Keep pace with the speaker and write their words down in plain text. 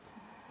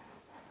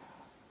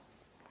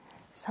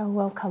So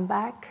welcome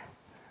back.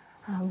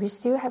 We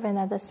still have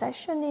another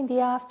session in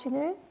the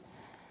afternoon,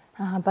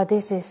 but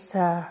this is,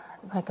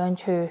 we're going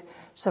to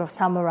sort of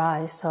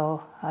summarize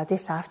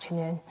this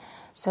afternoon.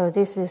 So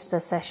this is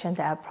the session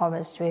that I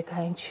promised we're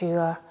going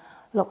to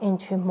look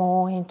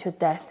more into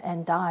death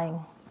and dying.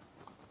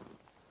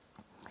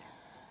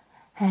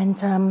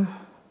 And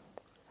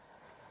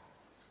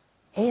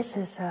this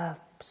is a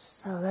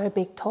very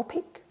big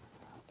topic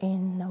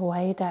in a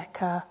way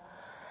that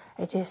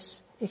it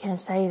is, you can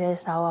say it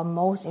is our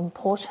most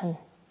important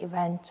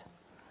event,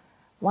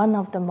 one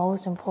of the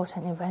most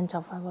important events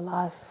of our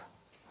life.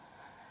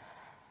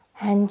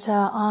 And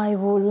I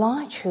would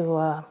like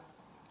to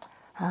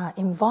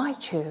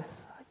invite you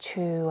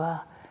to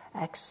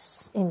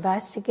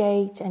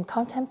investigate and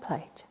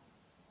contemplate.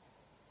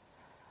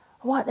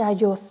 What are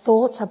your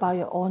thoughts about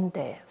your own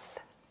death?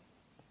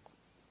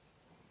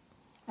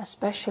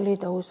 Especially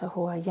those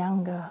who are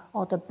younger,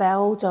 or the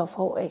belt of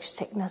old age,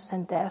 sickness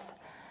and death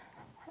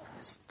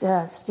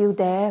still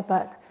there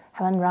but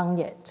haven't rung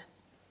yet.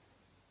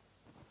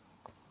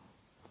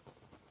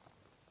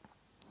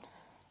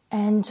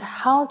 And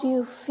how do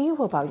you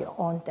feel about your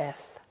own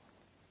death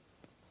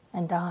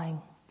and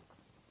dying?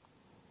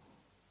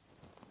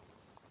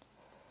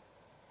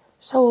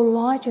 So I'd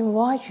like to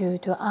invite you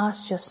to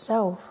ask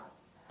yourself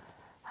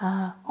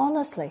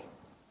honestly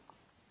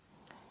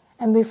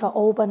and with an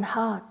open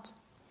heart,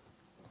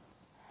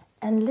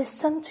 and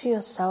listen to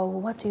yourself.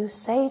 What do you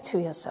say to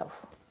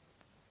yourself?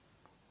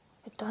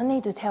 You don't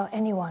need to tell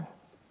anyone.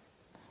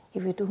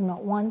 If you do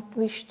not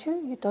wish to,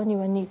 you don't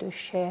even need to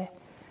share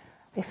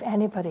with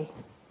anybody.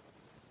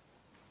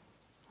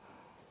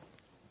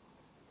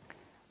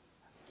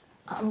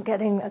 I'm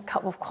getting a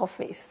cup of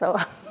coffee, so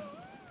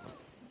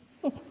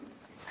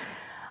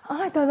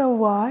I don't know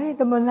why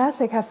the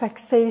monastic have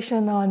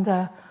fixation on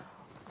the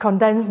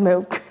condensed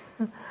milk,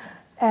 and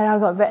I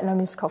got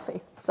Vietnamese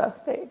coffee. So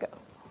there you go.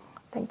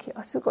 Thank you.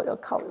 I still got your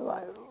cup in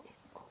my,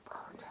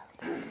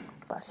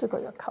 but I still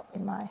got your cup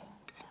in my.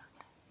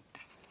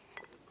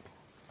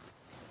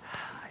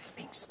 It's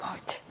being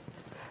spoiled.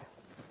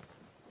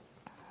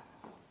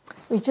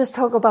 We just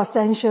talked about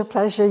sensual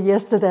pleasure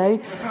yesterday.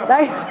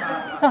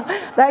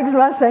 That's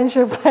my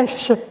sensual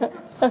pleasure.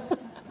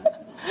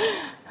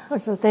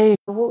 So there you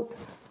go.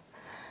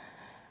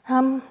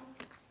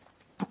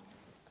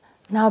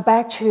 Now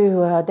back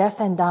to death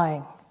and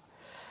dying.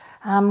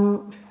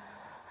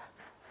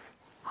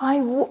 I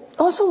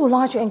also would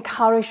like to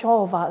encourage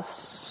all of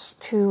us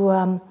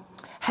to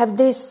have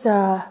this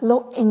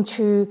look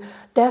into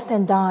death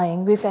and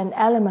dying with an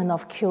element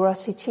of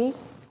curiosity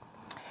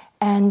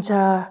and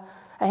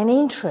an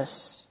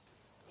interest.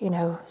 You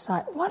know, it's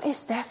like, what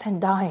is death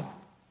and dying?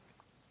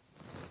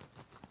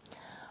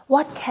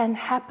 What can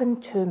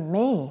happen to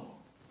me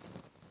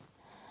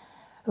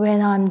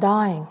when I'm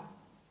dying?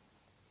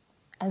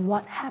 And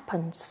what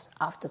happens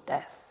after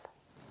death?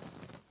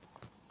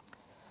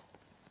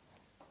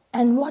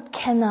 And what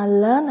can I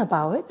learn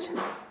about it?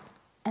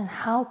 And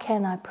how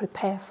can I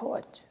prepare for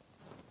it?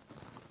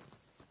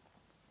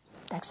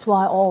 That's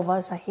why all of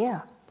us are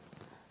here.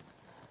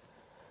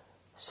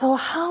 So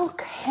how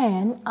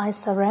can I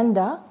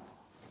surrender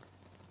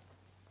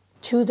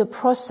to the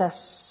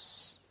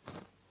process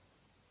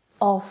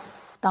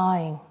of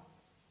dying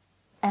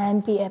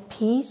and be at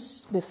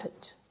peace with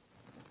it?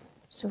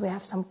 So we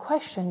have some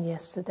questions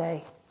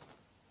yesterday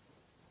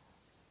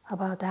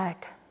about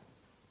that.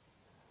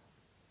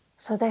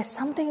 So there's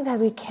something that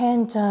we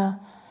can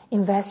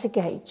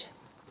investigate.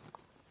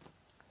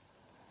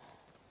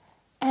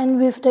 And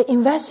with the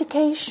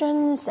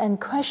investigations and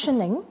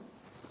questioning,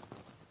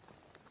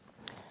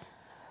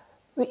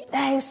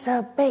 there's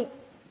a big,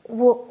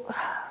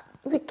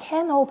 we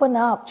can open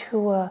up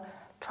to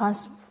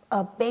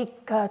a big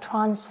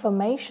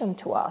transformation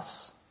to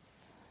us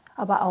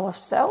about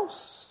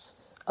ourselves,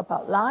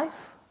 about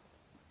life.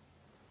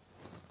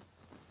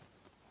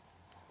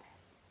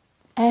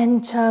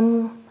 And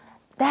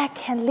that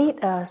can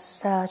lead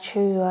us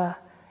to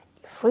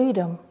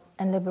freedom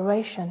and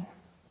liberation.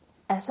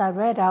 As I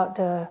read out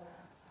the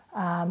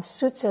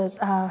sutras,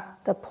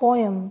 the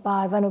poem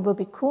by Venerable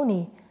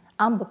Bhikkhuni,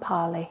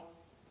 Ambapali,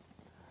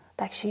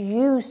 that she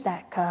used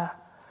that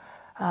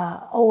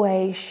old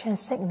age and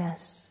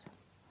sickness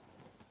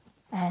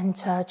and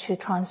to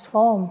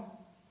transform.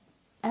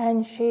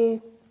 And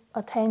she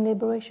attained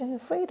liberation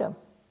and freedom.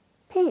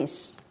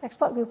 Peace, that's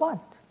what we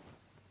want.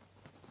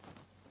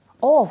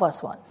 All of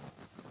us want.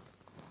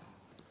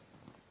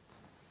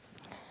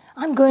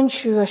 I'm going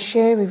to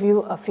share with you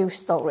a few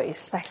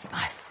stories. That's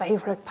my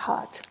favorite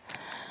part.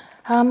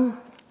 Because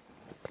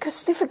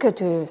it's difficult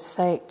to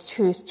say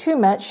too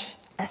much,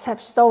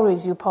 except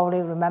stories you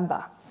probably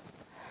remember.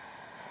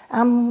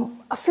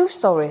 A few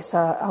stories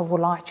I would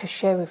like to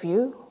share with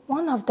you.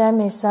 One of them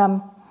is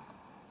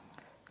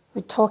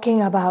we're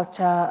talking about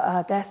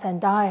death and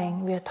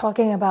dying. We're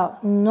talking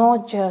about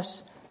not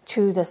just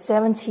to the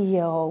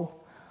 70-year-old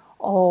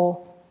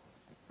or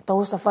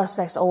those of us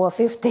that's over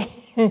 50.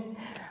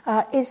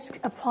 It's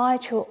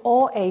applied to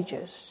all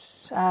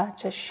ages.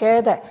 To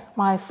share that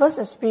my first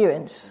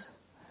experience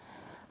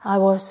I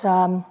was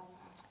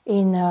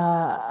in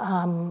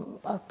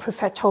a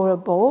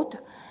prefectural board,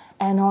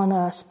 and on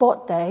a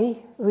sport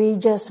day, we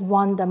just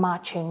won the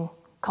marching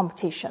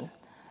competition.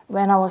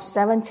 When I was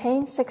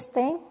 17,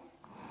 16,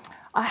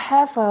 I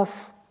have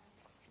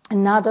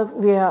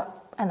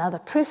another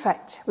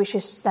prefect, which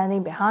is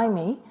standing behind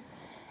me.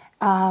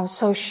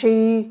 So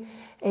she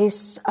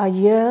is a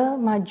year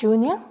my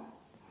junior,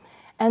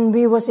 and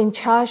we was in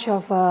charge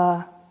of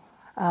for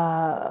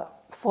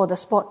the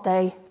sport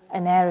day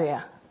an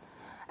area.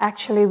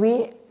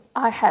 Actually,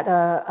 I had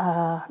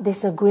a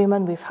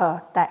disagreement with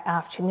her that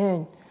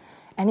afternoon.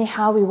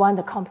 Anyhow, we won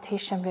the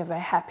competition. We were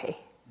very happy.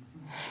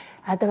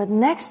 The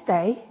next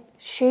day,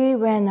 she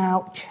went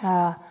out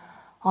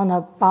on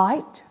a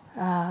bike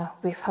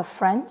with her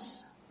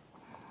friends,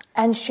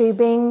 and she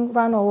being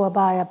run over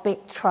by a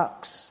big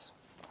trucks,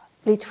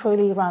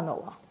 literally run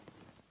over.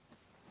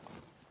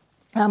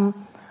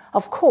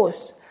 Of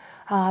course,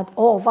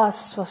 all of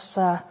us was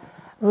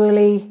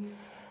really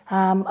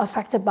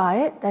affected by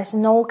it. There's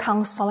no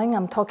counseling.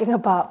 I'm talking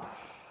about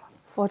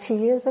 40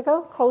 years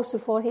ago, close to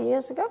 40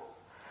 years ago.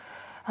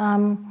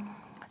 And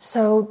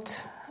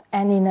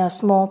in a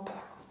small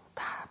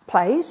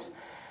place,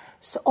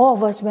 so all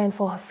of us went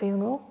for her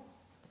funeral.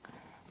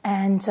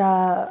 And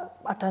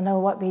I don't know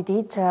what we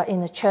did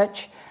in the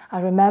church.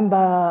 I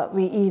remember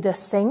we either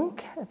sing,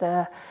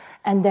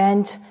 and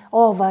then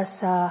all of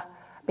us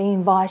being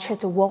invited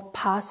to walk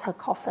past her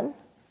coffin.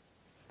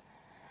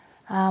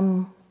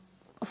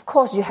 Of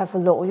course, you have a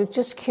look. You're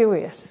just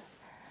curious.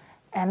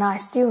 And I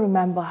still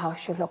remember how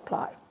she looked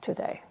like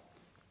today.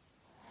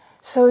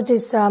 So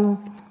this, all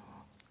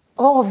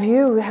of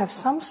you have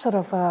some sort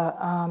of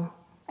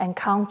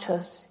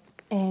encounters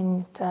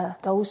in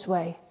those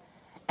ways.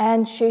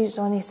 And she's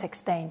only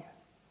 16.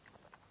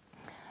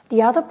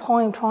 The other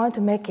point I'm trying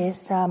to make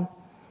is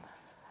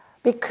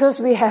because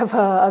we have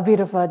a bit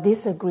of a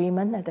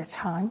disagreement at the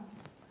time,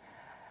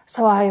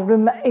 so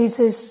it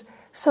is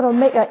sort of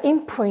make an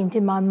imprint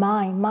in my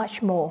mind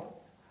much more,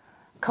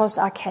 because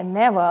I can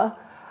never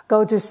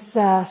go to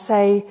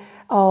say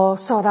or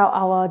sort out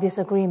our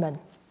disagreement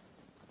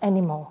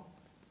anymore.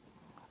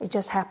 It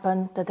just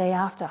happened the day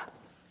after.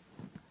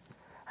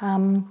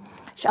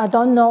 I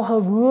don't know her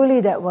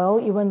really that well,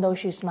 even though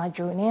she's my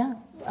junior.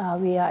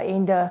 We are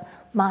in the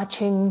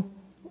marching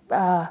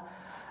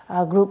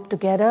group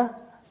together,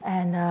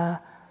 and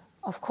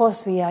of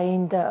course we are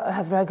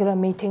have regular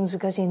meetings,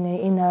 because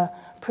in a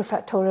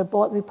prefectural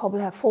board we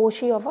probably have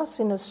 40 of us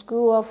in a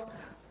school of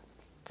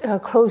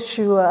close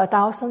to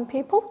 1,000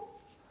 people.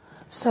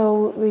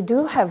 So we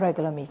do have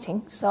regular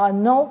meetings. So I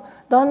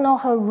don't know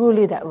her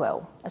really that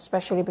well,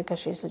 especially because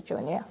she's a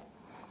junior.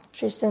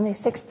 She's only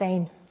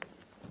 16.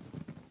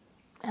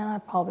 And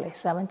I'm probably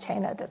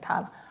 17 at the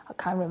time. I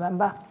can't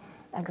remember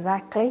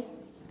exactly.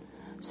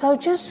 So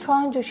just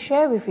trying to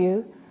share with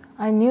you,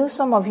 I knew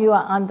some of you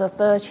are under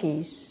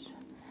 30s.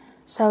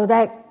 So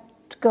that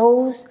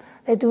goes,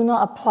 they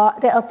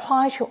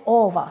apply to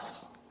all of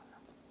us.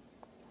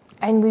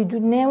 And we do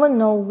never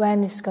know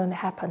when it's going to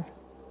happen.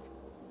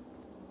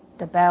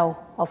 The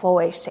bell of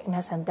old age,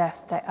 sickness, and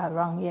death that I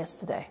rang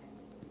yesterday.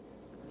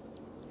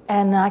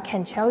 And I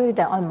can tell you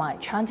that on my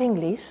chanting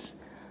list,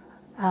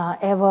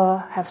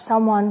 ever have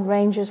someone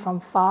ranges from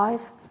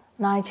 5,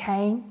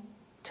 19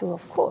 to,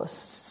 of course,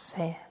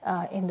 say,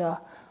 in the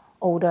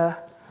older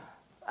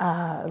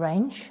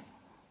range.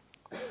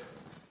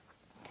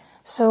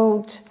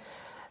 So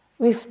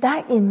with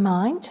that in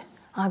mind,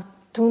 I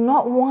do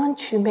not want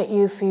to make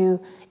you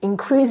feel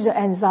increase your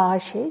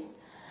anxiety.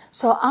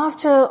 So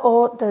after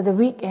all the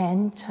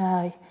weekend,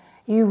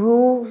 you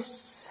will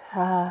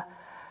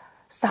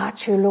start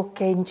to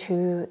look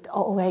into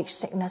old age,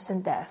 sickness,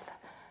 and death.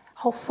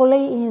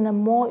 Hopefully in a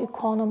more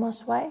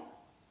economous way,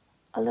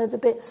 a little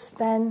bit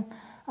stand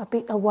a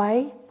bit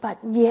away, but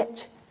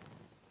yet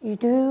you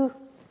do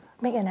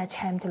make an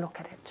attempt to look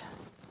at it.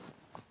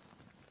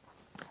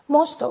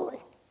 More story.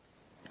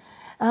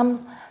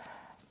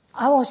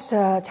 I was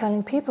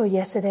telling people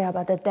yesterday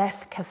about the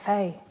Death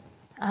Cafe.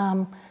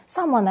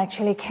 Someone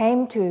actually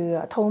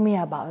told me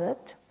about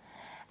it,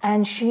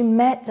 and she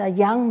met a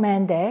young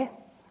man there.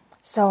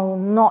 So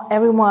not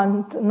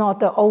everyone, not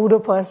the older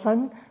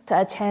person, to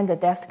attend the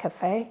Death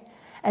Cafe.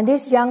 And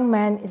this young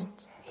man,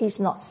 he's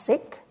not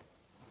sick,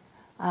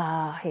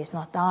 he's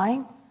not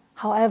dying.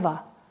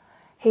 However,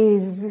 he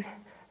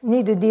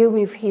need to deal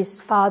with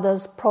his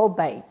father's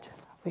probate,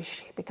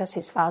 because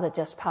his father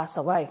just passed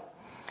away.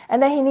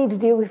 And then he need to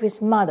deal with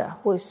his mother,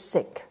 who is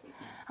sick.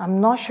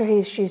 I'm not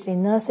sure she's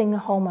in nursing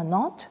home or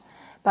not,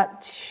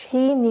 but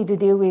he need to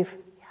deal with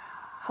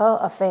her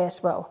affair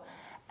as well.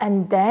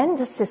 And then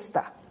the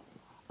sister,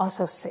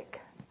 also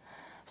sick.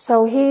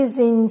 So he's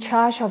in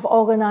charge of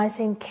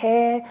organizing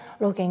care,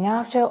 looking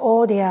after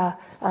all their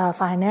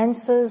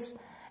finances,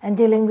 and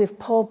dealing with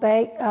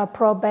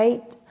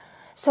probate.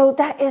 So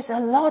that is a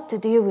lot to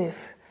deal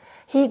with.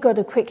 He got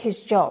to quit his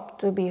job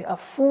to be a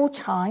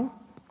full-time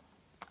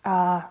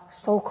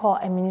so-called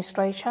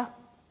administrator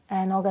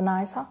and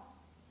organizer.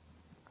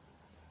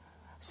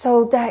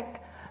 So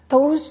that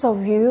those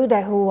of you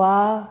who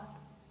are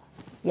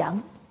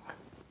young,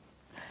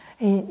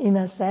 in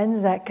a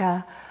sense that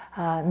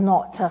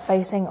not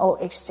facing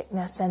old age,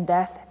 sickness, and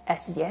death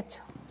as yet.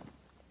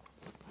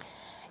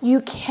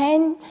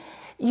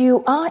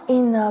 You are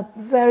in a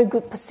very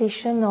good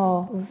position,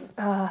 or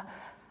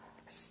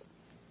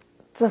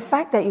the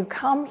fact that you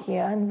come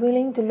here and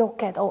willing to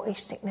look at old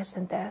age, sickness,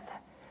 and death.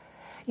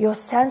 Your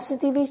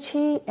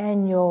sensitivity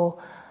and your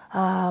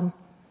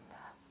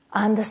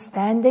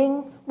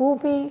understanding will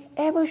be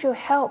able to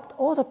help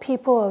all the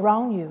people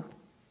around you,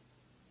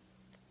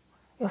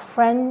 your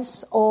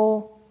friends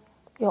or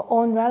your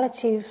own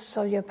relatives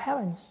or your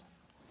parents.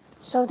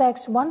 So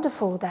that's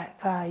wonderful that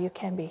you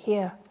can be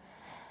here.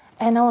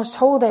 And I was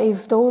told that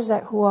if those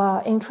who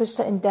are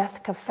interested in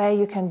Death Cafe,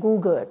 you can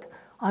Google it.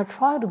 I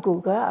tried to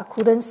Google. I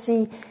couldn't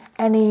see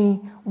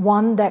any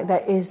one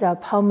that is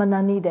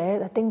permanently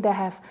there. I think they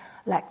have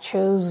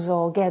lectures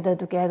or gather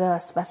together at a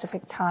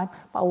specific time,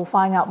 but I will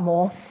find out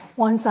more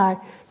once I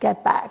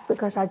get back,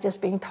 because I've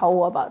just been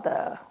told about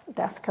the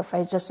Death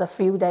Cafe just a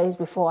few days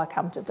before I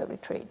come to the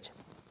retreat.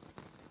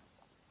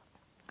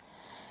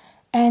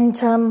 And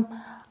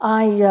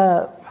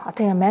I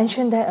think I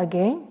mentioned that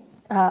again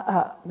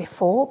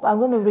before, but I'm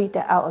going to read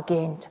that out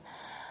again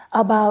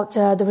about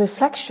the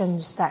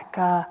reflections that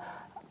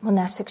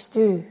monastics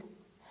do.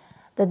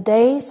 The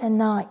days and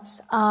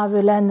nights are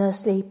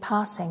relentlessly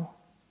passing.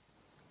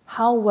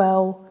 How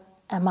well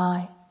am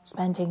I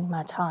spending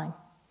my time?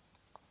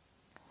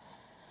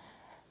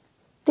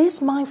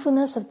 This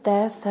mindfulness of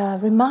death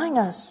reminds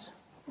us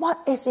what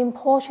is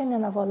important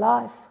in our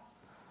life.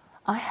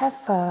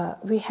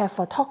 We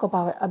have talked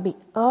about it a bit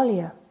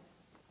earlier.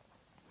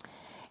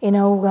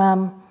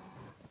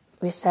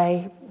 We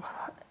say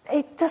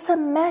it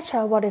doesn't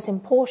matter what is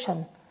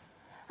important.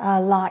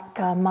 Like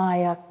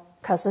my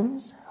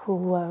cousins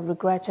who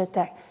regretted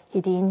that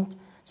he didn't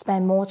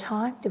spend more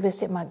time to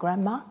visit my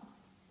grandma,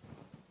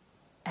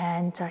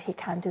 and he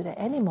can't do that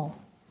anymore.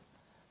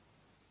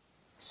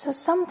 So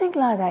something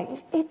like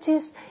that. It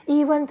is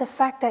even the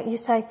fact that you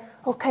say,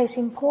 okay, it's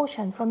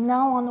important. From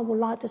now on, I would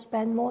like to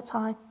spend more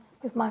time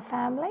with my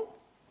family.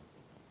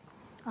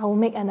 I will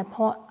make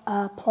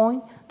a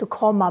point to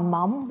call my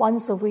mom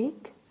once a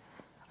week.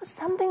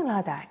 Something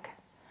like that.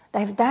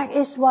 If that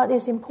is what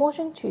is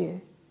important to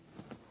you.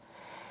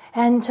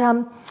 And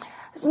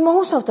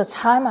most of the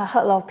time, I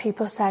heard a lot of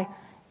people say,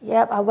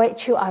 yep, I wait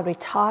till I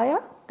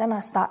retire, then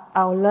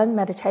I'll learn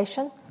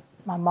meditation.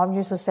 My mom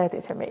used to say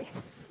it to me.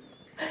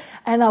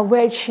 And I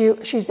wait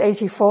till, she's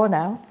 84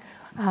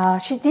 now.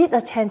 She did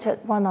attend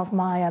one of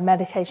my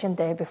meditation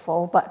day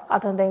before, but I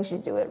don't think she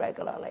do it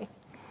regularly.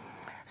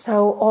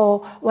 So,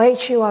 or wait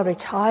till I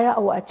retire, I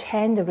will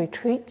attend the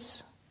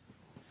retreats.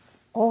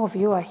 All of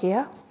you are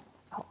here,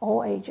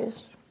 all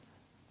ages.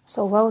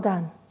 So well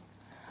done.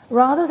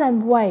 Rather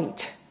than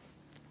wait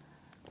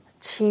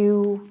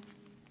till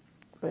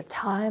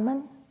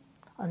retirement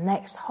or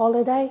next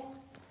holiday,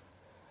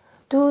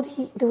 do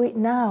it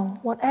now,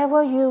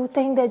 whatever you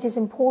think that is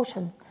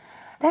important.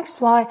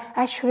 That's why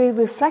actually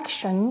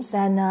reflections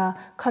and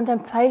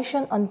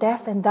contemplation on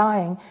death and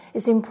dying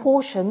is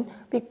important,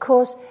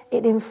 because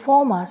it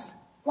informs us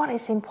what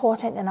is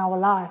important in our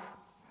life.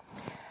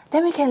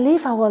 Then we can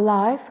live our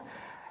life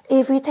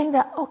if we think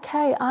that,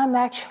 okay, I'm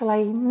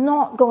actually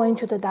not going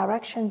to the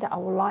direction that I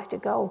would like to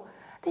go.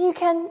 Then you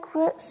can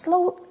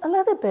slow a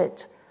little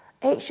bit,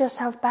 age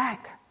yourself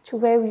back to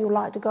where you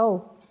like to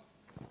go.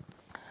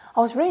 I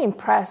was really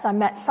impressed. I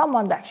met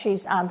someone that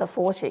she's under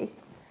 40.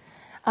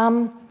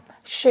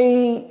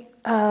 She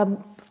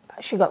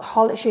got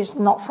holiday. She's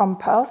not from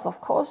Perth, of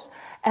course.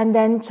 And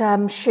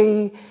then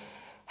she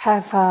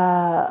have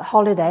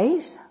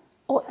holidays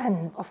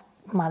and of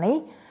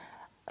money.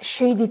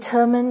 She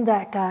determined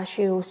that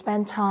she will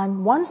spend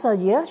time once a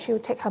year. She will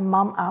take her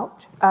mom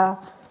out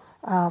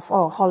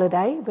for a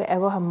holiday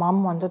wherever her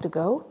mom wanted to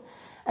go.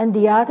 And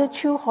the other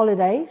 2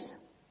 holidays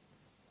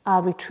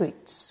are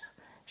retreats.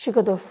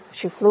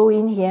 She flew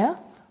in here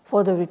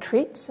for the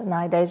retreats, a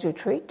 9-day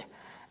retreat,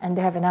 and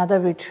they have another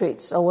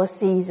retreats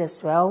overseas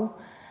as well.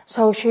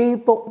 So she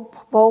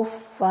booked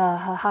both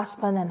her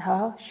husband and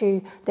her.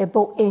 They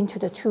booked into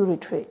the 2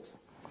 retreats.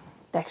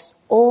 That's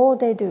all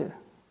they do.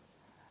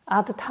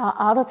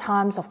 Other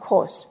times, of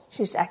course,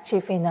 she's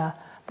active in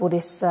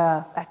Buddhist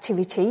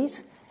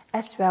activities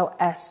as well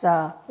as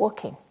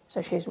working.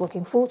 So she's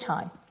working full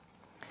time.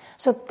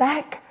 So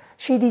that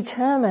she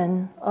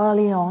determined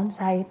early on,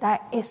 say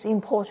that is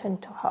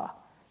important to her.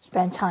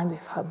 Spend time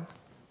with her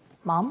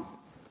mom,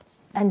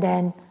 and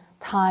then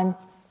time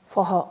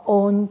for her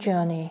own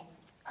journey,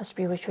 her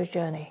spiritual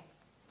journey.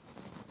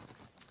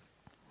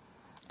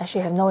 And she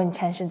had no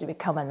intention to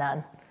become a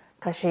nun,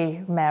 because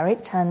she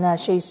married, and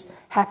she's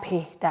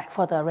happy that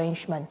for the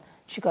arrangement,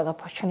 she got the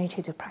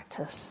opportunity to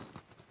practice.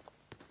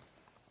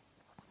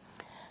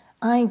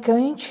 I'm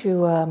going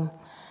to,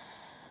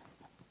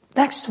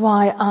 that's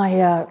why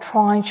I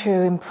try to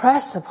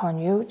impress upon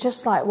you,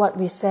 just like what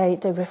we say,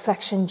 the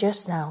reflection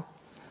just now.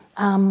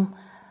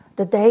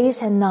 The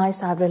days and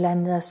nights are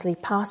relentlessly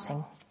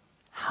passing.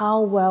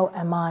 How well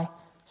am I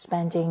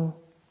spending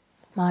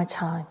my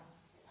time?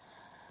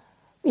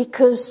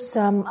 because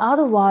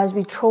otherwise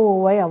we throw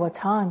away our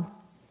time.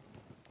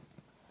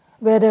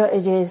 Whether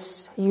it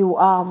is you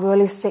are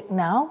really sick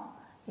now,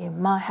 you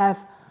might have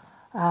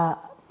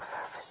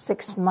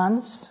 6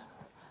 months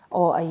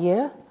or a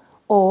year,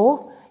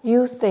 or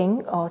you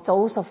think, or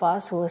those of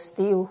us who are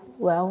still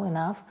well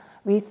enough,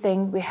 we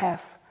think we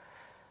have,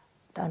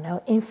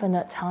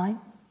 infinite time,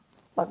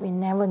 but we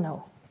never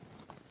know.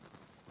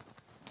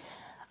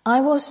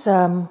 I was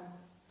when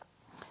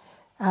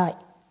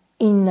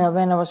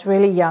I was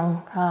really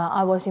young,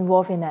 I was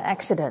involved in an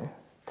accident.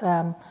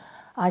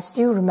 I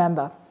still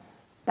remember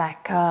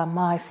that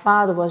my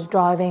father was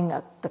driving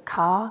the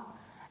car,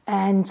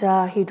 and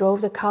he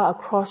drove the car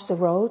across the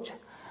road.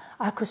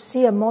 I could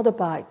see a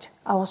motorbike.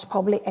 I was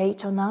probably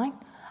 8 or 9.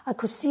 I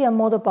could see a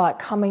motorbike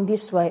coming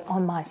this way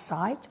on my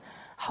side.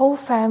 Whole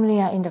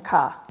family are in the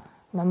car.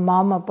 My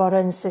mom, my brother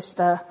and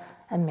sister,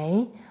 and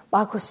me. But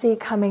I could see it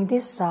coming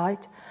this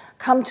side,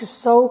 come to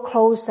so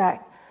close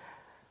that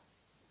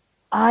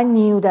I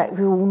knew that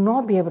we would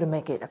not be able to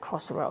make it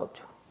across the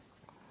road.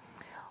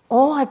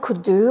 All I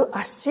could do,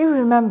 I still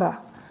remember,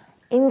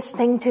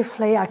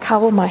 instinctively I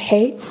covered my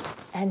head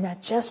and I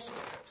just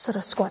sort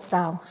of squat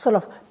down, sort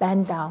of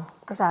bend down,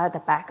 because I had the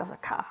back of the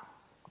car.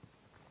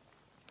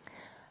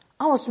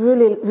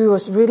 We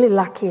was really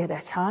lucky at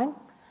that time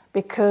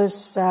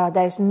because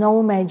there's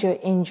no major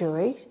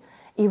injury.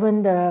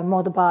 Even the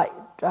motorbike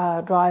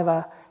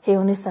driver, he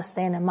only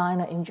sustained a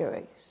minor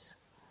injuries.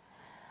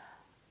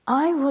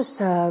 I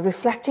was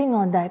reflecting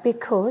on that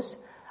because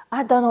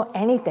I don't know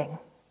anything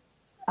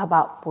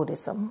about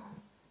Buddhism.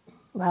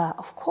 Well,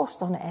 of course,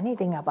 don't know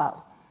anything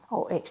about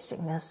old age,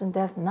 sickness, and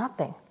death,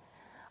 nothing.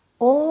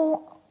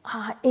 All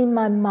in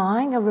my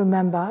mind I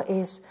remember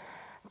is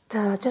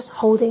just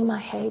holding my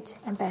head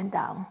and bend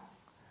down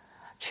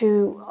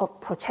to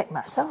protect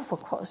myself,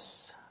 of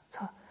course.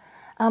 So,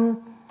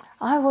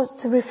 I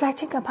was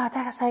reflecting about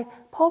that. I said,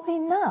 probably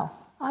now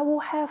I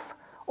will have,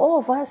 all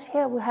of us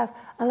here will have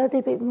a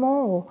little bit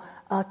more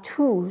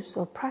tools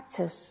or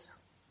practice.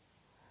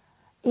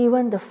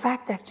 Even the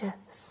fact that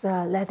just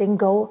letting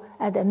go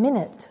at a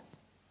minute,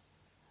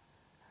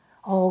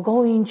 or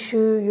go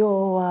into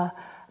your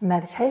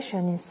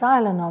meditation in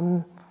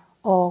silence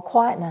or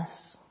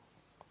quietness.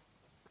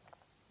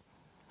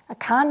 I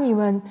can't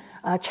even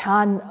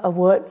chant a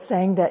word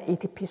saying that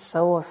iti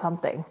piso or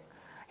something,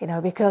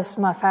 because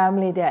my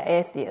family, they're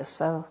atheists,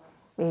 so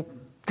we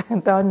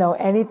don't know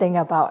anything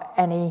about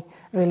any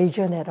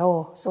religion at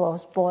all. So I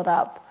was brought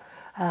up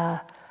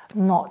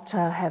not to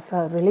have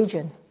a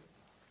religion.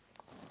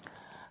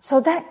 So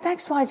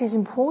that's why it is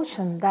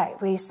important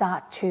that we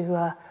start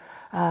to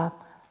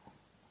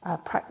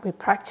we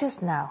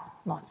practice now.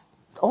 Not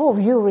all of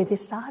you already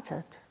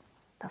started.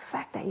 The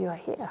fact that you are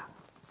here.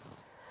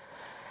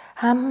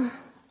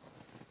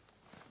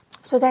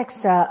 So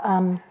that's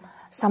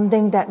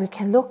something that we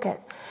can look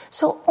at.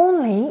 So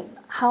only,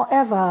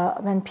 however,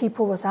 when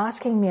people was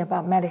asking me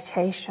about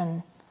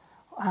meditation,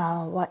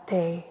 what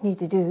they need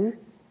to do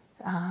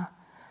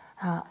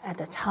at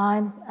the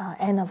time,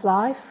 end of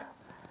life,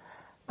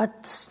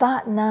 but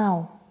start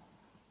now.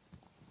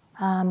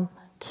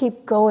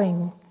 Keep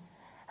going,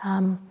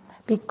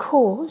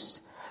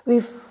 because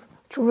with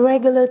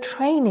regular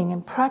training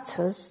and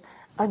practice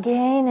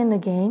again and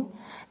again,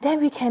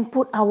 then we can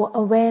put our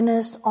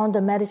awareness on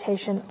the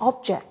meditation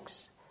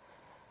objects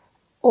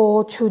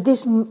or to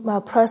this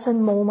present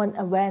moment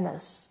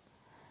awareness.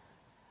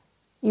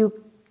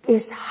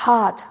 It's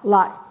hard,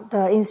 like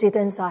the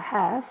incidents I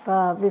have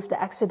with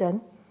the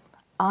accident.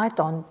 I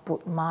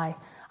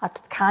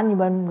can't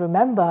even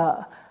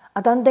remember.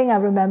 I don't think I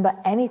remember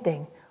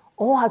anything.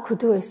 All I could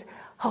do is,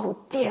 oh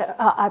dear,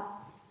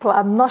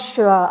 I'm not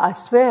sure, I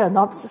swear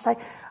not, to say,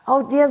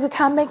 oh dear, we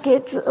can't make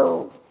it.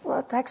 Oh,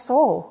 well, that's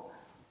all.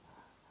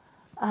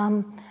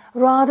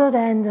 Rather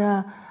than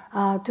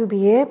to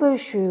be able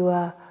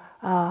to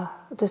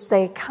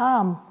stay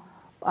calm.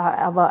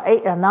 About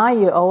 8 or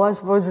 9 year old, I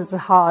suppose it's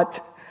hard.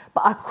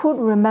 But I could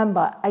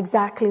remember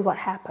exactly what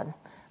happened.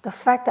 The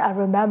fact that I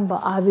remember,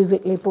 I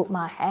vividly put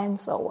my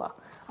hands over.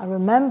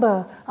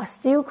 I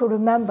still could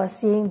remember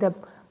seeing the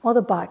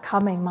motorbike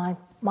coming my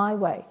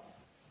way.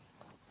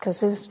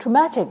 Because it's a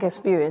traumatic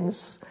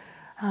experience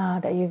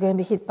that you're going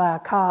to hit by a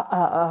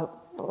car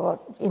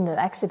in an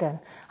accident.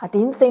 I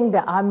didn't think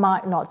that I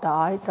might not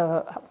die.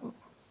 The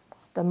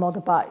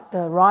motorbike,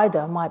 the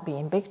rider might be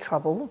in big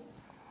trouble.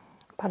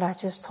 But I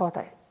just thought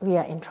that we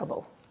are in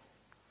trouble.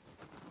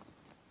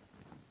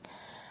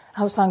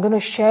 So I'm going to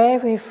share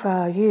with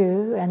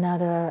you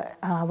another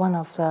one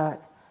of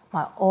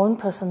my own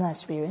personal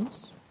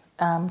experience.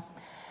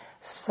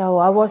 So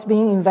I was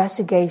being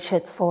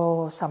investigated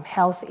for some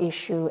health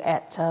issue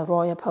at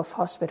Royal Perth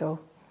Hospital.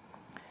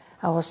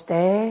 I was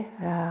there,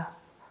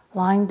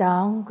 lying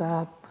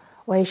down,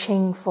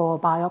 waiting for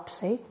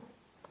biopsy.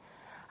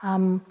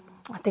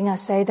 I think I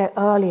said that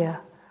earlier.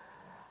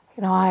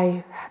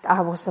 I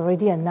was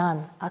already a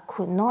nun. I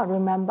could not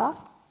remember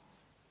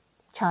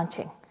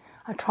chanting.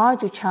 I tried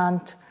to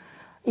chant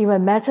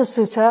even Metta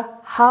Sutta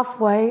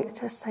halfway,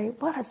 just say,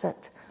 what is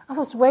it? I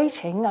was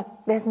waiting.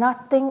 There's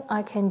nothing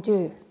I can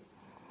do.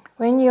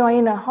 When you are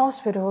in a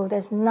hospital,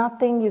 there's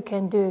nothing you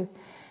can do,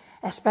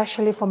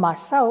 especially for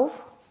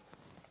myself.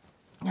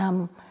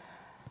 When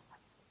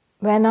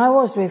I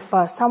was with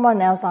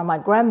someone else, like my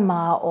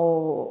grandma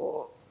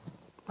or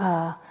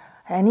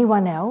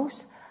anyone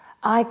else,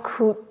 I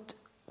could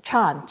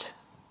chant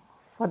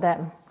for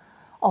them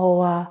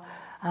or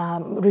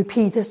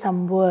repeat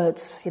some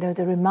words,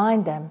 to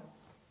remind them.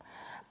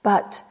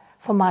 But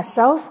for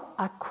myself,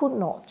 I could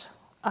not.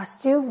 I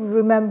still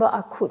remember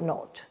I could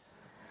not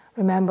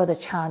remember the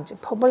chant.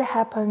 It probably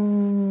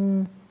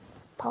happened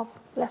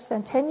less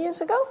than 10 years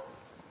ago.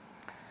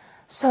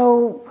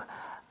 So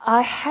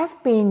I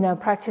have been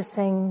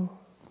practicing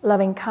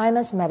loving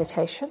kindness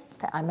meditation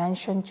that I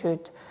mentioned when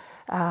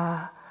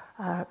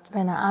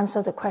I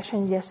answered the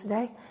questions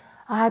yesterday.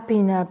 I have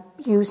been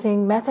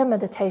using metta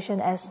meditation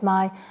as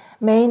my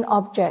main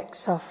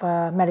objects of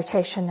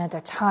meditation at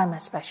that time,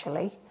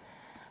 especially.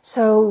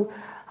 So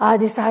I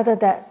decided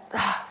that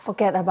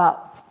forget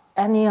about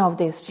any of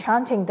this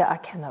chanting that I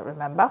cannot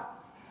remember,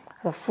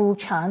 the full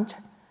chant.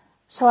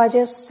 So I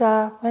just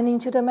went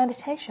into the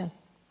meditation.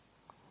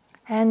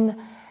 And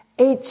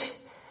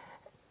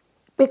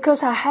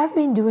because I have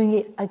been doing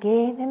it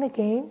again and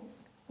again,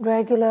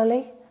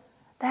 regularly,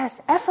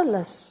 that's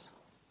effortless.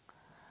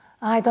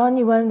 I don't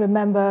even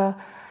remember,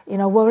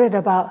 worried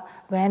about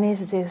when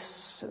is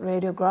this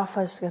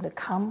radiographer going to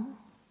come.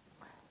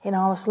 I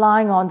was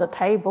lying on the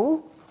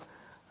table,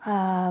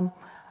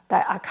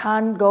 that I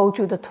can't go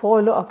to the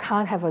toilet or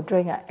can't have a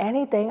drink or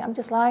anything. I'm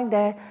just lying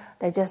there.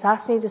 They just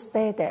asked me to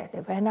stay there. They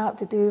went out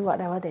to do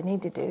whatever they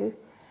need to do.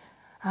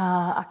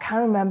 I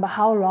can't remember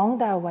how long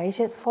they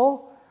waited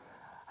for.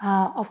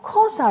 Of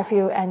course I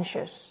feel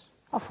anxious.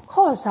 Of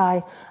course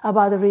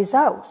about the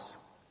results.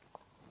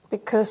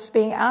 Because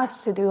being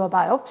asked to do a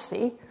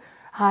biopsy,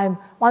 I'm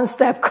one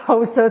step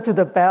closer to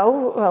the bell,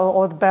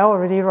 or the bell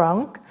already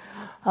rung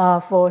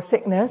for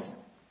sickness.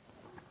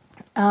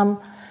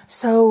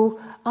 So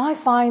I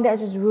find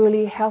that it's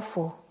really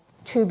helpful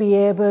to be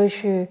able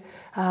to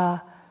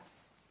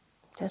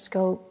just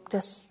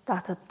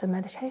start the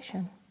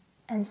meditation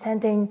and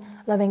sending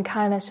loving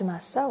kindness to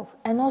myself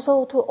and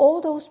also to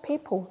all those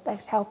people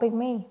that's helping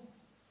me.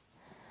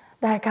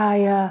 That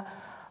I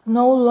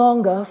no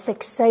longer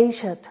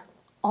fixated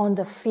on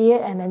the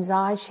fear and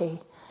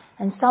anxiety.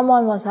 And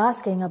someone was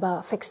asking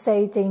about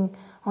fixating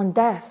on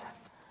death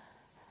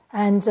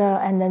and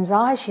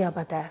anxiety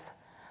about death.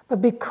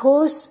 But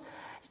because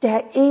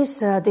there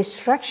is a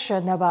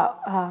distraction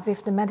about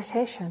with the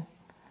meditation,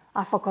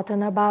 I've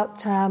forgotten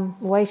about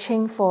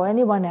waiting for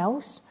anyone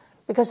else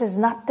because there's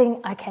nothing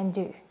I can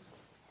do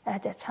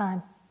at that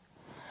time.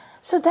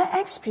 So that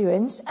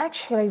experience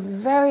actually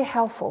very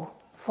helpful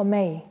for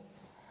me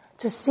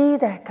to see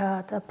that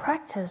the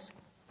practice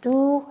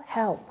do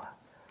help,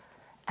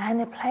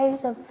 and it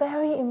plays a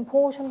very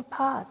important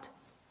part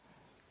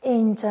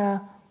in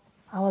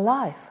our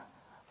life,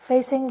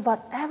 facing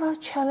whatever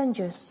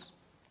challenges.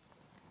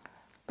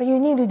 But you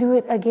need to do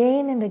it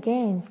again and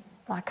again,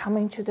 like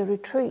coming to the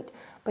retreat.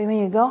 But when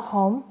you go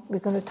home, we're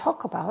going to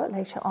talk about it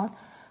later on,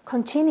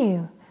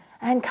 continue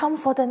and come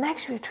for the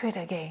next retreat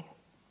again.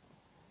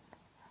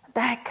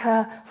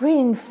 That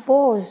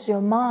reinforce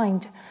your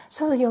mind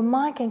so that your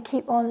mind can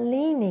keep on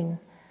leaning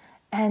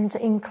and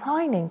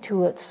inclining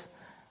towards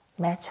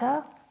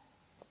metta,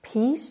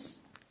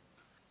 peace,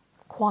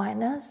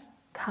 quietness,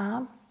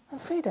 calm, and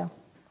freedom,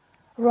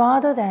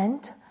 rather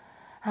than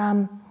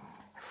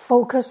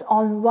focus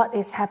on what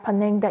is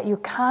happening that you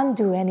can't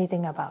do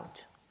anything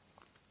about.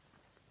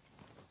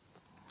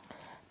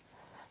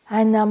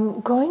 And I'm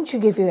going to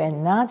give you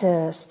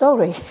another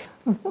story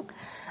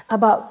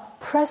about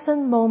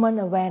present moment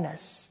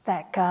awareness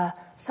that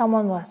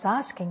someone was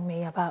asking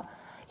me about,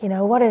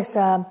 what is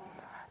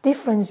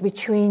difference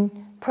between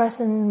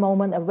present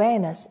moment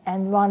awareness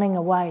and running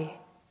away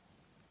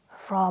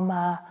from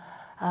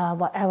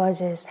whatever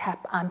is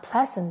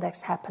unpleasant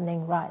that's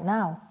happening right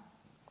now.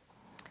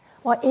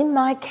 Well, in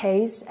my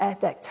case,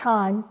 at that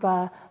time,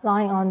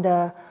 lying on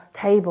the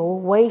table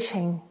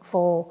waiting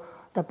for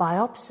the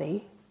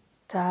biopsy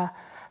to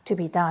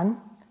be done,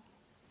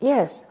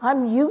 yes,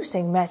 I'm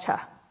using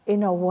metta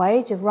in a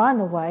way to run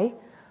away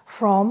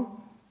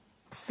from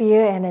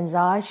fear and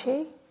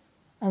anxiety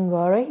and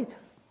worried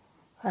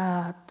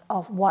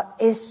of what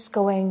is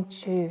going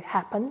to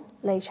happen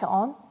later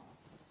on.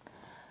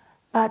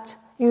 But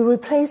you're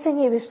replacing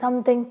it with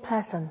something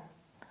pleasant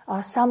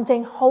or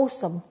something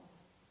wholesome,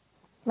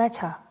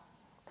 metta.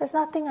 There's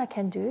nothing I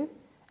can do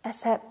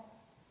except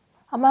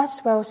I might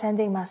as well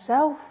sending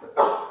myself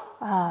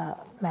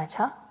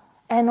metta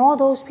and all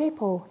those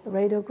people, the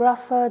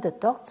radiographer, the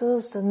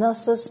doctors, the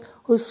nurses,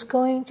 who's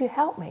going to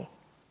help me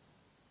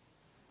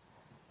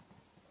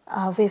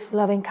with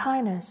loving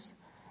kindness.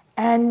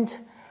 And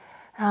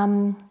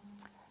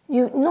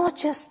you not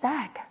just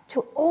that,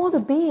 to all the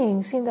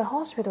beings in the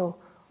hospital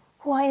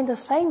who are in the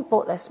same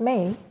boat as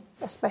me,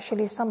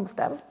 especially some of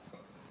them,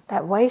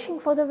 that waiting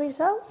for the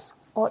results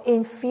or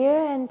in fear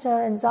and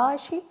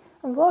anxiety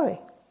and worry.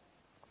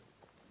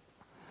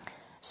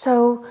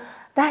 So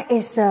that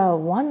is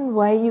one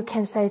way you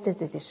can say it's a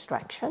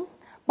distraction,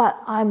 but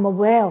I'm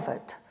aware of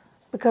it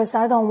because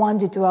I don't want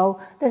to dwell.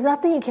 There's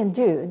nothing you can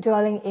do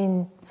dwelling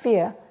in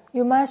fear.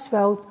 You might as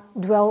well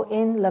dwell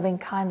in loving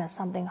kindness,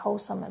 something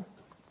wholesome.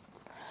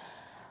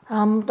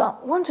 I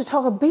want to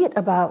talk a bit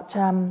about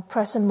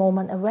present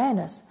moment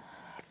awareness.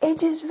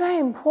 It is very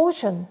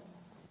important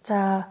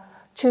to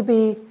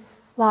be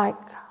like,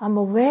 I'm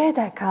aware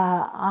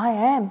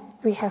that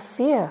we have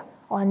fear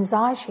or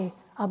anxiety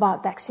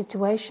about that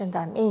situation that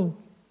I'm in.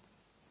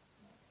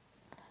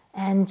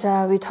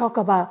 And we talk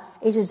about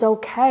it is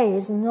okay,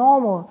 it's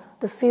normal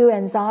to feel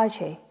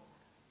anxiety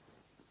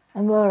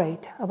and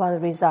worried about the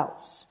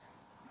results.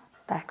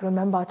 Like,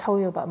 remember I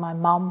told you about my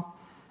mom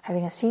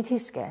having a CT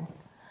scan.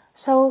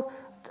 So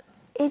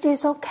it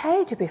is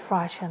okay to be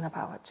frightened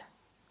about it.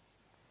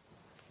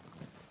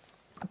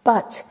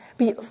 But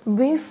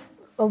with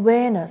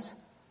awareness,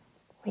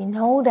 we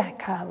know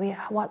that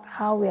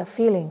how we are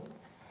feeling.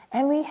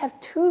 And we have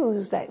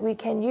tools that we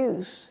can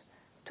use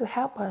to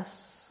help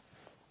us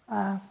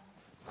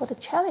for the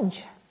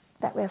challenge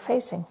that we're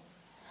facing.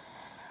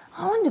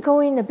 I want to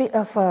go in a bit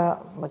of,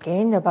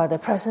 again, about the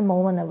present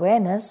moment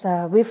awareness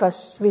with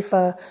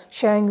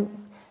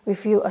sharing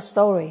with you a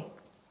story.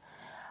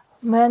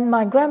 When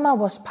my grandma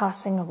was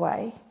passing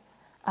away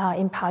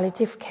in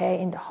palliative care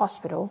in the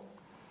hospital,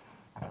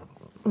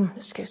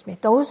 excuse me,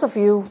 those of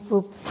you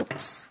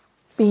who've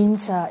been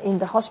in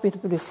the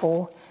hospital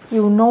before,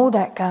 you know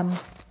that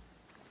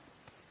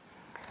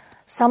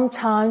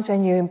sometimes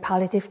when you're in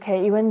palliative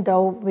care, even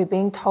though we're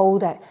being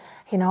told that,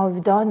 we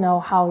don't know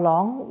how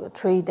long,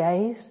 3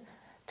 days,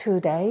 2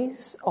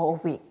 days, or a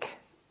week.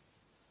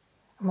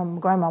 My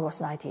grandma was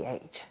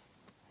 98.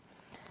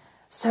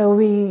 So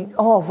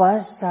all of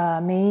us,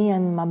 me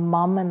and my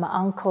mom and my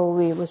uncle,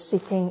 we were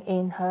sitting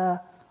in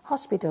her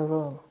hospital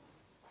room.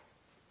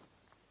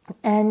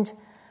 And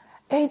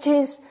it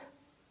is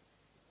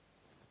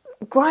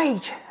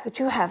great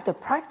to have the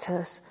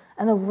practice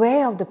and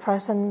aware of the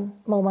present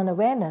moment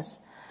awareness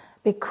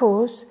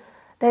because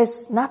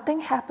there's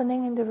nothing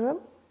happening in the room.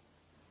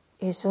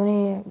 It's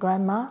only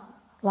grandma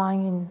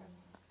lying in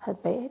her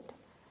bed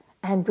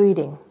and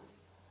breathing.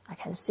 I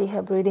can see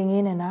her breathing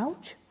in and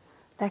out.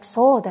 That's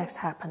all that's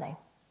happening.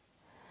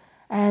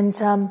 And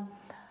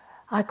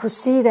I could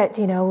see that,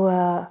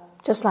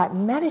 just like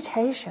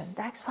meditation,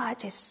 that's why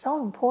it is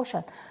so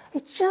important.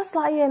 It's just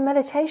like you're in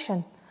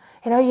meditation.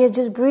 You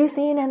just breathe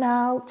in and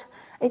out.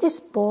 It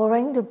is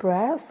boring, the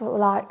breath,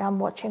 like I'm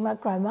watching my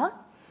grandma.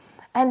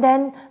 And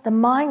then the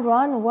mind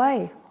runs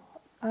away.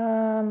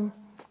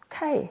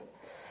 Okay.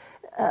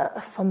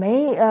 For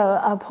me,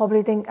 I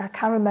probably I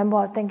can't remember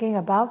what I'm thinking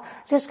about.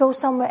 Just go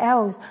somewhere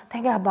else,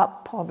 thinking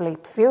about probably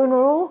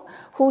funeral,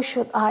 who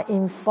should I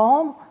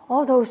inform,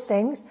 all those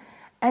things.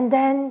 And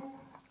then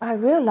I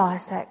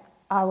realized that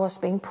I was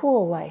being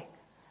pulled away.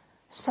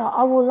 So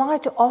I would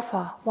like to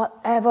offer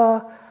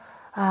whatever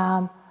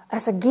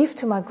as a gift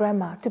to my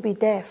grandma, to be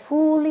there,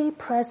 fully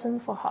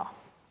present for her.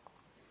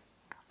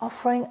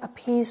 Offering a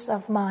piece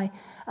of my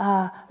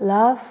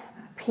love,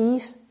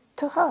 peace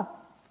to her.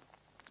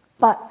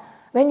 But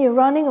when you're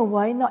running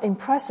away, not in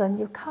present,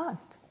 you can't.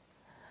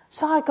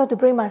 So I got to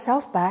bring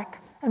myself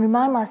back and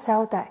remind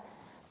myself that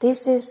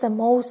this is the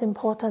most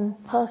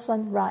important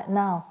person right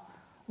now,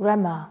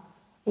 Grandma,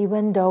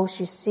 even though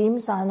she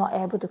seems I'm not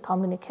able to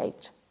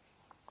communicate.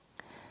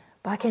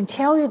 But I can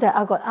tell you that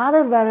I got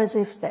other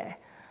relatives there.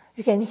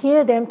 You can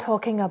hear them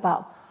talking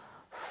about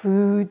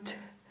food,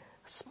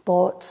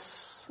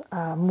 sports,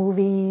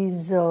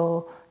 movies,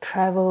 or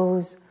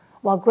travels,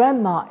 while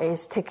Grandma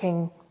is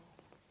taking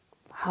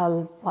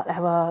her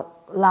whatever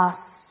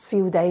last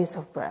few days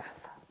of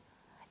breath.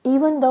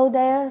 Even though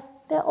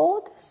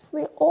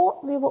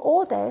we were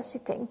all there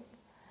sitting.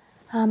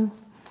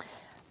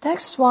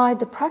 That's why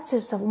the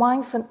practice of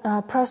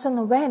present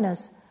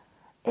awareness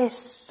is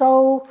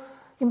so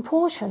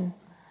important.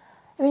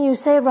 When you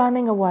say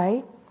running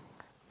away,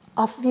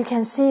 you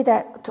can see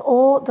that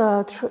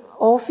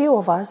all few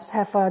of us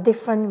have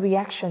different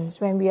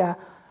reactions when we are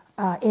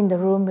in the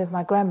room with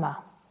my grandma.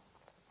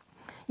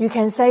 You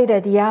can say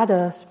that the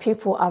other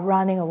people are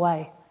running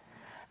away.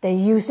 They're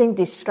using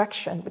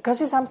distraction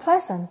because it's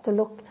unpleasant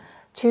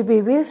to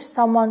be with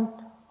someone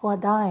who are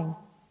dying,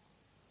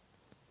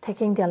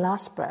 taking their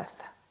last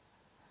breath.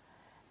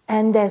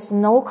 And there's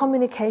no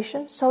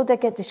communication, so they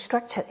get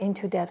distracted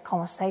into that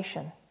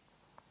conversation.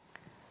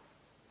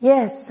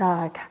 Yes,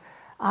 I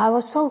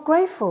was so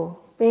grateful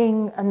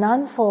being a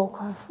nun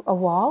for a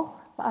while.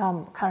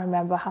 Can't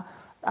remember how.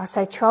 I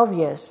say 12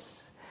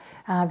 years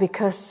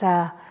because.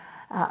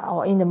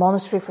 Or in the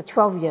monastery for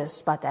 12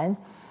 years by then,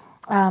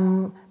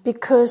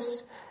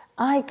 because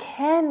I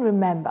can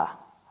remember,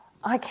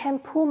 I can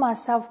pull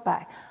myself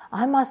back.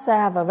 I must say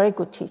I have a very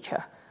good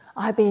teacher.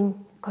 I've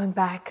been going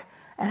back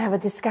and have a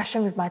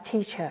discussion with my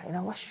teacher,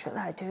 what should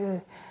I do?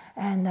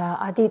 And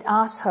I did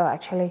ask her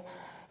actually,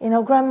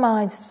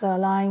 Grandma is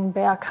lying in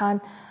bed, I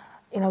can't,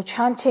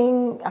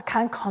 chanting, I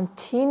can't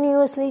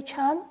continuously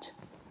chant.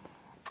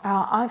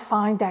 I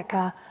find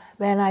that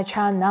when I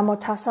chant Namo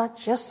Tassa,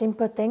 just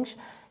simple things,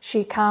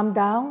 she calmed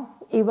down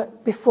even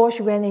before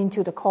she went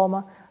into the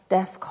coma,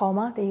 death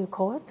coma that you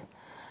call it.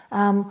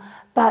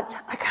 But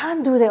I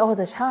can't do that all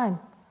the time.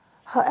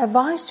 Her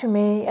advice to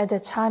me at the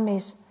time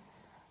is,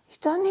 you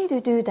don't need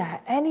to do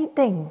that,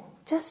 anything,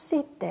 just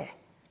sit there.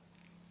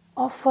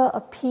 Offer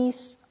a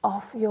piece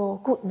of your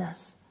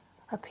goodness,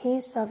 a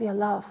piece of your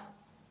love,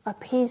 a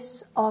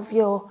piece of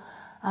your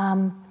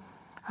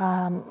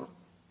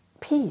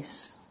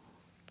peace.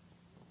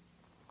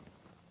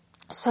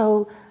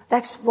 So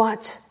that's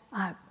what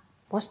I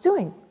was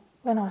doing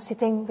when I was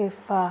sitting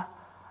with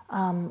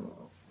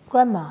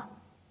Grandma.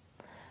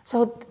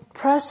 So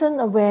present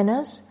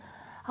awareness,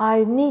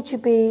 I need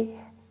to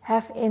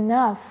have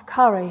enough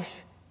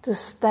courage to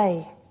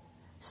stay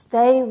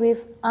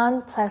with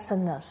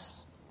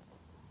unpleasantness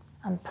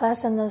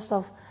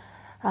of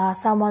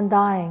someone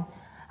dying.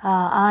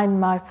 I'm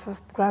my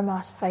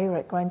grandma's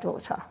favorite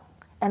granddaughter,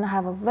 and I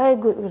have a very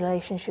good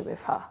relationship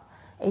with her.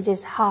 It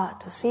is hard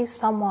to see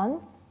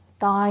someone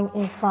dying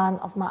in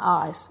front of my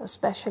eyes,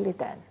 especially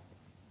then.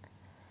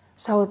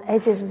 So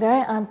it is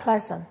very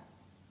unpleasant.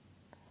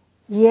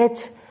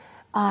 Yet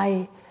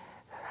I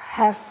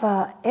have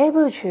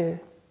able to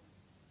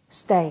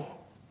stay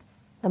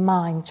the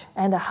mind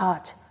and the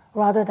heart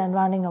rather than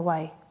running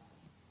away.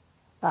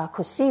 But I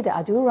could see that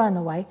I do run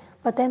away,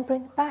 but then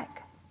bring it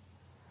back.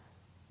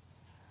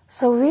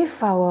 So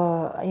with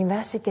our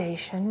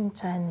investigation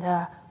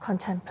and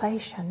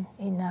contemplation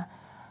in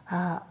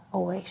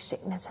old age,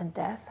 sickness and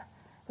death,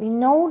 we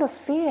know the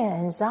fear,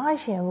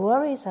 anxiety and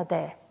worries are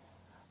there.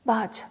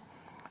 But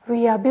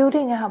we are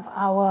building up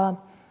our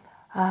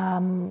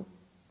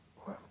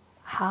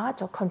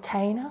heart or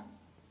container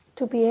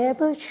to be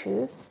able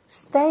to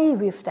stay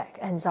with that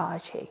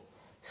anxiety,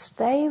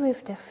 stay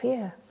with the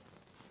fear,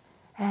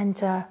 and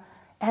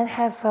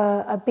have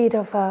a bit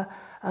of a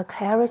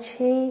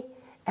clarity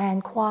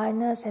and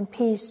quietness and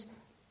peace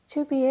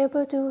to be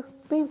able to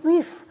be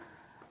with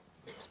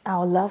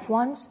our loved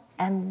ones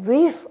and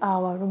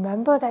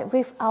remember that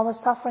with our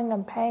suffering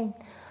and pain.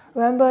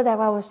 Remember that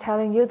I was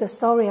telling you the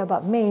story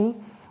about me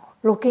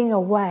looking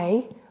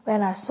away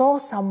when I saw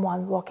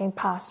someone walking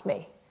past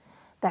me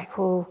that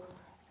who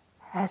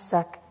has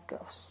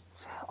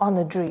on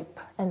a drip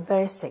and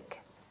very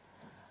sick.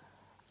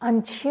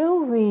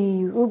 Until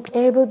we will be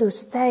able to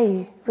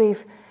stay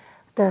with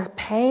the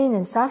pain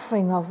and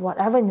suffering of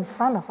whatever in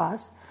front of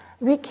us,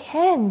 we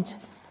can't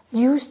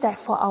use that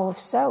for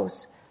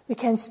ourselves. We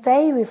can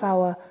stay with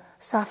our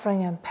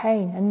suffering and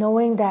pain and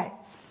knowing that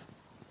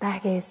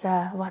that is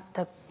what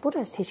the Buddha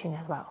is teaching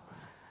as well.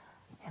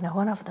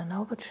 One of the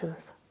noble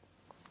truths.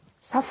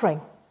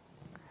 Suffering.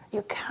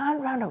 You can't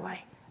run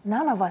away.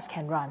 None of us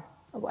can run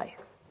away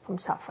from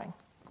suffering.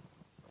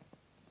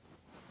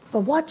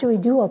 But what do we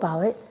do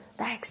about it?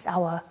 That's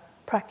our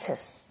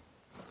practice.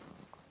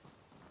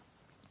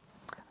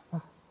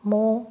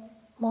 More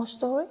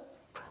story?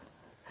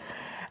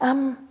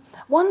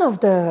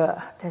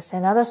 There's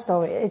another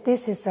story.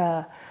 This is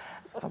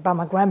about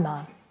my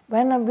grandma.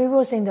 When we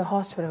was in the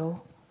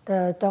hospital,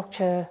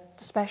 the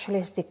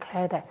specialist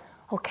declared that,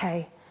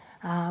 okay,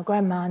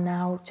 grandma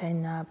now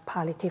in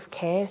palliative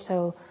care,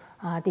 so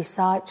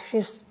decide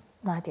she's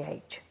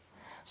 98.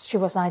 She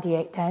was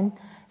 98 then.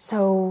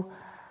 So,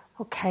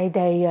 okay,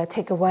 they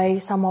take away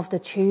some of the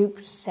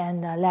tubes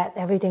and let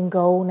everything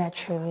go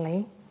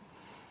naturally.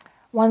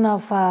 One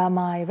of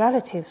my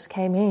relatives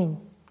came in.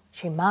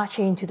 She marched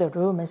into the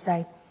room and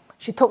said,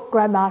 she took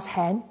grandma's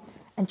hand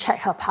and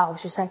checked her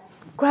pulse. She said,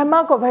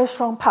 Grandma got very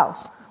strong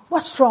pulse.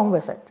 What's wrong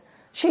with it?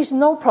 She's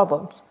no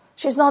problems.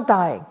 She's not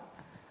dying.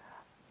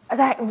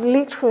 That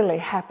literally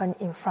happened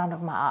in front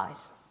of my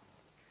eyes.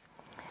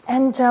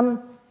 And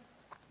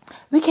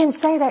we can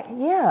say that,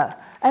 yeah.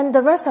 And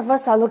the rest of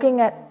us are looking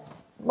at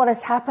what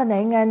is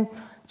happening and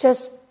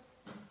just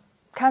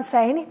can't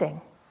say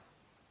anything.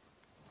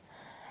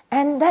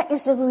 And that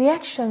is a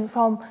reaction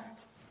from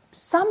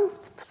some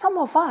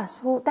of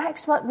us.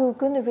 That's what we're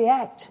going to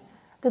react.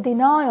 The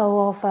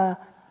denial of,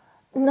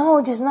 no,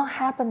 it is not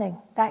happening.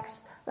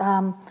 That's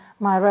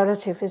my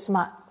relative is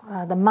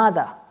the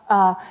mother,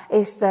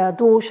 is the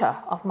daughter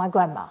of my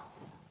grandma.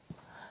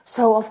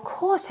 So of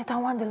course they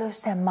don't want to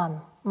lose their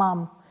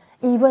mom,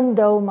 even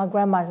though my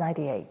grandma is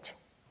 98.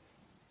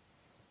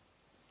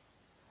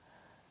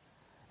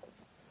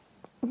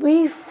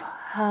 We've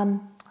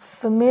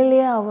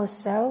familiar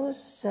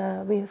ourselves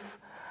with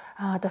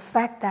the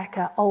fact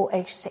that old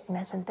age,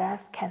 sickness and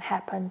death can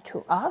happen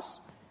to us,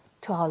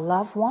 to our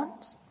loved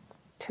ones,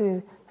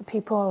 to the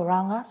people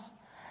around us.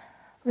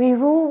 We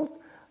will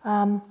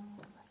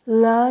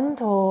learn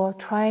or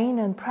train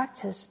and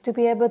practice to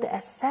be able to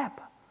accept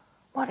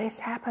what is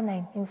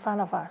happening in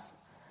front of us.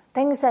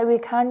 Things that we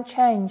can't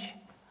change.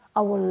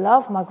 I would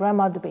love my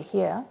grandma to be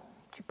here.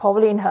 She's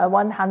probably in her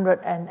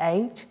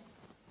 108.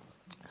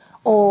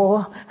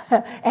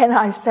 And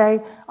I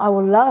say, I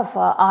would love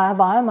our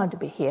environment to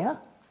be here.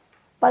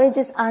 But it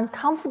is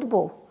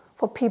uncomfortable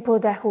for people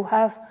who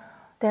are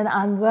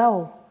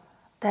unwell.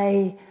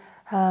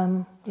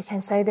 You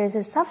can say there's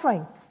a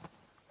suffering.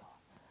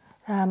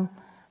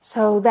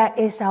 So that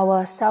is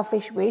our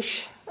selfish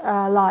wish.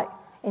 Like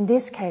in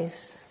this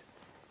case,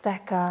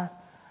 that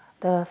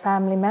the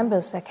family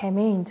members that came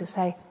in to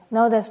say,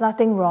 no, there's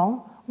nothing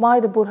wrong. Why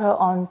to put her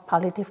on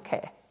palliative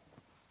care?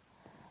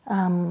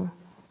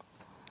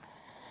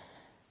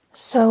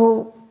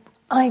 So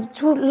I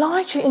would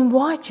like to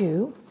invite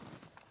you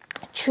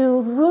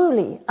to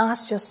really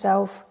ask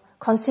yourself,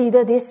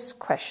 consider these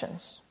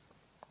questions.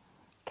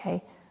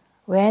 Okay,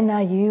 when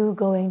are you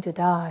going to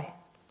die?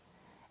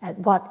 At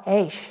what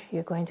age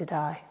you're going to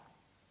die?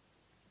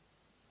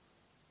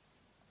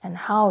 And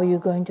how are you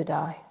going to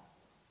die?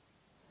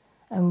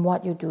 And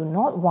what you do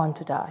not want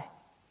to die?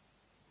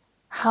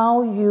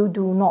 How you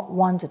do not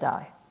want to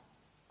die?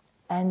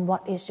 And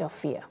what is your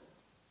fear?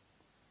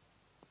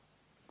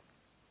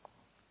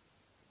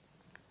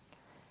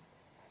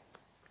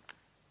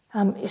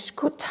 It's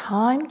good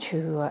time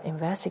to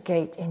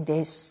investigate in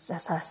this,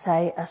 as I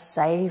say, a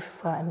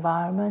safe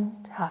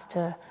environment.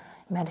 After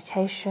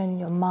meditation,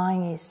 your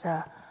mind is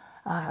a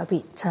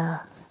bit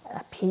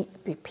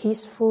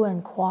peaceful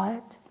and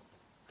quiet,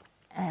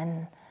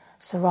 and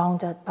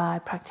surrounded by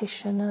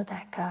practitioners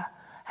that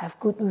have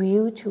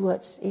goodwill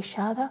towards each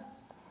other.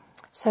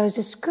 So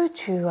it's good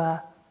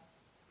to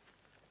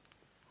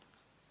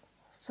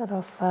sort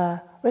of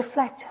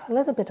reflect a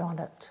little bit on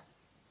it.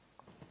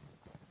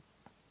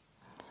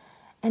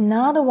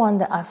 Another one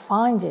that I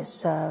find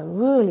is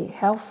really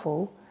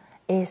helpful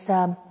is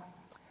to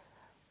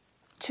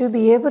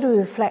be able to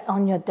reflect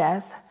on your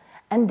death,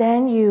 and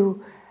then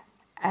you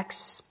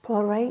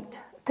explorate,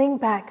 think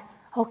back,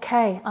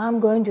 okay, I'm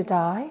going to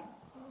die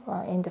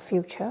in the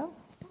future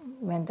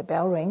when the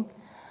bell rings.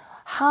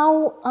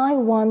 How I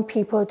want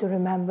people to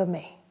remember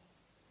me.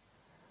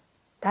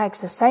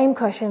 That's the same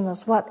question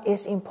as what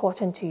is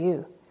important to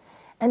you.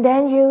 And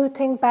then you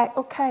think back,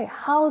 okay,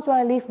 how do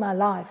I live my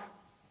life?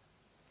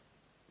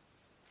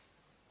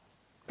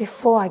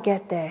 Before I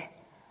get there,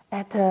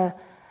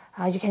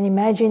 you can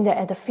imagine that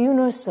at the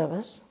funeral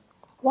service,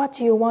 what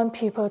do you want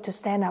people to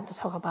stand up to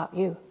talk about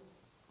you?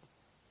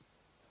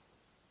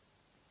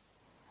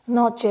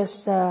 Not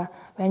just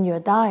when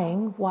you're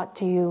dying,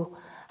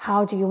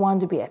 how do you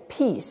want to be at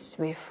peace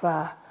with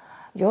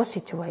your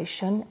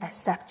situation,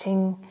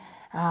 accepting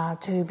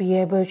to be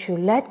able to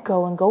let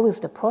go and go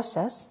with the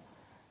process,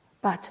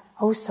 but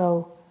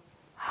also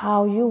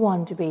how you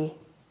want to be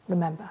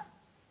remembered.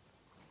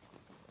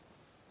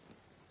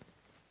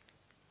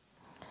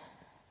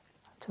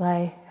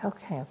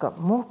 Okay, I've got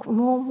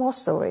more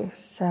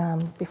stories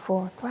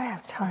before. Do I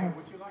have time?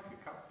 Would you like a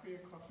cup for your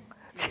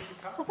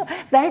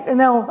coffee?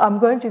 No, I'm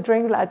going to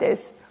drink like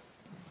this.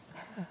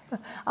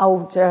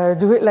 I'll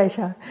do it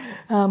later.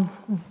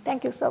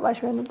 Thank you so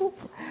much for the book.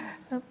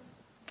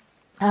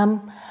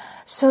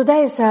 So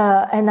there is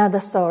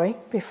another story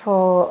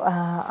before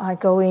I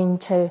go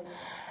into.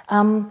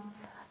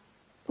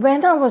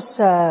 When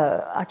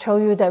I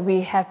told you that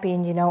we have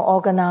been,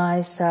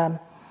 organized.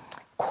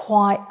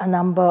 Quite a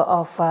number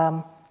of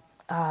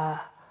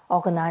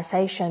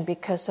organizations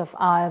because of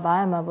our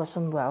environment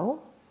wasn't well,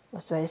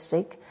 was very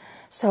sick.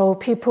 So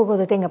people got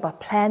to think about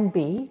plan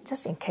B,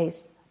 just in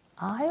case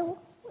I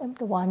am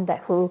the one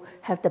who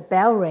have the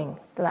bell ring,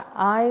 that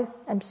I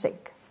am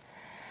sick.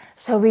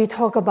 So we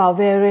talk about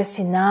various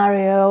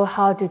scenarios,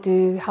 how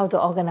to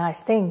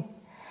organize things.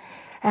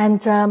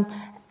 And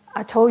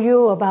I told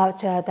you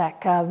about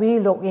that we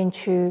look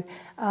into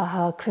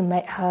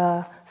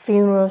her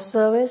funeral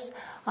service.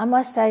 I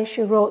must say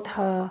she wrote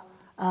her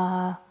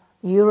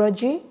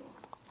eulogy,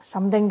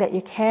 something that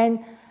you can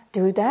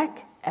do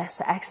that as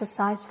an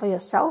exercise for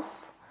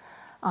yourself.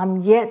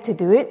 I'm yet to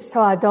do it,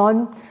 so I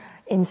don't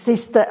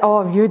insist that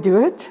all of you do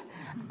it.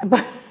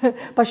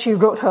 But she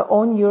wrote her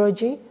own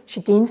eulogy.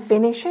 She didn't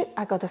finish it.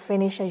 I got to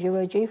finish a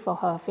eulogy for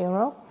her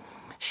funeral.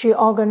 She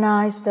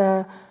organized,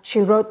 she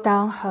wrote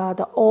down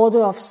the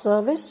order of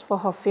service for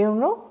her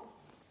funeral,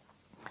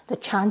 the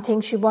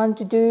chanting she wanted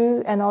to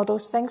do and all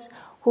those things,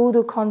 who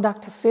to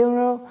conduct the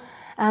funeral.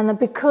 And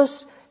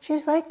because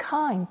she's very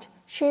kind,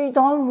 she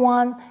don't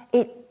want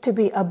it to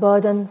be a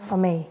burden for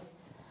me.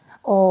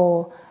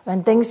 Or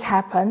when things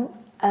happen,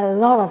 a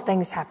lot of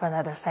things happen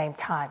at the same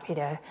time.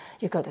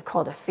 You got to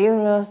call the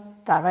funeral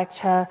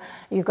director,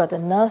 you got the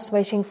nurse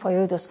waiting for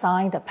you to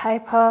sign the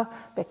paper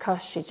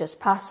because she just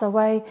passed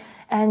away,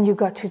 and you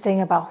got to think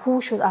about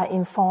who should I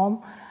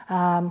inform.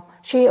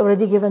 She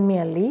already given me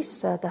a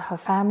list that her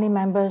family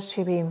members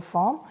should be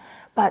informed,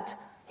 but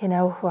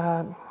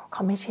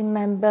committee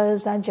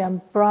members,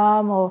 Ajahn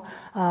Brahm, or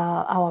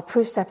our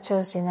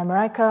preceptors in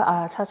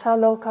America, Tata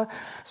Loka,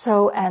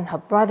 and her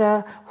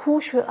brother,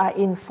 who should I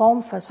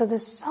inform first? So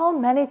there's so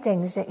many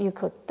things that you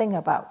could think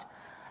about.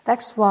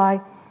 That's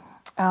why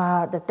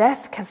the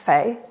Death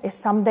Cafe is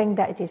something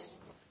that is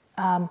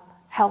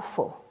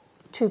helpful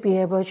to be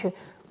able to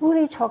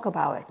really talk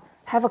about it,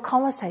 have a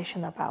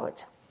conversation about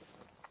it.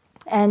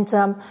 And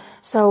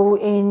so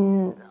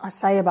in, I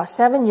say about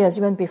 7 years,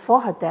 even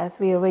before her death,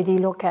 we already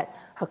look at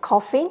her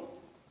coffin.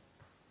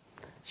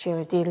 She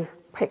already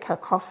picked her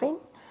coffin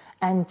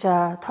and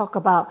talk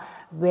about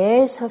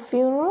where's her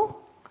funeral,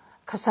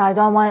 because I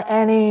don't want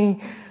any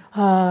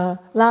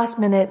last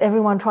minute,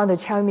 everyone trying to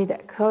tell me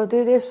that, so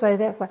do this way,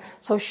 that way.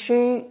 So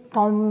she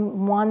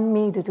don't want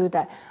me to do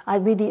that. I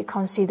really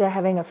consider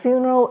having a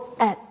funeral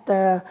at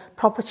the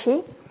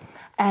property.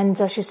 And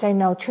she said,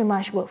 no, too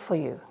much work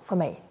for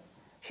me.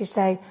 She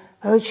said,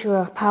 oh,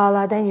 sure,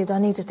 Paula, then you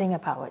don't need to think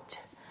about it.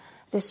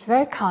 It's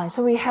very kind.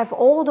 So we have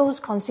all those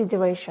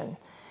considerations.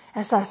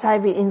 As I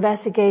said, we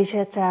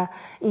investigated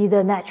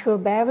either natural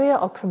barrier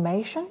or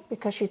cremation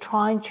because she's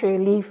trying to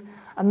leave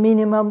a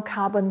minimum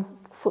carbon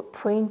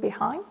footprint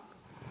behind.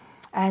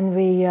 And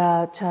we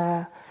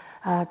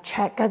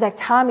checked. At that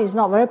time, it's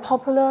not very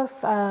popular,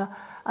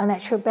 a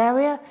natural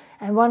barrier.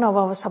 And one of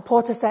our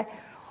supporters said,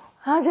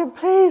 Ajahn,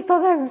 please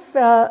don't have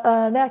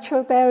a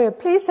natural barrier.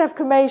 Please have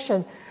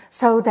cremation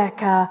so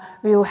that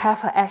we will have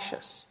her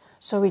ashes.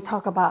 So we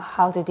talk about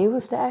how to deal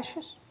with the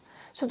ashes.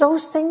 So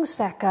those things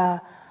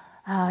that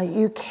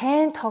you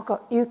can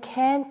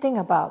think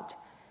about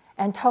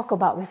and talk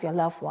about with your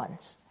loved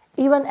ones.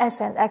 Even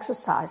as an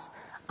exercise,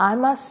 I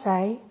must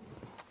say,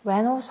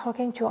 when I was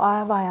talking to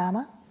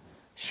Ayya,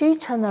 she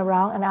turned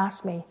around and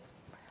asked me,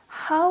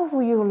 how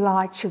would you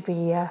like to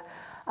be,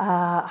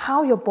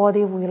 how your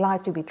body would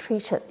like to be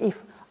treated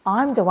if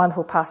I'm the one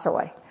who passed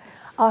away?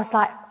 I was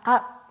like,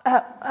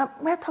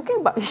 we're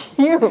talking about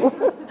you.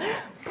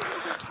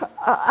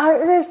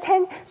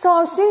 So I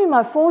was still in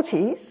my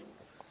 40s.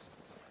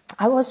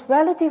 I was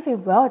relatively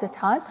well at the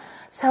time.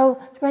 So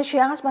when she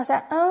asked me, I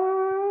said,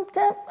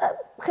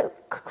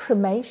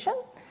 cremation?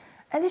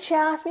 And then she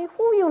asked me,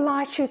 who would you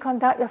like to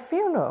conduct your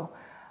funeral?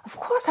 Of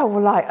course I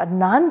would like a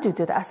nun to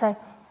do that. I said,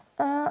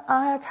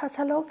 Ayya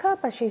Tataloka,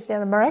 but she's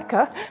in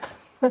America.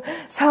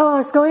 So I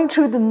was going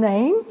through the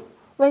name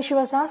when she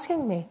was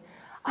asking me.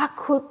 I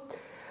could,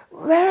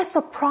 very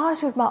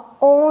surprised with my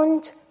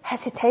own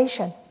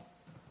hesitation.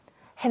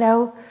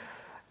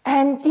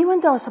 And even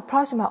though I was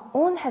surprised with my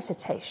own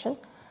hesitation,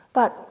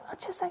 but I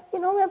just like,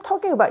 I'm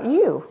talking about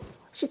you.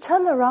 She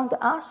turned around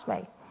to ask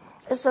me.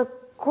 It's a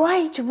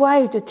great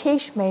way to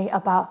teach me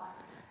about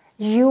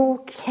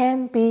you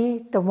can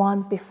be the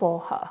one before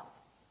her.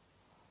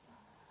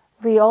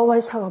 We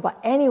always talk about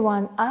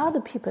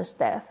other people's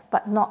death,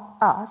 but not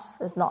us.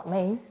 It's not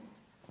me.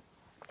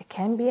 It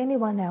can be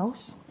anyone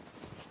else.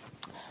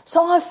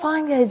 So I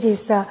find that it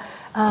is a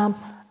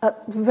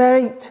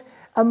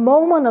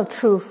moment of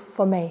truth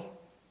for me.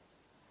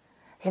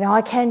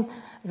 I can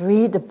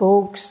read the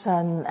books,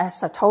 and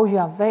as I told you,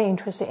 I'm very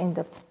interested in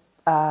the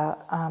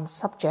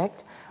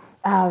subject.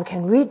 I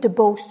can read the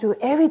books, do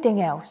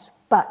everything else,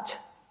 but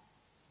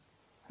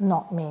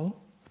not me.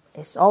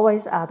 It's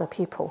always other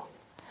people.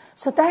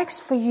 So that's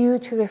for you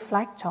to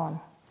reflect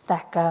on.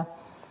 That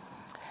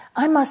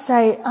I must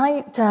say,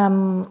 I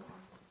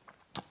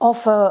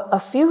offer a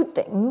few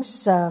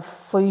things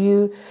for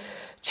you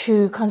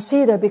to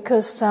consider,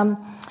 because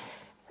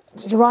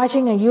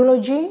writing a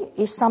eulogy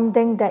is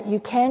something that you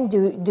can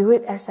do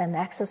it as an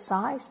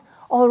exercise,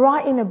 or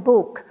write in a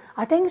book.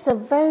 I think it's a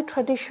very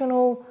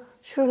traditional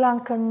Sri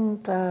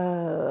Lankan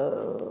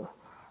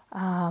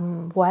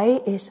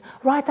way is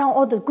write down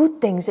all the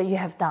good things that you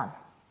have done.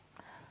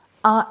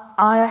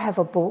 I have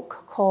a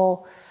book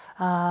called,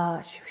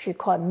 she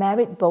called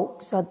Merit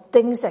Book, so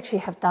things that she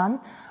have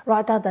done.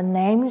 Write down the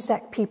names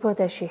that people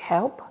that she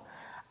helped.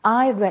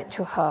 I read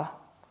to her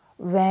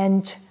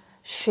when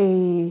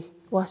she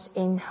was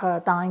in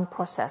her dying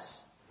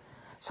process.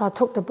 So I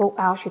took the book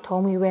out, she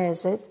told me where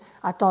is it.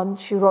 I thought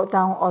she wrote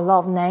down a lot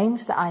of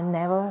names that I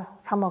never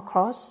come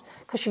across,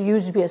 because she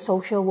used to be a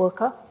social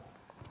worker.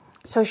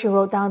 So she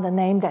wrote down the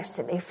name that's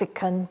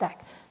significant, that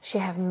she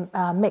have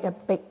made a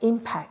big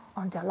impact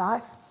on their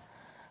life.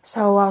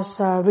 So I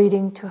was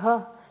reading to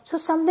her. So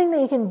something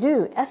that you can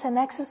do as an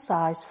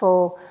exercise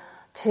to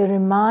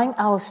remind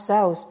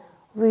ourselves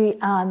we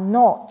are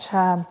not,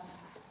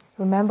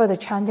 remember the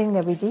chanting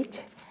that we did?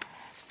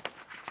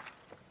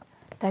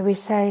 That we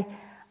say,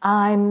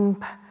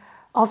 I'm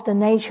of the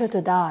nature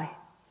to die.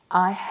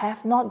 I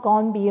have not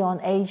gone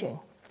beyond aging.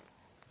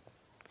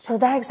 So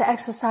that's the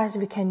exercise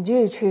we can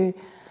do to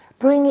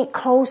bring it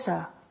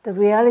closer, the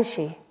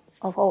reality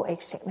of old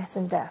age, sickness,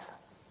 and death.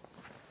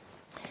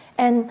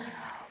 And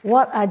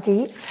what I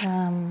did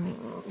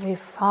with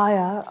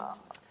fire,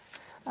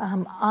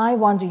 I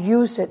want to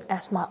use it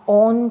as my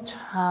own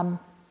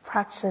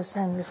practice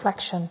and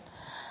reflection.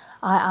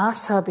 I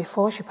asked her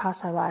before she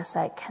passed away, I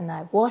said, can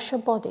I wash your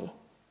body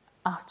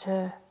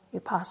after you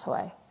pass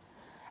away?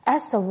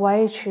 As a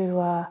way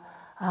to,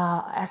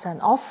 as an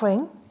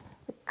offering,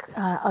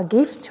 a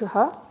gift to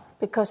her,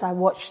 because I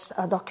watched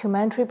a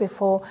documentary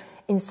before.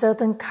 In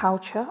certain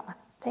culture, I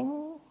think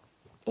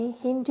in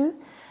Hindu,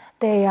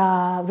 they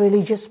are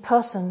religious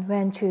person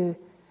went to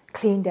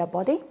clean their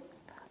body,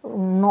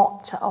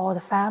 not all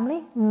the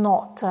family,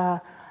 not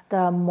the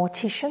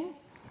mortician.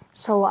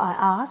 So I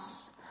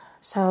asked,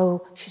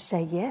 so she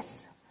said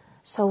yes.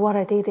 So what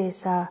I did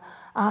is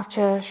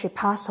after she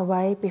passed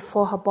away,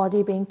 before her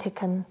body being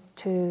taken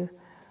to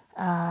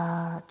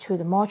to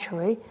the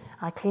mortuary.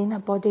 I cleaned her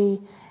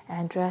body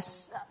and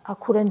dressed. I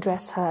couldn't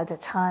dress her at the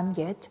time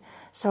yet.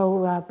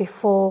 So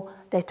before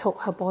they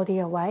took her body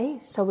away,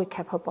 so we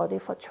kept her body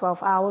for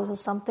 12 hours or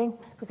something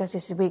because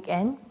it's a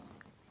weekend.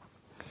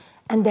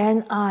 And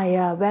then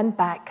I went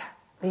back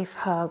with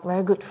her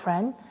very good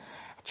friend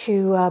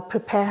to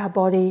prepare her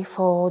body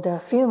for the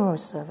funeral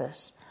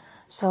service.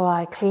 So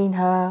I cleaned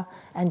her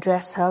and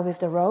dressed her with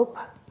the robe.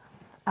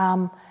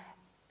 I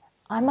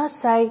must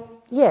say,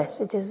 yes,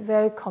 it is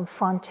very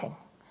confronting.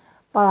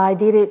 But I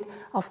did it,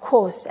 of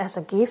course, as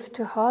a gift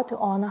to her, to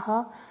honor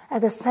her,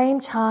 at the same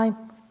time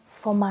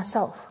for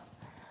myself.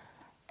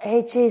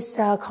 It is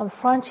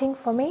confronting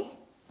for me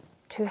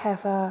to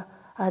have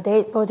a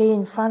dead body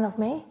in front of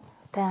me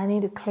that I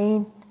need to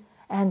clean,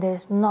 and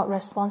it's not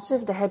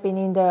responsive. They have been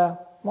in the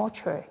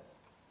mortuary.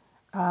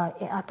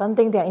 I don't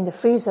think they're in the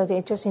freezer,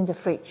 they're just in the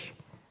fridge.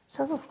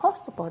 So, of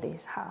course, the body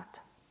is hard.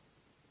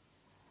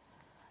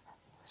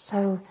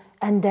 So,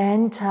 and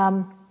then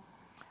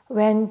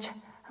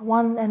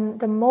and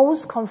the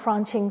most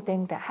confronting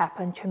thing that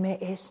happened to me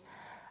is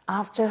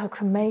after her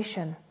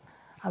cremation,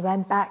 I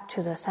went back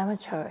to the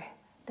cemetery.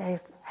 They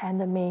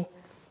handed me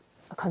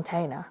a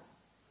container.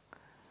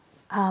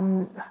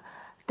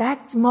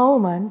 That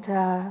moment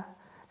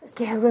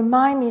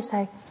remind me,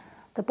 say,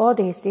 the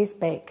body is this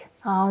big.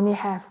 I only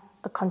have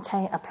a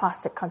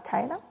plastic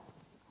container.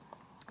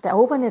 They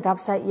opened it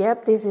up, said,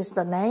 yep, this is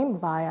the name,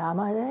 Vaya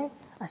Amade.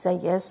 I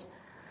said, yes.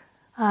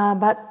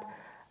 But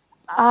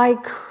I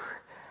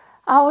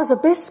was a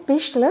bit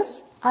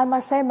speechless. I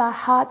must say my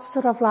heart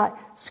sort of like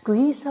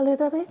squeezed a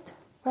little bit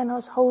when I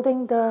was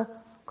holding the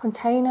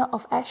container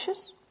of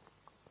ashes.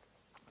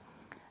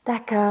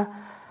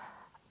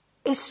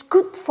 It's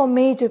good for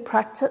me to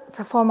practice,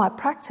 for my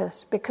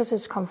practice, because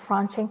it's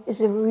confronting. It's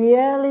the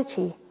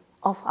reality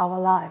of our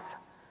life,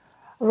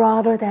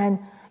 rather than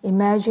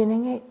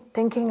imagining it,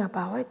 thinking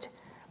about it.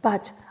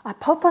 But I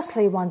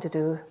purposely want to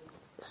do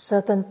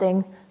certain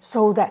things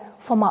so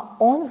that for my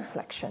own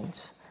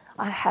reflections,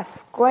 I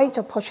have great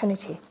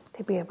opportunity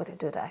to be able to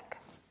do that.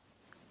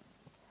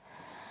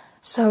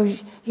 So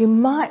you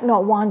might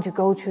not want to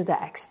go to the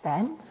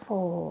extent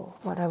for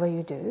whatever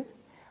you do,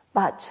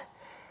 but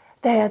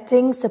there are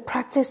things, the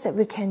practice that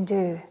we can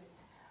do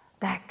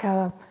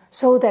that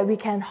so that we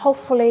can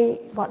hopefully,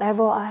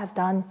 whatever I have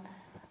done,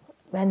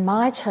 when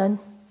my turn,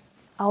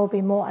 I will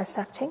be more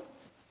accepting.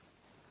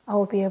 I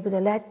will be able to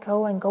let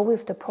go and go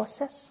with the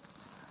process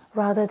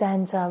rather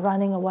than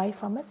running away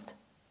from it.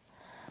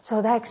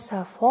 So that's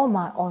for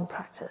my own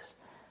practice.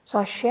 So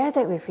I share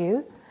that with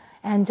you,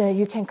 and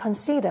you can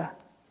consider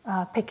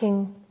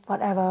picking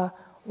whatever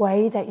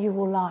way that you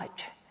would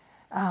like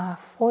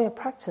for your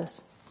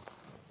practice.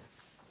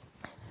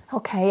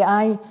 Okay,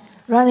 I'm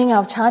running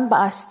out of time, but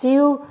I'm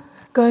still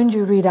going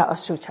to read out a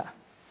sutta.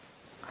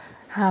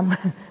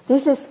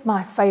 This is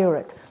my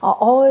favorite. I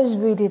always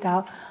read it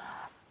out.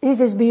 This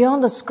is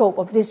beyond the scope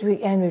of this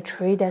weekend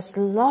retreat. There's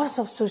lots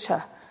of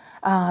sutta,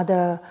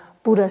 the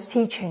Buddha's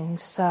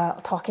teachings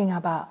talking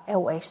about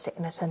old age,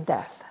 sickness, and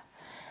death.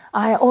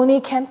 I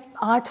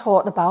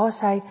thought about,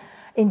 say,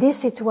 in this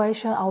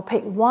situation, I'll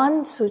pick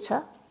one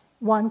sutta,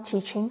 one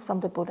teaching from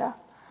the Buddha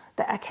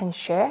that I can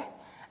share.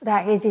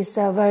 That it is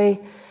very,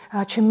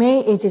 to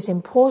me, it is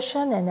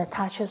important and it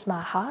touches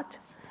my heart.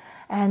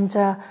 And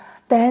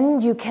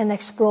then you can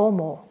explore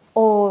more.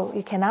 Or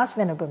you can ask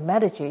Venerable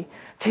Mataji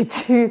to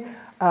do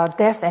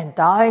death and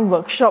dying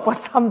workshop or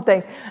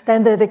something.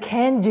 Then they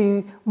can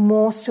do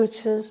more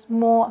sutras,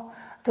 more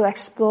to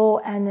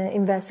explore and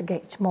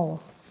investigate more.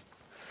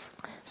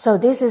 So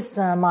this is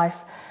a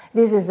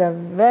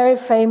very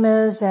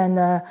famous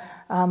and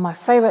my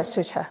favorite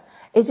sutta.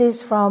 It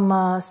is from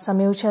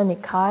Samyutta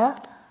Nikaya,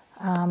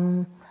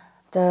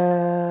 the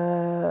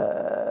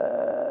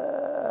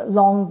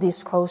long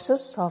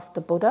discourses of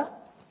the Buddha.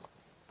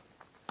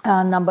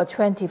 Number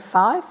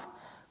 25,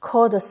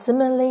 called the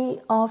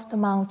Simile of the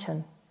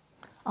Mountain.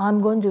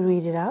 I'm going to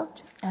read it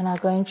out, and I'm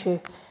going to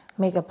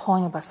make a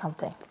point about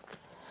something.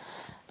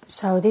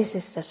 So this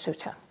is the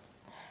sutta.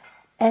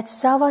 At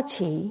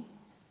Savatthi,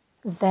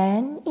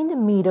 then in the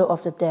middle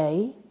of the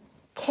day,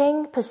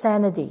 King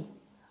Pasenadi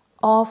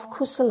of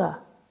Kusala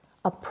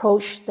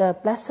approached the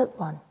Blessed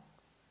One.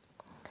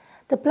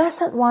 The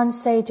Blessed One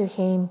said to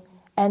him,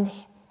 and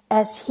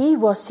as he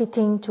was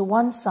sitting to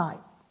one side,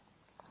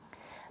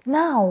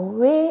 "Now,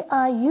 where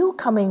are you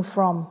coming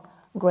from,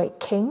 great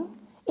king,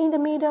 in the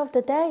middle of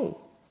the day?"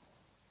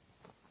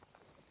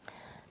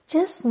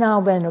 "Just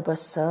now, Venerable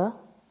Sir,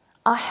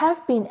 I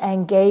have been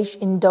engaged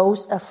in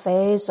those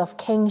affairs of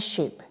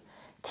kingship,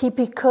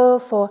 typical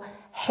for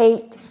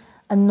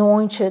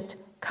hate-anointed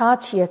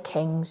courtier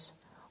kings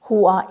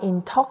who are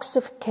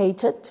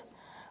intoxicated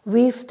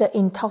with the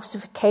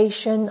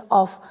intoxication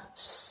of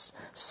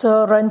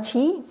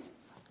sovereignty,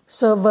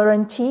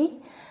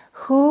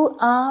 who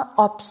are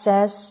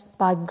obsessed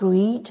by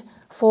greed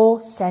for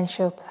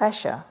sensual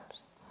pleasure,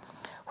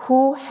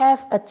 who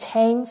have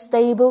attained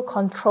stable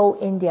control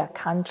in their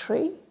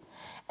country,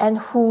 and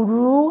who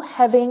rule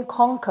having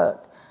conquered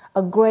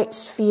a great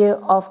sphere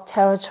of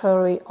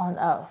territory on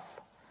earth.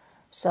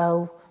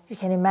 So you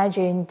can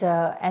imagine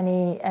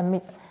any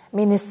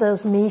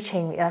ministers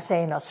meeting, let's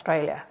say in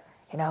Australia,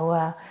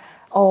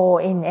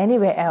 or in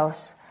anywhere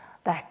else,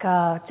 like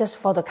just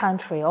for the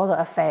country, all the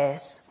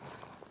affairs.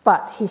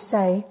 But he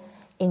say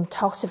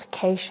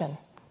intoxication.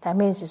 That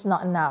means it's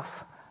not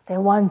enough. They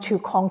want to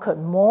conquer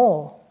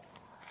more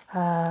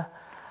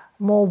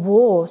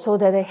war, so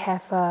that they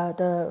have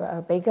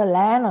the bigger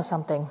land or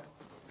something.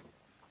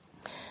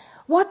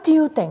 What do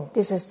you think?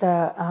 This is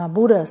the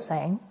Buddha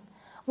saying.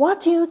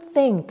 What do you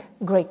think,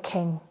 great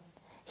king?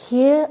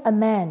 Here a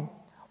man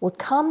would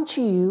come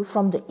to you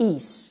from the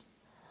east,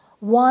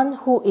 one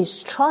who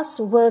is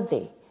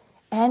trustworthy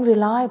and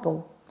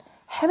reliable.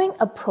 Having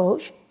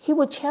approached, he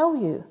would tell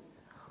you,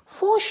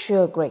 for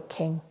sure, great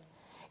king,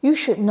 you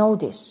should know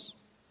this.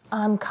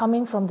 I'm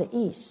coming from the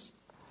east.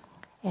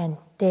 And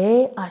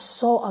there I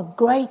saw a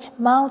great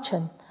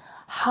mountain,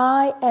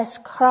 high as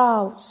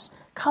clouds,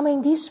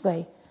 coming this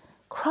way,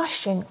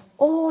 crushing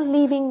all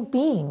living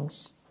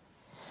beings.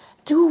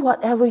 Do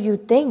whatever you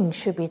think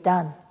should be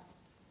done,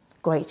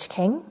 great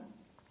king.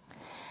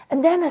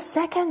 And then a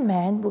second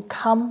man would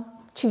come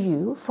to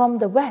you from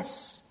the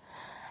west,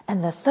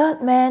 and the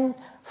third man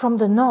from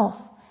the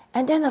north,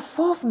 and then a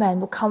fourth man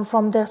would come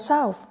from the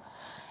south.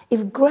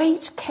 If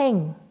great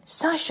king,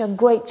 such a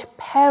great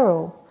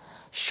peril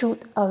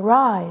should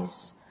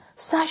arise,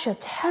 such a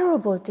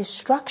terrible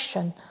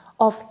destruction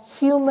of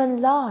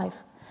human life,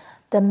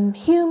 the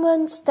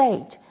human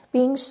state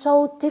being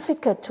so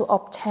difficult to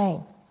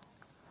obtain,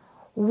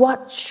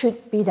 what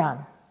should be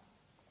done?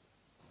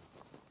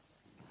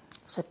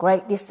 So a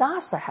great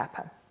disaster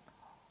happened.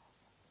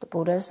 The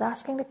Buddha is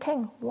asking the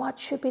king, what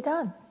should be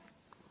done?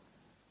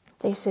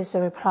 This is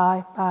the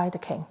reply by the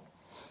king.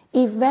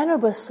 If,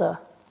 Venerable Sir,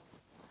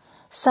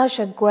 such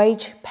a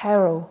great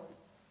peril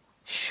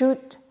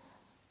should,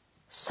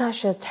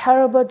 such a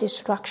terrible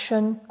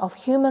destruction of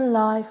human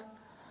life,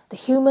 the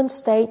human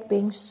state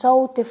being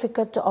so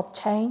difficult to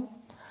obtain,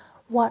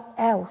 what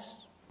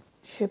else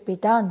should be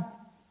done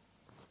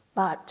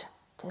but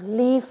to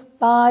live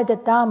by the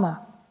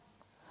Dharma,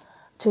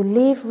 to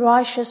live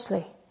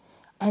righteously,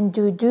 and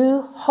to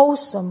do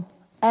wholesome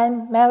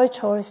and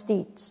meritorious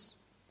deeds?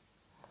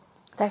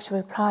 That's the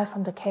reply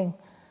from the king.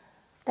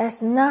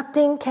 There's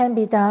nothing can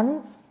be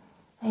done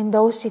in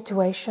those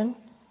situations.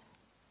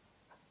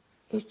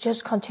 You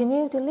just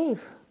continue to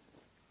live.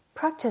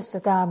 Practice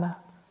the Dharma.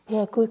 Be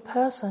a good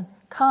person,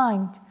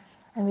 kind.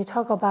 And we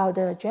talk about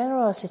the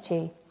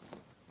generosity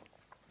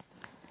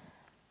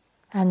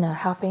and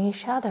helping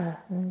each other.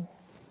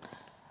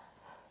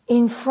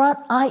 In front,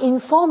 I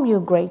inform you,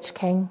 great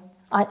king.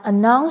 I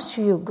announce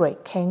to you,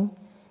 great king,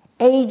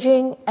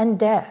 aging and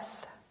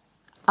death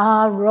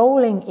are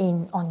rolling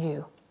in on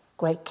you,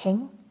 great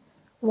king.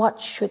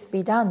 What should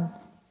be done?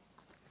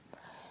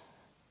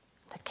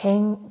 The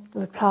king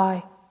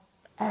replied,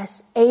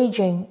 as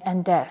aging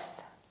and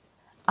death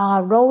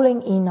are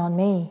rolling in on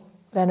me,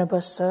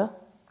 Venerable Sir,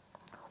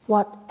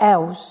 what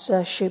else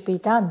should be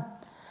done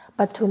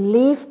but to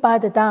live by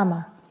the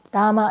Dharma?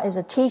 Dharma is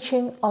a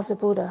teaching of the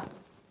Buddha.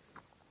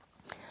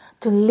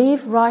 To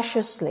live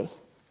righteously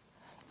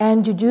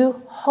and to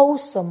do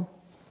wholesome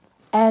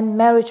and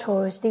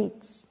meritorious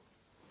deeds.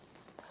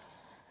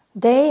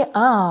 They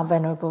are,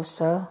 Venerable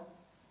Sir,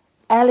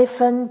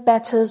 elephant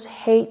betters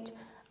hate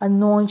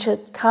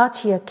anointed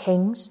courtier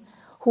kings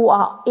who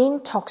are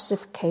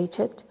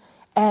intoxicated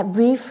and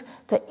with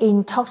the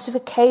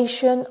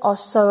intoxication of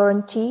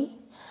sovereignty,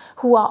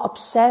 who are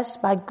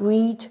obsessed by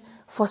greed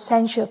for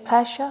sensual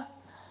pleasure,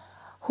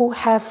 who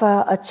have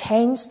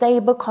attained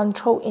stable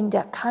control in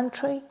their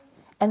country,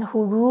 and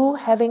who rule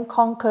having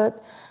conquered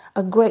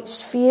a great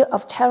sphere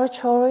of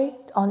territory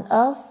on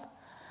earth.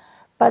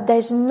 But there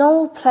is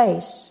no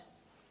place,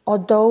 or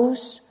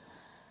those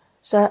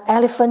the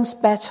elephants'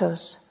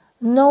 battles,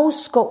 no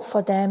scope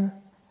for them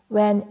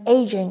when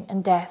aging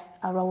and death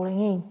are rolling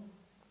in.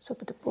 So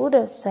the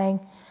Buddha is saying,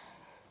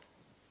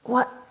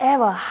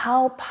 whatever,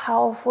 how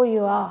powerful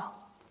you are,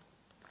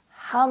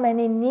 how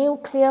many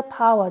nuclear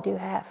power do you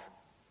have?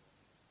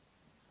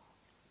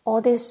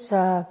 All this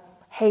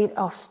head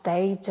of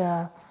state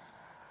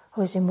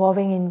who is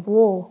involving in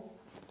war,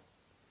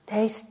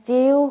 they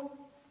still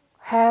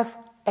have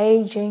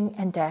aging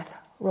and death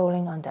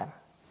rolling on them.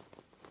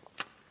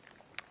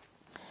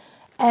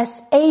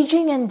 As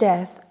aging and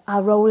death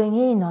are rolling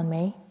in on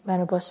me,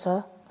 Venerable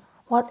Sir,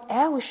 what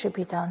else should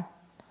be done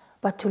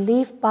but to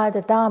live by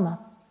the Dharma,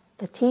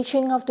 the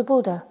teaching of the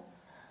Buddha,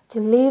 to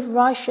live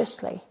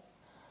righteously,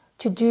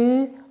 to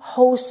do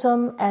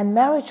wholesome and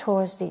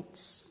meritorious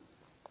deeds?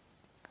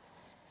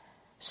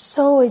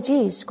 So it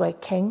is,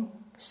 great king,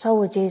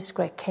 so it is,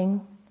 great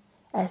king,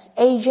 as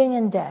aging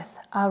and death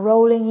are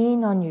rolling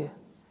in on you,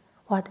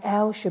 what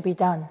else should be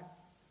done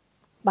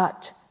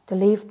but to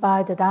live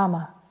by the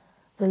Dharma,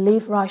 to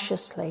live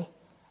righteously,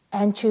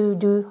 and to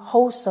do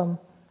wholesome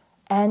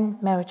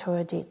and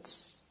meritorious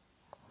deeds?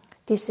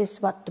 This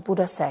is what the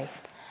Buddha say.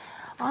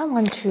 I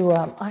want to,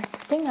 I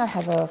think I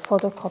have a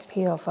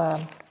photocopy of,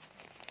 I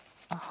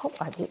hope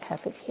I did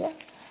have it here.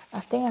 I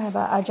think I have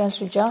Ajahn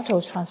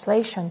Sujato's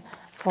translation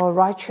for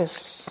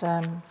righteous,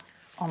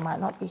 or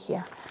might not be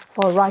here,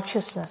 for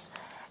righteousness.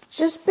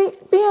 Just be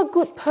a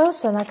good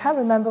person. I can't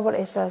remember what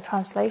is the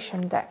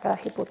translation that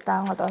he put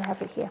down. I don't have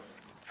it here.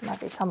 It might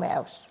be somewhere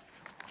else.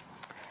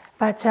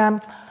 But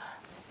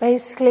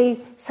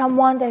basically,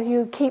 someone that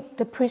you keep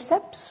the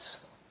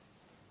precepts,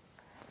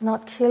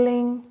 not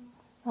killing,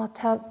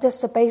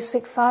 just the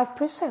basic 5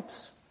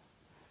 precepts.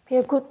 Be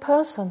a good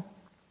person.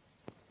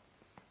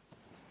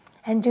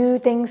 And do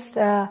things,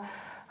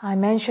 I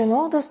mentioned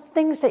all those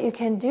things that you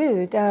can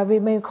do. We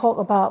may talk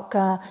about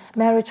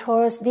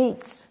meritorious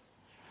deeds.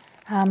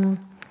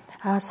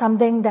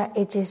 Something that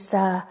it is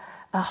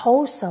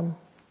wholesome,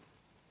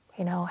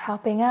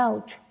 helping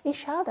out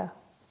each other.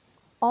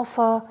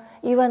 Offer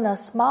even a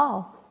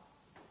smile,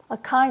 a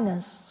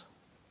kindness.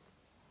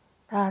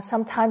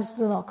 Sometimes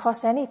do not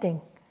cost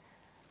anything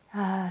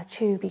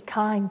to be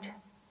kind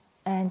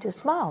and to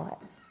smile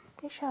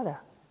at each other.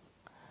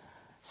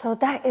 So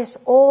that is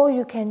all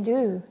you can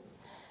do.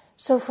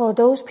 So for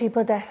those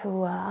people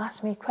who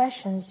asked me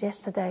questions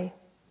yesterday,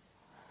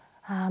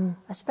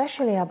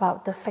 especially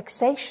about the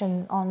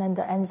fixation on and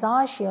the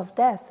anxiety of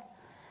death,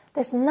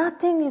 there's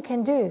nothing you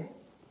can do.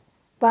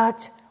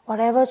 But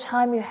whatever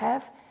time you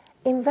have,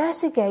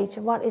 investigate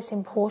what is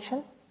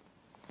important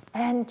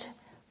and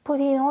put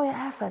in all your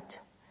effort.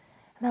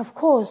 And of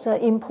course,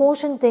 the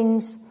important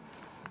things,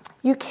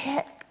 you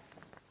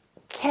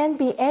can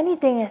be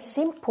anything as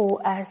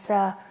simple as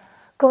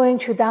going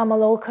to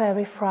Dharmaloka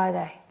every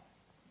Friday.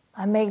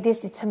 I make this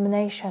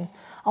determination.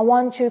 I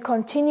want to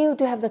continue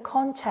to have the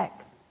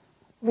contact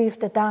with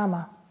the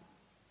Dharma.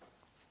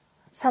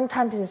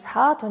 Sometimes it's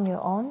hard on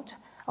your own.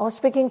 I was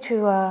speaking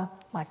to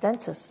my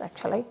dentist,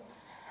 actually.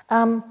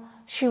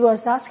 She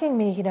was asking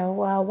me,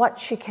 what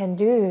she can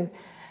do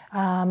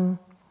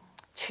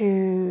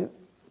to,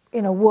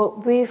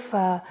 work with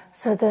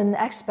certain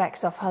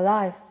aspects of her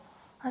life.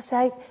 I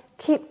said,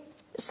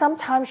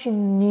 sometimes she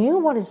knew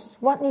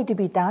what need to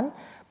be done,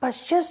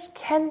 but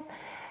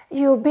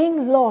you're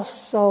being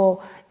lost.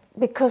 So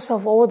because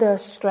of all the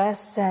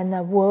stress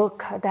and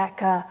work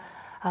that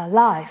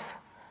life.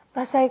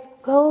 But I say,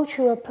 go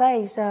to a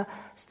place,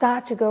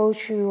 start to go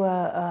to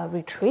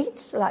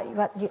retreats like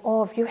what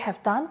all of you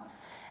have done.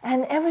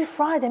 And every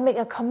Friday make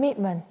a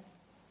commitment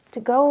to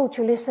go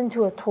to listen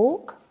to a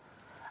talk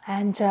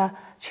and to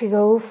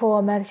go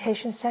for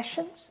meditation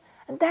sessions.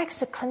 And that's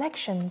the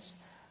connections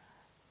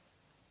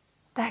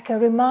that can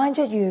remind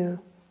you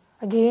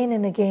again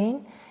and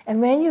again.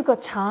 And when you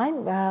got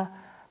time,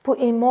 put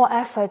in more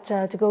effort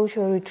to go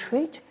to a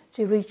retreat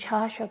to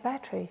recharge your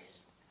batteries.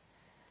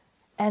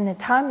 And a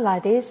time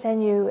like this,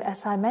 and you,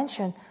 as I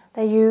mentioned,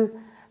 that you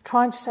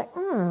trying to say,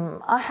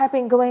 I have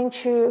been going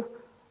to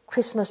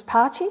Christmas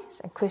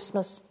parties and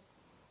Christmas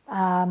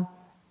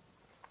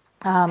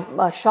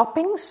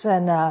shoppings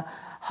and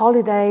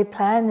holiday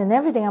plan and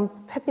everything. I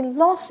have been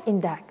lost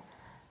in that.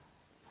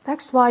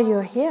 That's why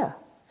you're here.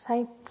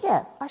 Say,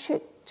 I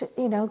should,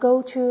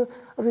 go to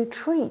a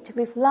retreat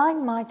with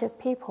like-minded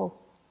people.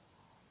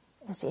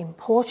 Is it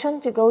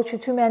important to go to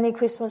too many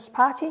Christmas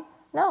parties?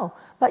 No,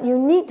 but you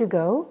need to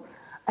go,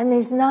 and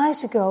it's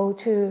nice to go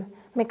to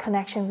make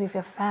connection with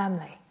your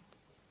family.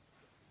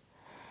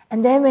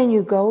 And then when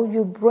you go,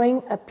 you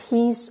bring a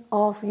piece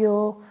of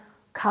your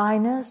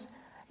kindness,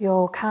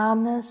 your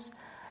calmness,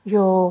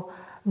 your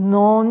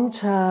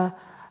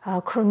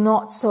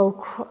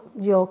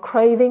your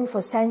craving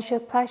for sensual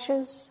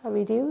pleasures are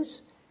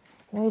reduced.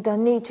 You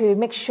don't need to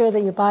make sure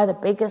that you buy the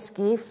biggest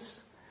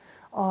gifts,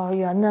 or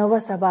you are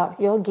nervous about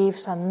your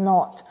gifts are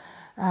not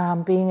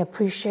being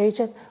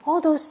appreciated. All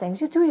those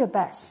things, you do your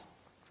best.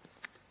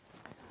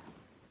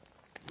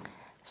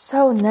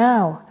 So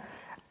now,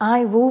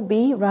 I will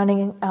be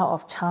running out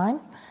of time.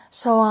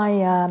 So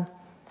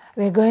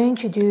we're going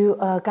to do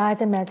a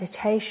guided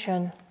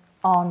meditation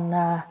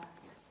on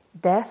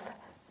death.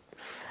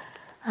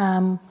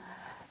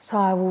 So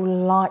I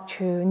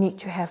would need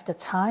to have the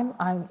time.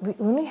 We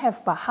only have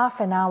about half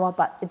an hour,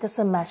 but it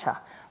doesn't matter.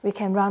 We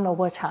can run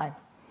over time.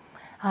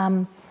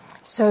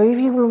 So if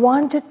you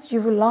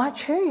would like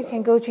to, you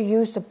can go to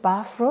use the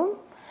bathroom.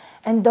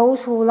 And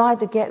those who would like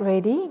to get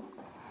ready,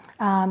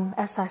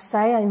 as I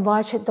say, I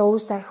invited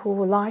those who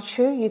would like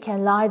to, you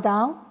can lie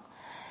down.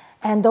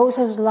 And those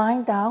who are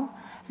lying down,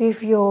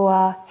 with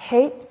your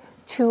head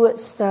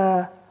towards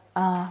the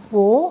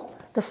wall,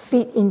 the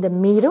feet in the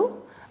middle,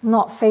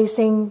 not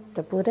facing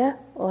the Buddha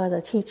or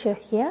the teacher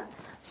here,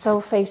 so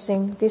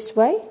facing this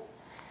way,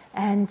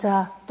 and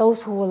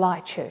those who would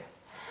like to.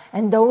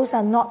 And those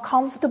are not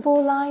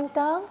comfortable lying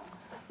down,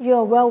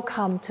 you're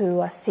welcome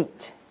to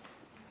sit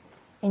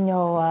in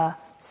your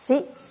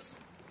seats.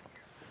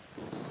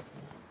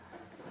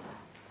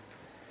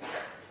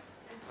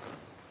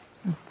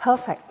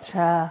 Perfect.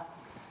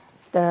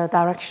 The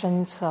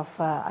directions of,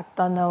 I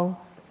don't know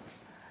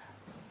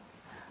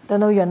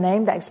your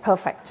name, that is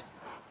perfect.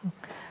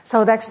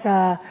 So that's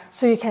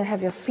so you can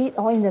have your feet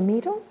all in the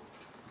middle.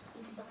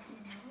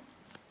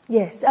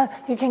 Yes,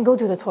 you can go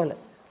to the toilet.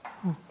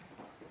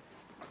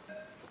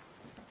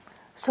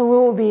 So we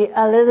will be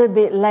a little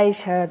bit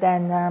later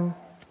than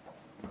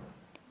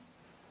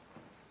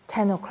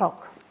 10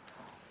 o'clock.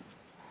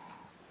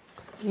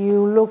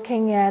 You're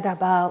looking at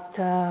about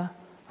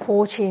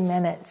 40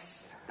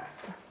 minutes.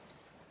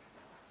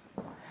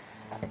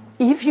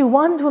 If you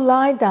want to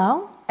lie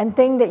down and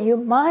think that you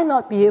might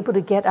not be able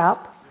to get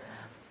up,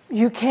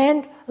 you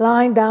can't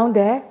lie down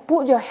there,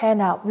 put your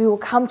hand out, we will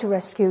come to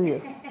rescue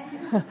you.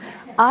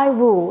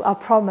 I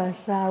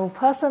promise, I will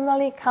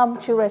personally come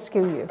to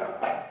rescue you.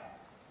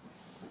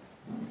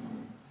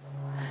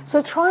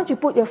 So try to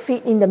put your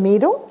feet in the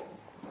middle,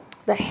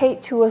 the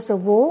head towards the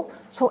wall,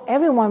 so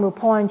everyone will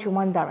point to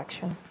one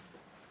direction.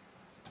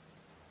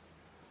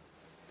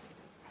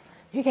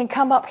 You can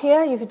come up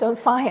here if you don't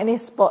find any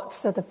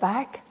spots at the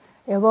back.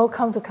 You're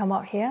welcome to come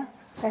up here.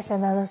 There's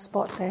another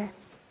spot there.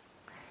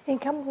 You can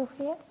come over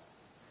here.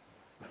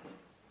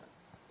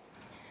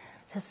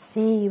 Just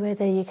see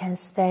whether you can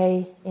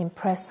stay in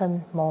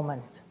present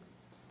moment.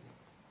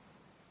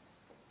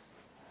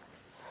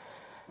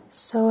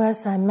 So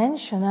as I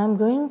mentioned, I'm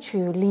going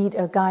to lead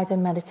a guided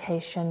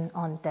meditation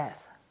on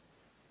death.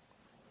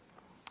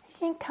 You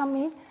can come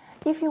in.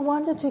 If you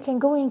wanted, you can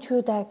go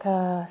into that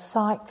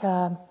side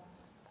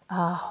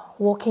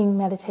walking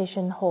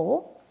meditation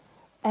hall,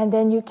 and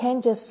then you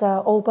can just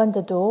open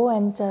the door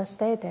and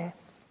stay there,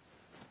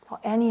 or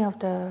any of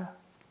the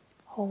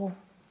hall.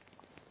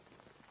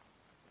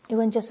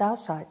 Even just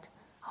outside,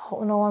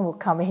 no one will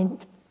come in.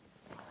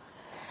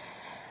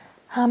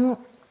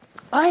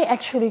 I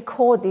actually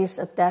call this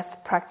a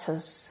death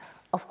practice.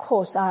 Of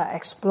course, I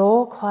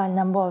explore quite a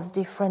number of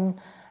different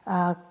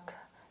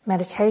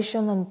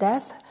meditation on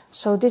death.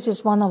 So this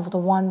is one of the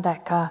one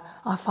that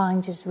I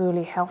find is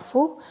really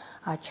helpful.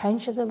 I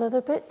changed it a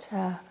little bit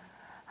to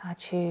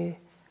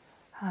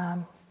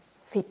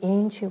fit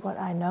into what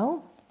I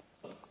know.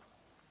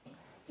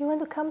 You want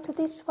to come to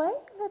this way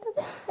a little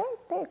bit?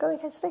 There you go, you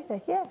can stay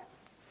there, yeah.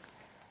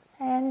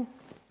 And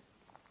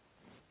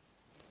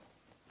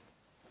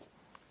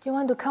you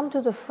want to come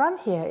to the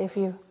front here if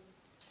you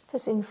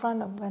just in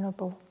front of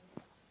Venerable.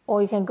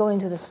 Or you can go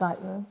into the side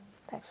room,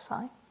 that's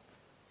fine.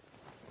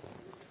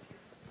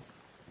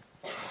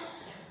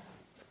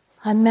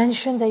 I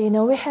mentioned that,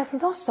 we have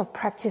lots of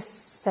practice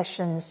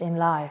sessions in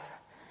life.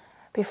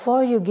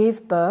 Before you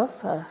give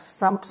birth,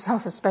 some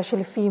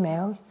especially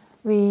female,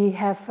 we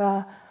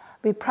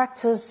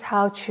practice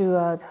how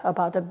to,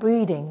 about the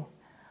breathing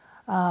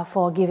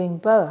for giving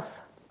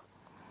birth.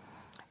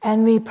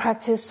 And we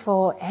practice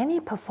for any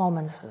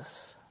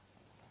performances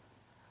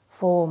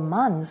for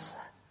months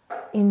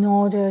in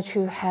order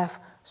to have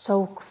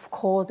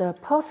so-called a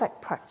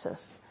perfect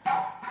practice.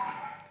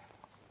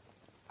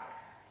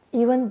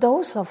 Even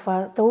those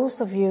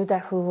of you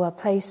who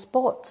play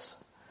sports,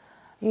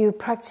 you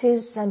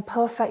practice and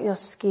perfect your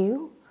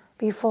skill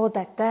before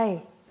that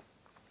day.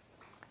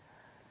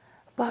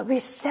 But we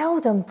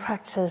seldom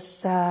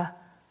practice,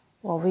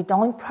 we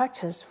don't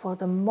practice for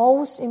the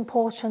most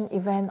important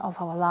event of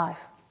our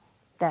life,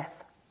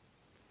 death.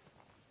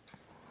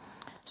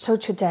 So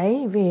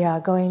today we are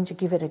going to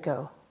give it a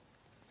go.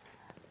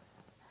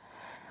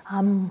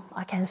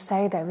 I can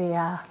say that we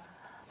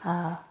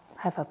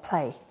have a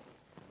play.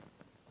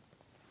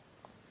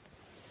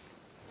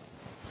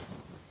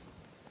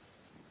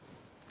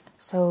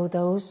 So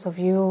those of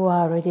you who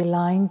are already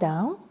lying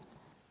down,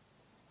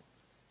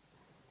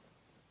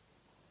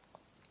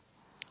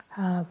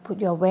 put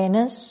your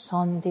awareness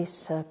on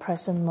this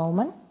present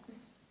moment.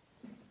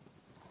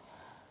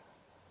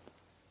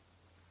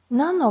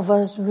 None of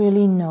us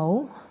really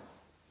know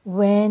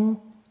when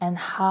and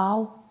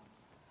how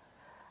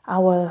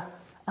our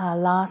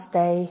last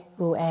day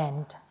will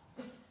end.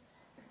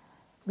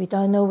 We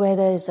don't know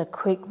whether it's a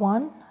quick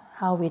one,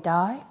 how we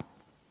die,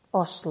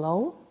 or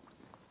slow.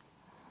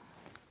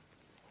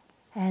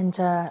 And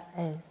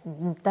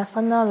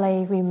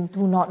definitely we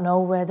do not know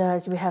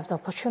whether we have the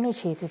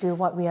opportunity to do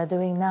what we are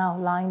doing now,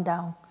 lying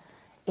down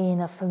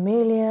in a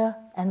familiar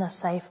and a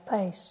safe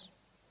place.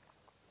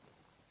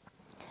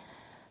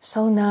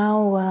 So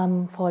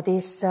now for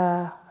this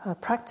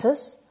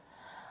practice,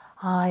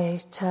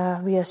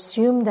 we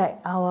assume that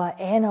our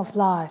end of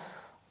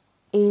life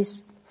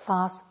is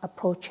fast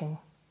approaching.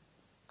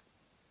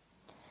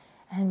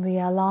 And we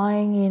are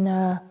lying in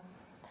a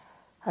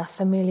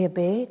familiar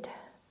bed,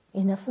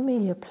 in a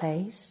familiar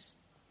place,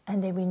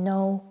 and then we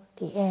know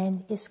the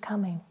end is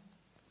coming.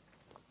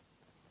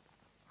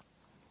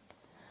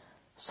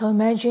 So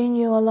imagine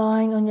you are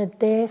lying on your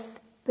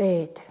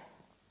deathbed.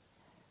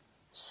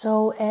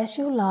 So as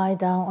you lie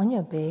down on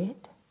your bed,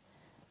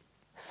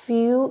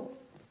 feel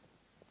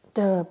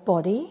the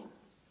body,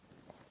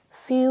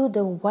 feel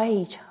the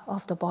weight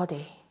of the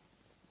body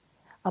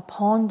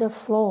upon the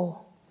floor,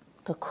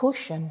 the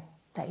cushion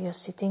that you're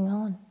sitting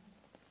on,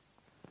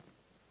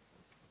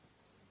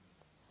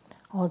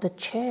 or the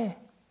chair.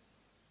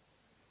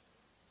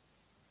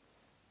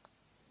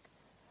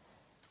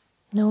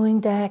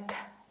 Knowing that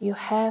you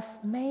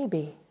have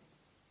maybe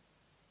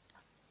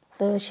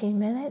 30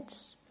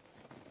 minutes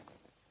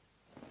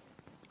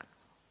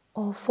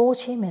or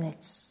 40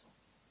 minutes.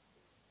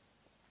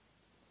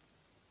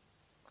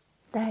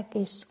 That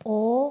is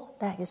all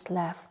that is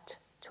left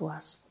to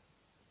us.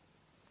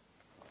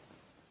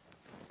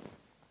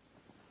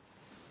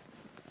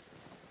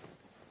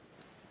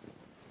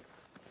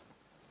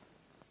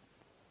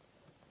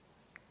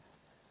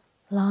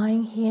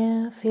 Lying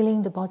here,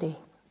 feeling the body,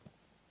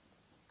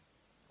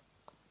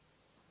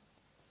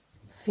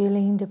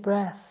 feeling the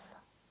breath.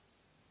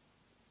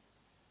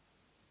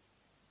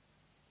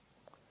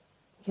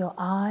 Your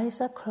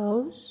eyes are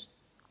closed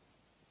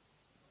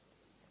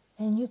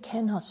and you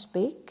cannot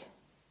speak.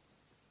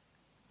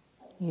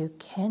 You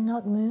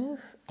cannot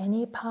move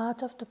any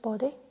part of the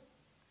body.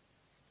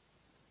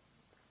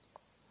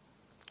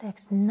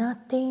 There's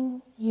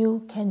nothing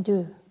you can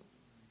do.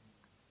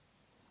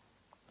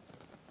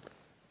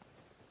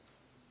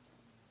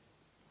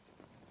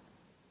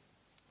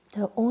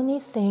 The only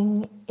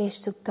thing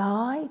is to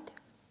guide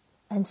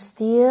and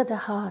steer the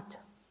heart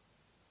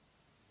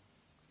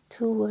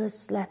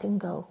towards letting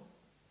go.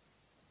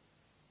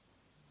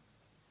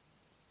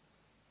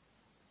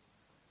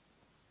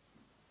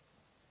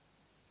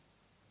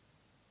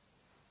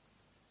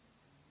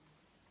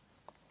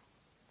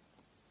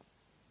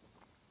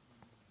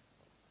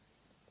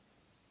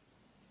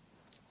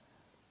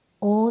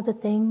 All the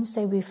things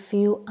that we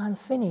feel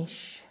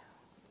unfinished,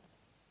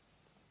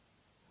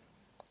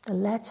 the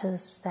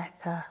letters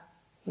that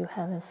you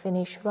haven't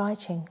finished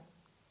writing,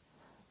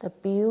 the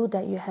bill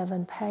that you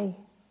haven't paid,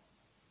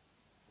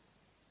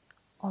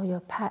 or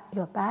your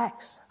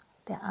bags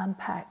that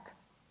unpacked.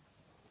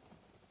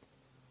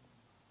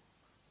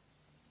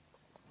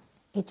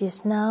 It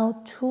is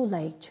now too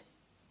late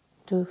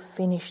to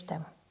finish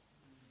them.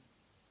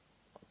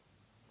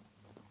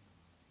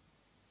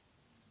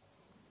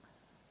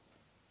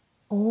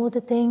 All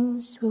the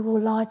things we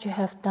would like to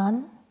have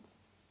done,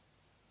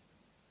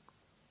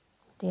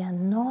 they are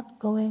not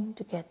going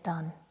to get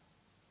done.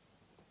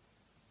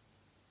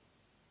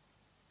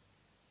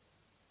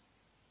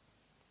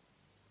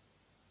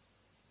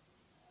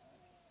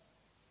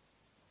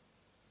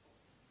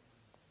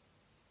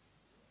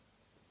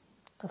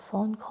 The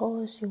phone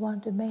calls you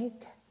want to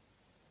make,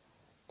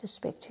 to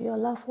speak to your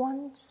loved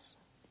ones,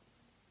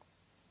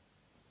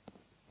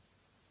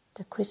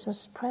 the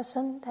Christmas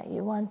present that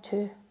you want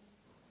to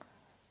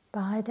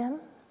buy them,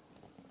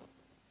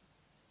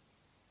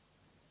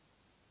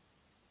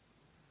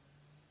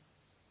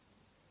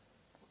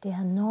 they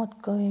are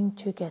not going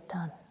to get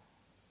done.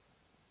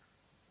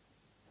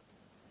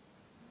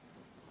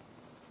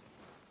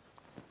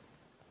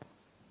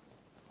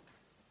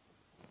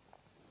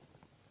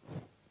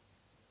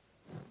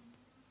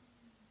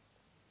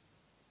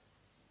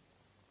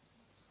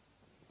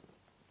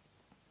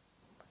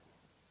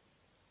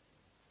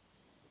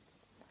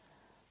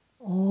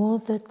 All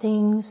the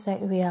things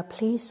that we are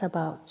pleased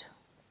about,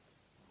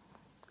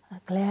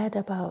 are glad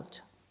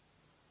about,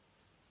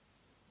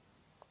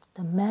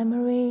 the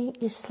memory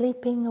is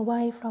slipping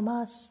away from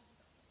us.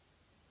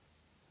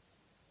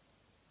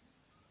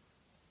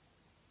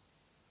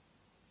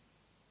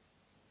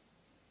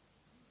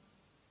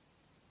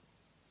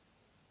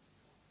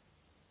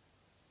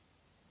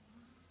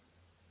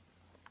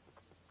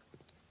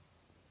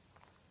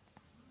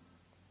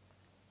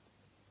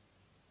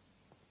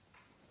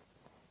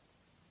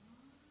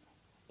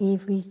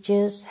 If we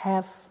just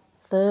have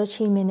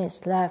 30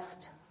 minutes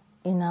left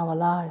in our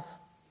life,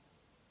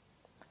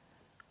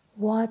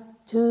 what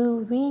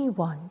do we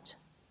want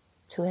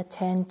to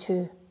attend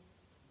to?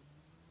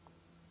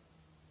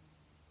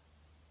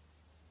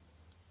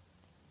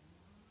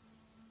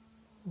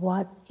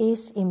 What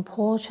is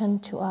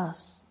important to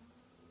us?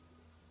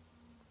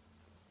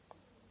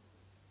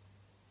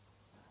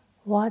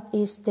 What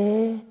is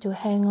there to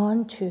hang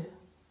on to?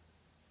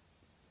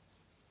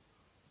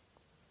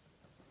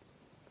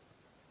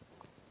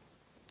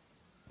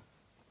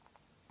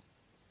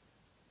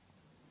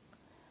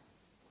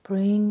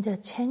 Bring the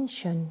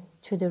attention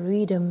to the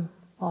rhythm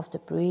of the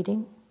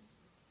breathing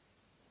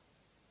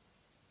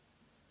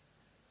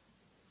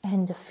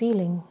and the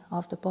feeling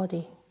of the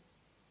body,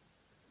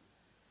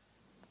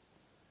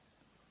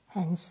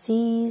 and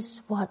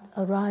seize what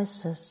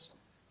arises.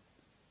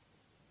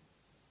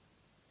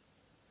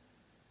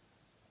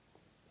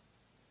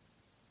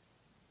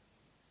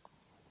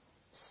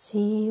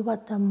 See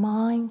what the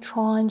mind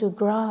trying to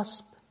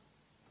grasp,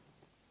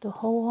 to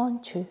hold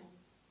on to.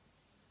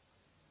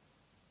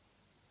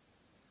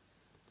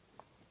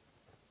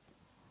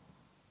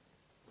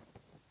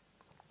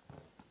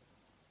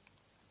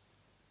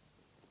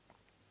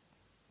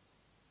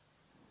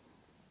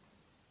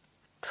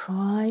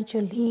 Try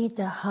to lead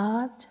the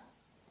heart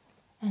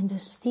and to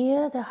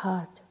steer the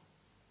heart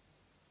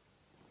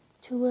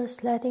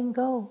towards letting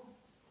go,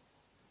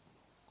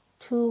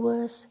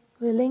 towards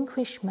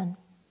relinquishment.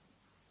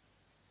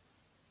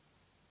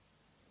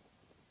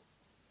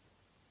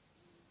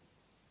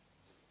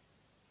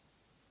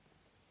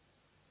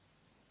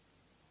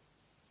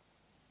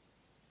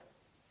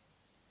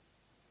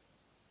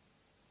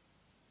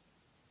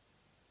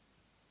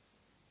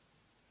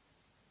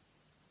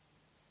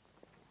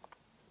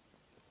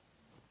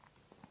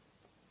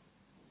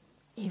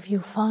 If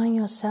you find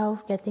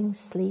yourself getting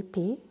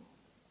sleepy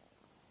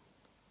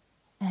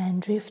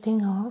and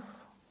drifting off,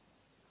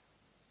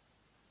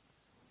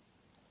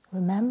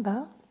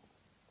 remember,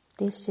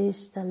 this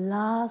is the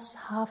last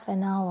half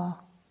an hour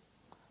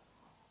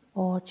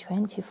or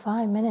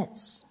 25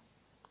 minutes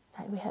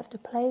that we have to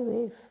play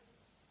with.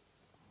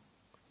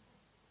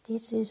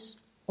 This is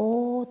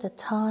all the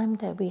time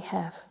that we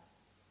have.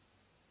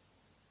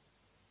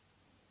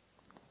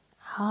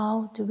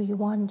 How do we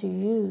want to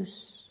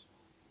use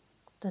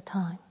the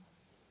time?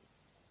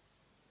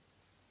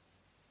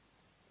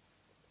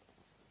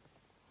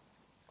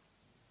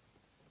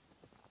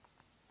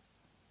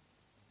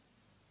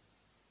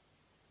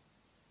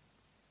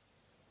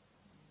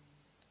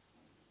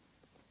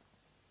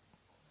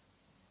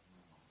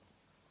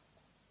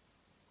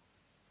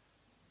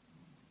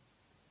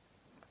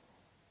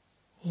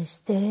 Is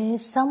there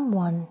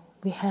someone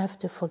we have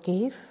to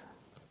forgive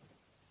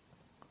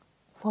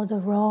for the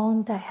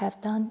wrong they have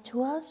done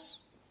to us?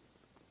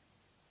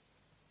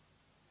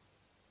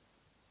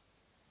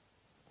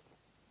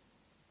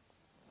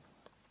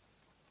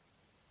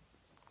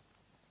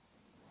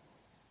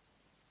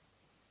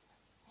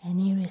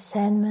 Any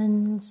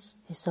resentments,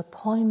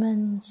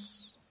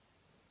 disappointments?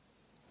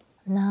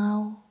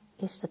 Now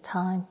is the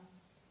time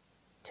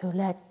to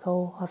let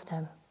go of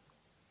them.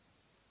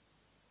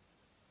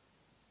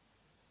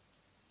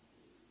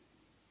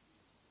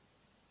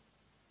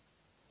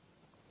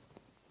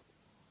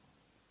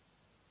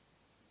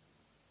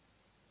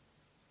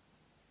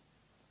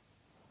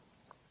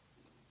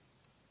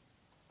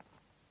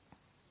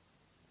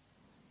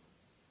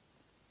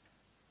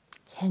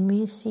 Can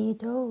we see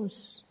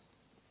those?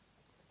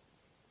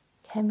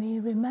 Can we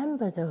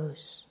remember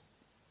those?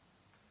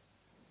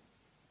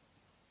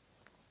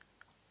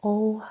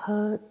 Old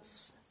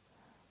hurts,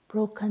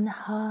 broken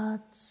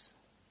hearts,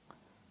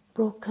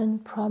 broken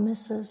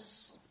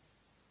promises.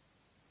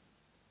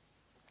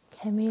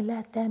 Can we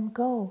let them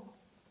go?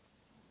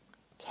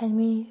 Can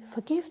we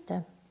forgive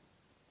them?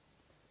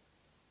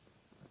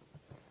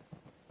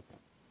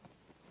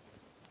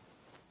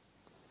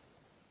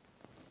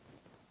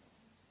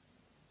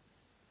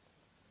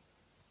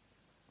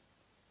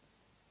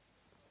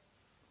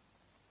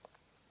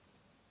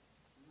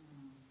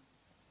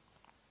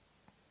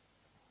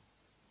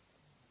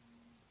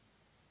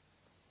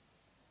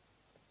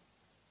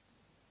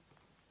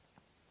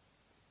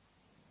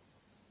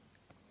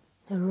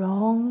 The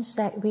wrongs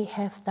that we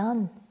have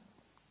done,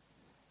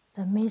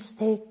 the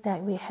mistake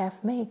that we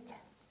have made.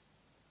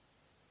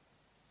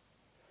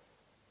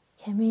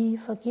 Can we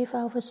forgive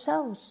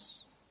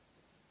ourselves?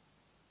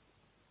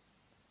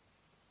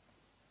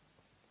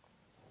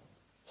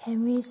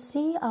 Can we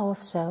see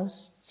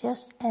ourselves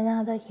just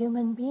another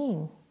human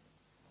being,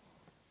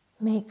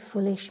 make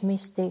foolish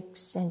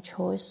mistakes and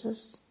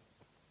choices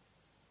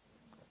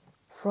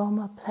from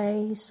a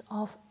place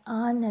of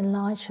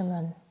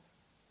unenlightenment,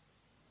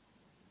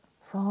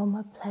 from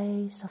a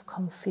place of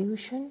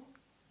confusion,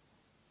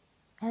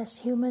 as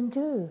humans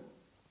do?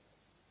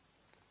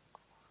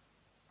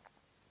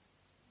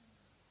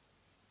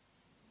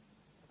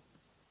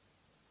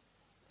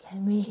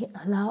 Can we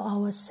allow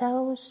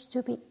ourselves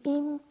to be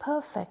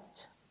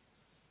imperfect,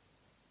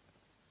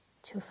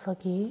 to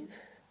forgive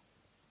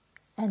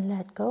and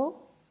let go?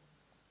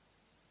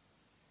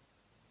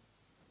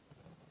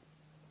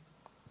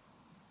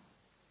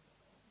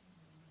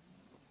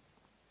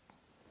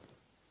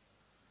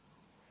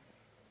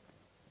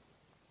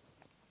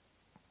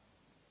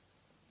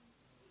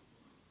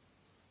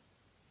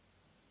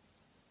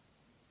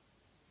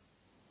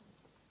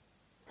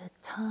 The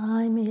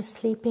time is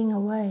slipping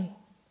away.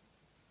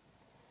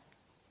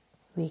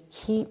 We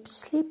keep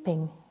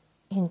slipping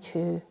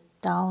into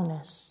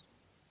dullness.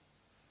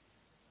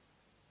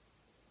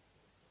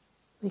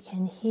 We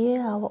can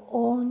hear our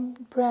own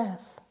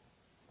breath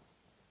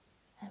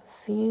and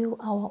feel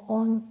our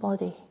own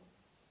body.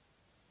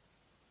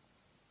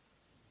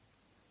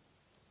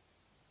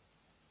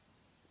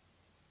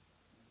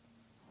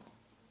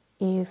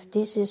 If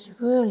this is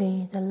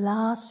really the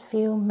last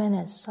few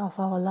minutes of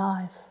our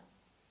life,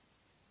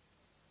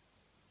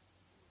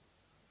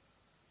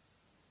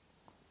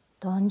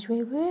 don't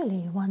we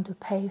really want to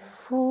pay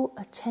full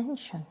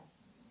attention?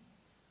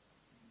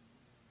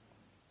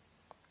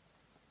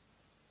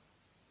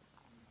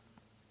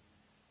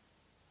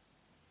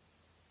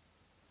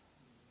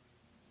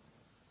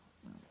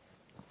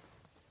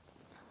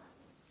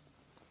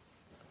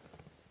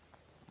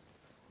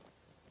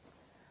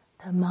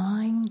 The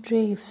mind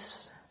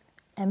drifts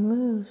and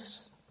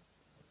moves.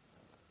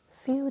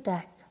 Feel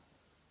that.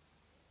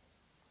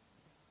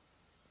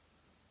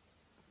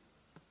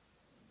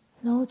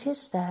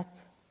 Notice that.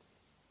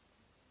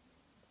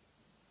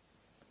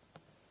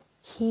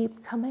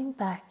 Keep coming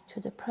back to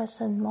the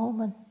present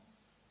moment.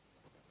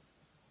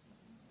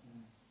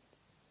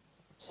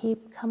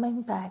 Keep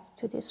coming back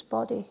to this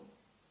body.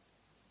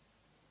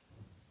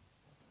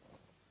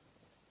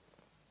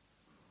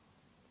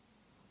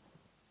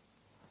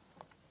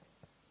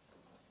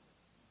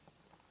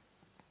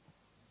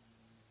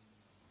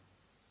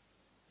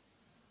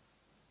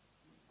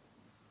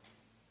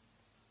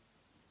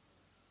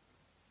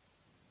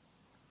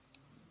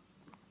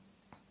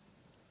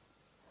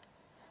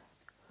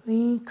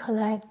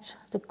 Recollect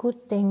the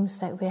good things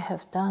that we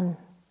have done,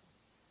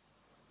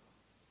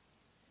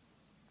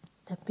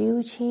 the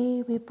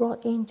beauty we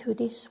brought into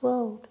this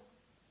world,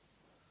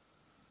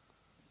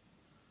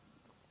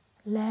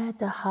 let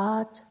the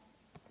heart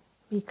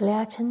be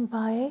gladdened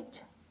by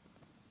it,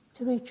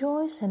 to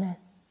rejoice in it.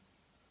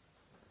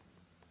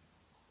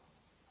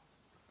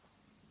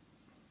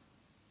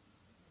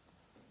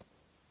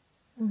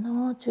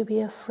 Not to be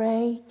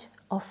afraid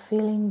of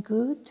feeling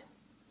good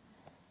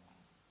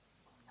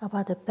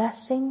about the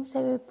blessings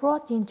that we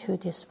brought into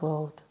this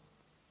world.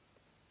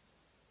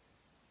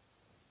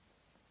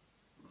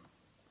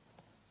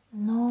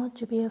 Not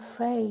to be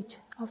afraid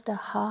of the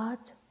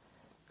heart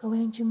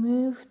going to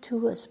move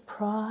towards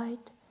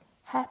pride,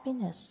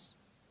 happiness,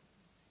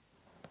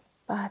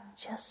 but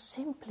just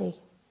simply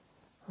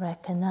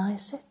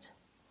recognize it.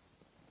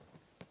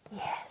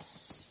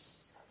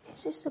 Yes,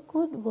 this is the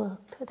good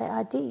work that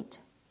I did.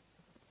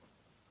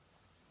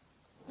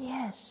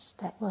 Yes,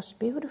 that was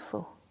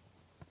beautiful.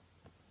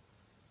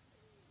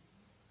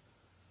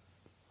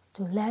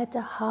 To let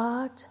the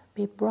heart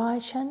be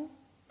brightened,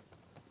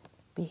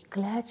 be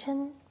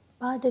gladdened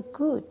by the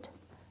good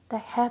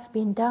that have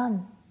been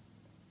done.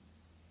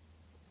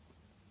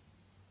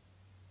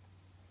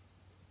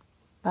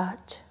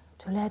 But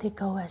to let it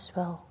go as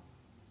well.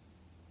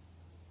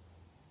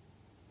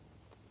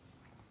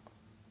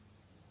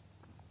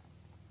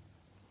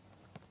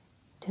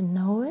 To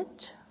know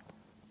it,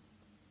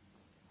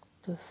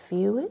 to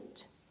feel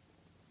it,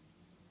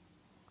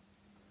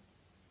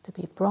 to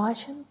be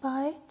brightened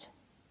by it,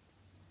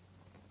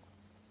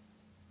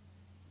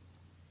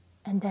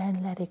 and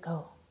then let it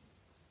go.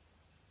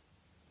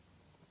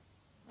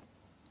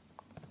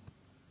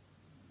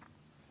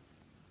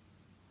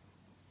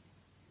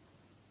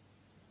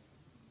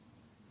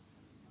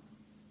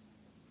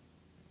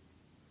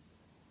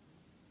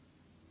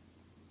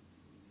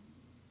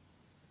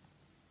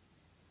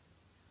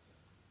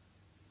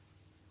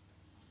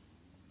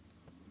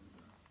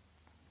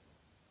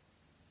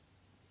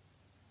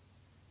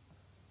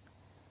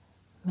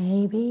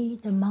 Maybe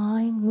the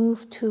mind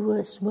moves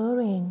towards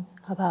worrying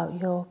about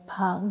your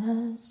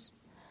partners,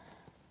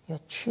 your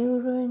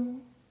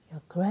children,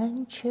 your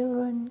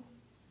grandchildren,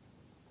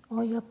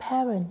 or your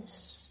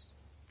parents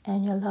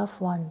and your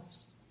loved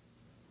ones.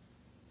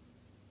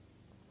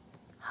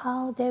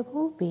 How they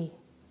will be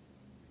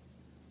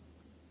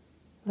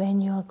when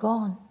you are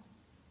gone.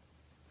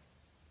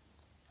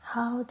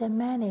 How they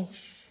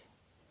manage.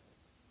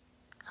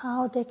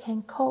 How they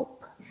can cope.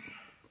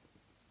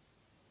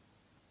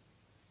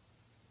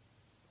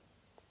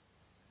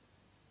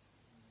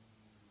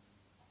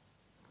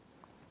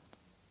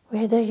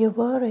 Whether you're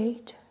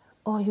worried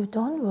or you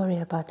don't worry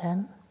about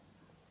them,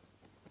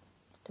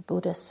 the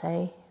Buddha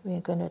say we're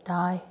going to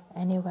die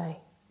anyway.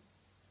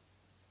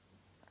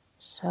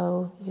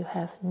 So you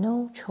have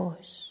no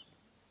choice.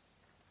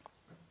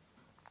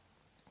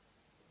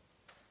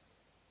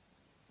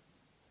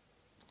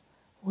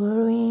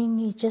 Worrying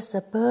is just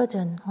a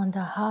burden on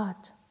the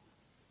heart.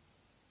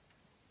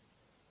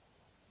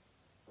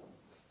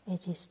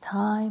 It is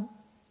time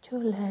to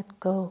let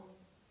go.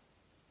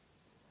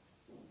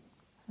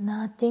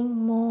 Nothing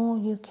more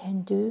you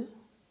can do.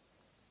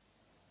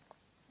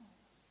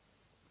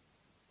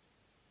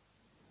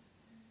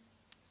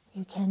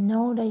 You can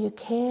know that you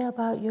care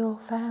about your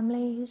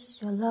families,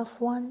 your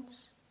loved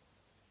ones.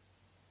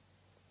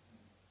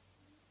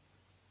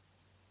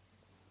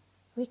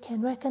 We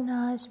can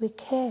recognize we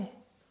care,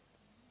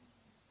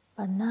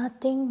 but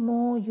nothing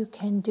more you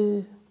can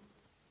do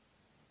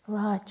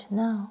right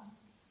now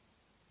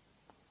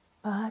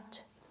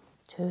but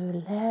to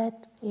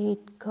let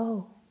it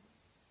go.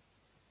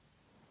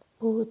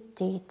 Put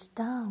it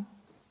down.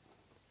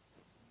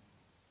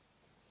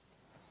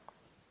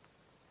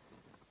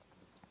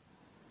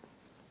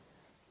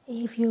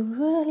 If you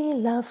really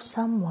love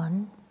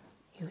someone,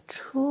 you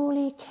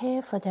truly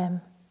care for them,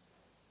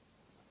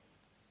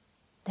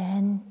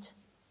 then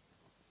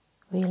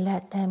we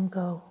let them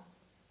go.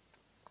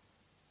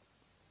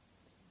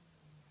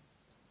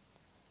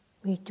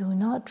 We do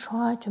not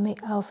try to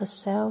make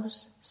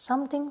ourselves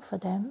something for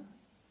them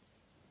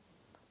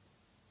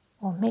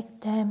or make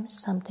them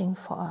something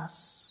for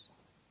us.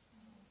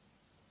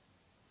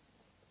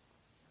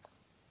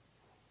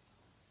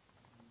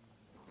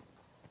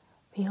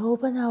 We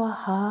open our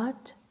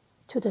heart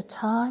to the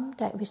time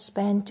that we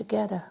spend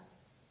together,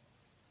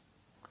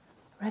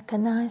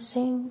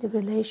 recognizing the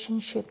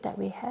relationship that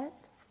we had.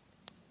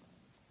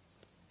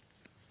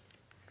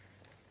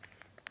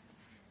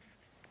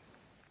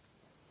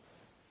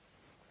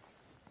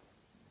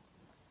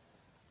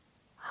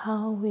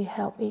 How we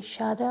help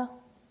each other,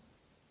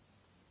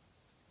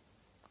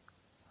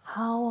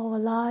 how our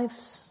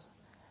lives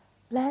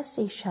bless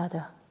each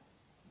other.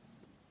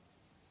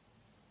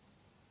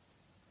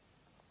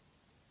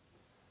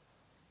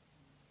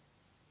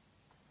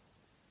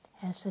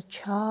 As a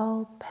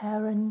child,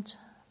 parent,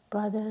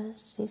 brother,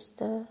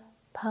 sister,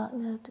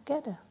 partner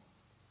together.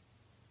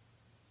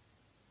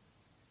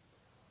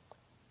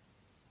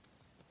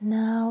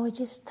 Now it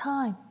is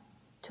time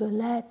to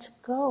let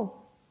go.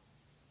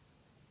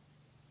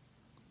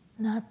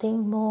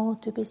 Nothing more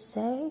to be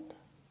said.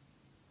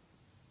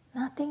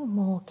 Nothing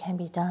more can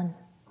be done.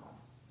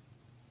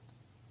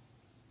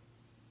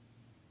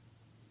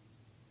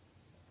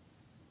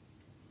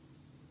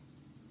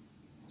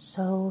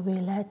 so we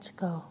let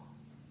go.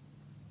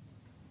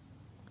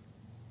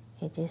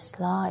 It is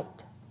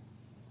light.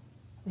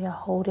 We are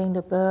holding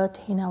the bird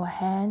in our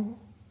hand,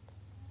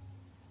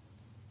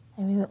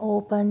 and we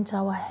open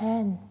our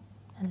hand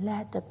and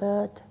let the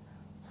bird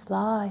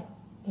fly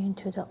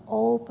into the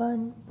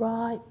open,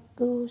 bright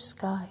blue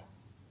sky.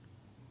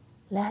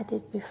 Let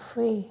it be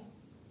free.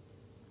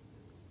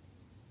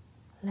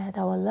 Let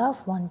our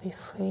loved one be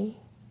free,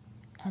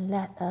 and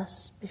let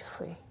us be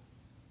free.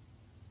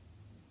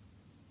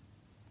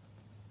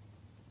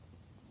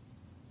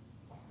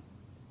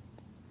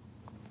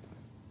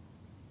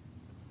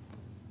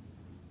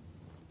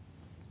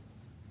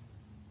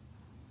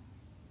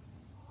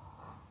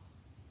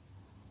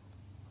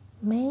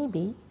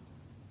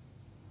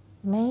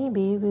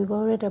 Maybe we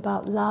worried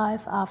about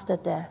life after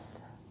death.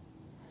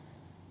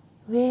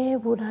 Where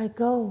would I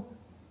go?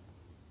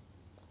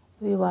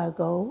 Will I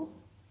go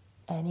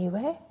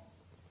anywhere?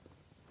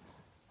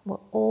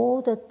 Were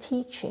all the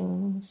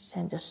teachings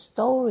and the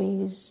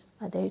stories,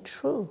 are they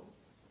true?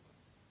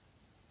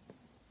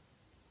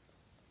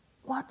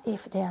 What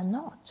if they are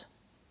not?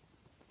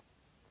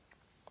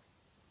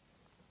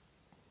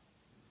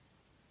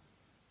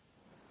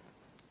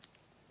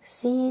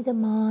 See the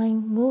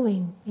mind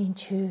moving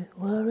into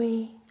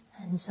worry,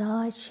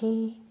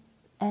 anxiety,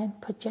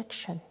 and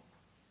projection.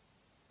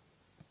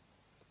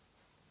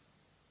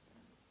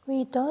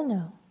 We don't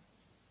know.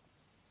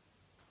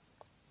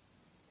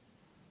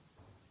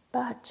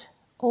 But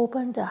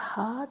open the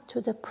heart to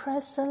the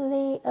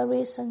presently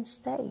arisen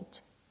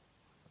state.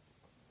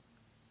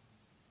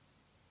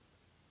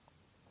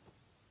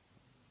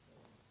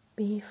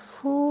 Be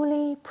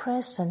fully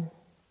present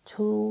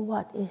to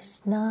what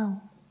is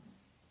now.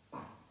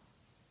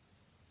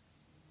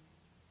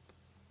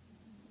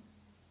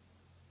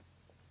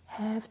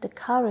 Have the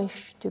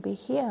courage to be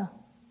here,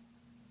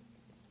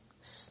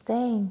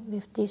 staying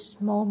with this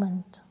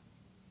moment,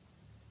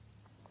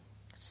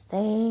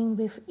 staying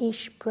with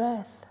each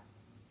breath.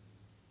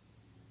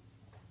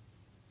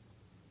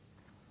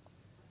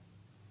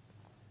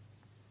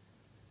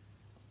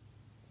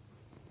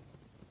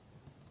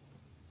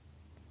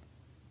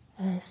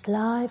 As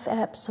life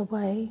ebbs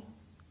away,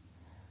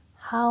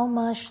 how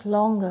much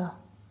longer?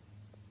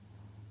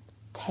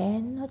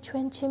 10 or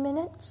 20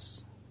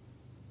 minutes?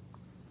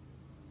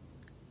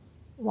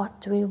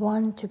 What do we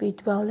want to be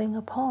dwelling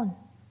upon?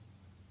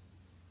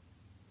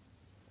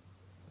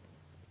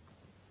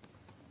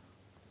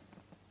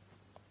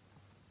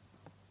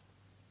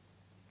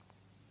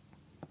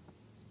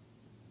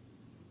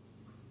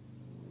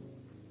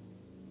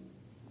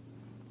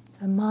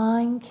 The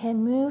mind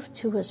can move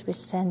towards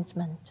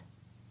resentment.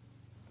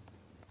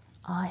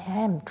 I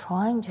am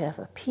trying to have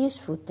a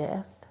peaceful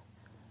death,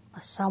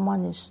 but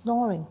someone is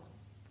snoring.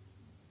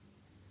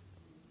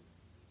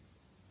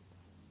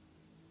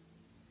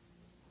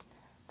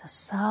 The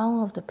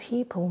sound of the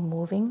people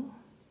moving,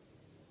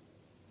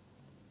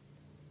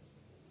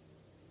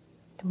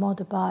 the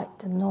motorbike,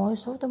 the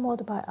noise of the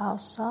motorbike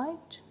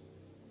outside.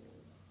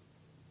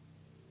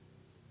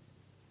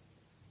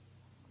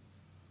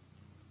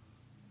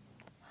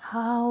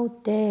 How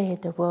dare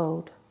the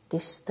world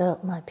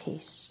disturb my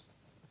peace?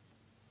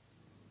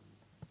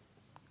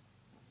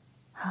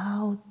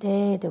 How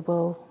dare the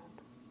world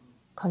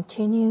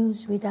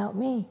continues without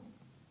me?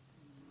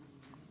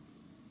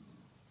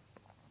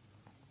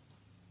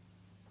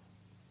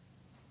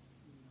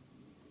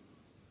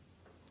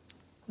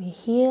 We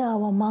hear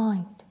our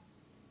mind.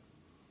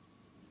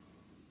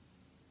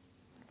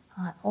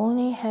 I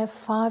only have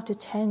 5 to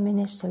 10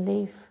 minutes to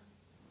live,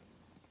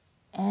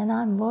 and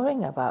I'm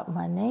worrying about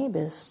my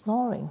neighbors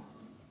snoring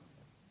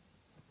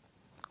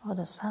or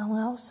the sound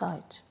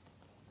outside.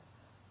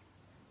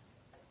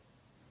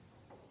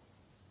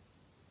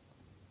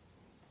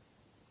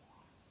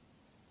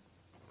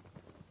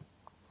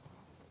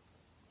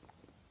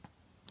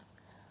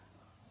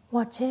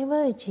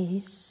 Whatever it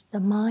is the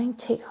mind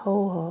takes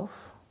hold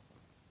of,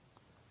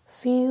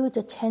 feel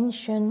the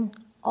tension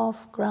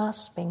of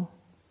grasping.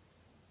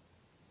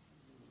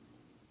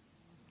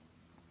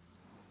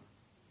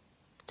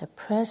 The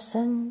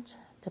present,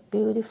 the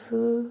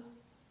beautiful,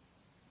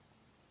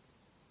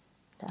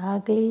 the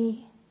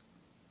ugly,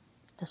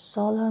 the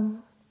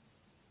solemn,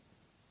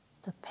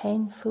 the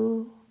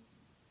painful,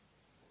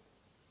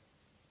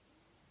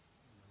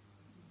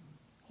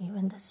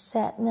 even the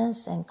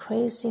sadness and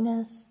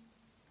craziness,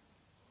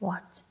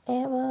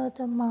 whatever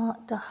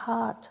the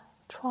heart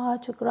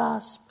tries to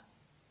grasp,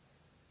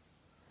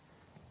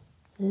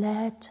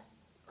 let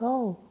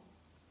go.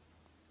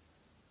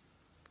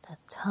 The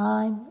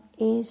time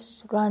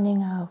is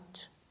running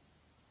out.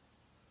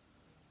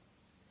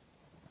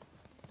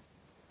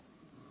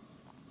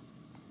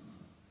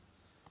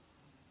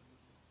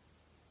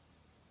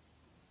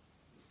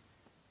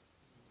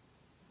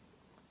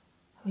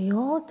 We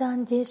all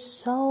done this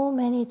so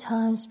many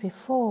times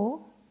before.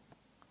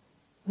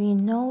 We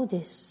know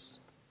this.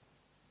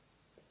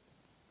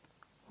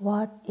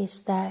 What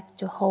is that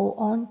to hold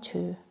on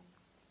to?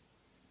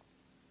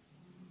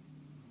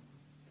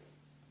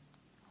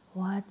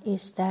 What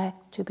is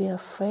that to be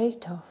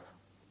afraid of?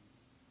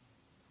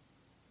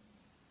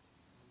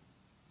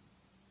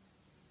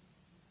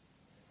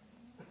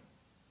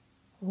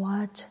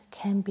 What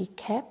can be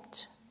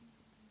kept?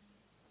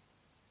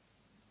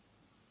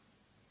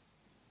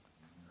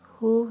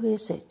 Who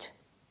is it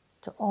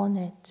to own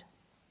it?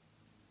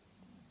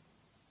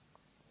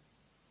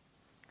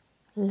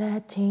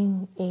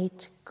 Letting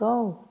it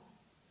go.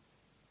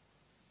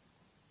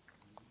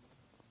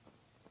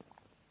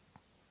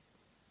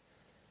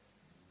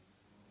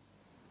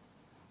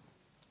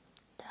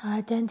 The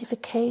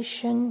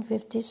identification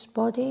with this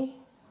body,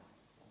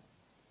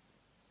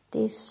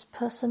 this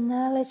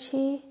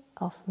personality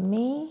of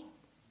me,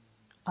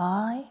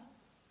 I,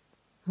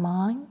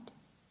 mind,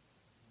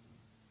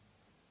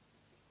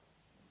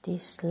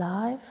 this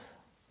life,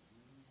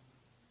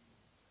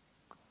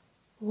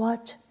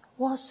 what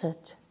was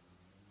it?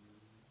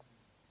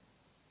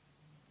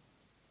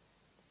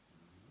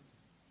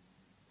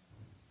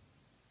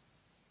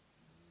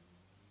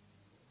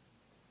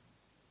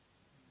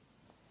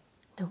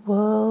 The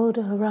world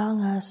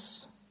around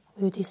us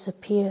will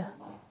disappear,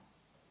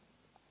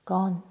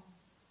 gone,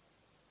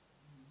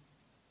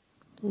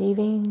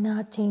 leaving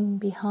nothing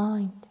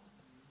behind,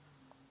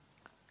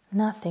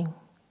 nothing.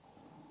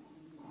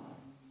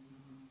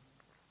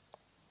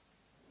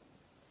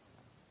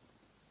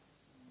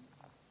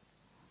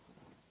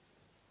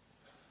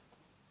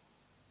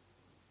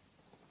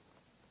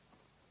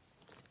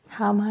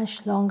 How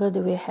much longer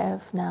do we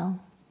have now?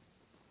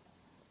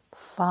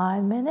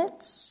 5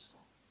 minutes?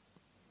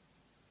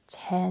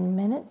 10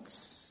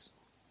 minutes?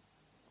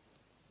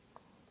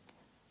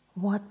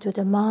 What do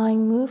the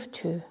mind move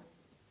to?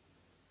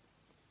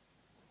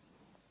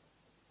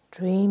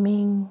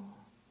 Dreaming,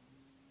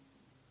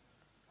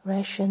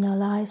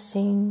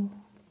 rationalizing,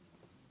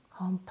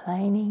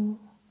 complaining,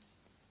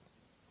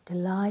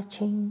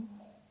 delighting,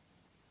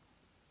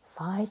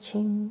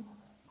 fighting,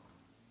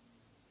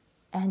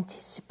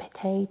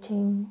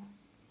 anticipating,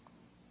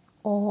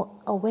 or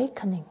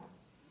awakening.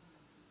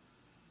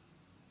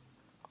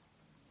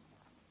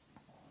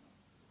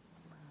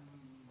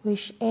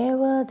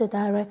 Whichever the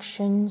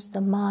directions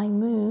the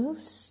mind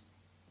moves,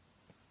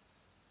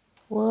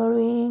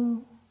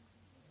 worrying,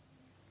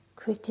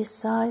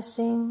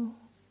 criticizing,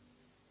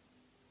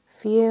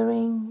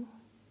 fearing,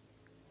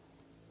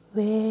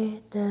 where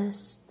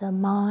does the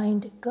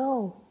mind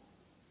go?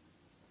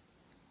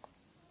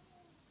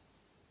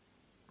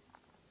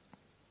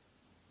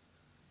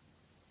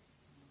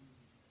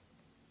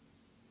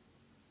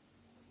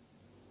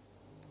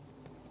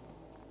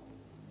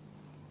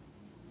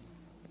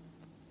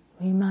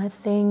 We might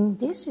think,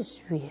 this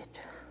is weird,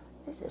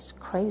 this is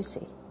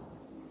crazy,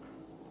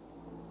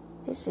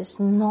 this is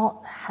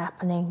not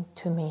happening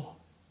to me.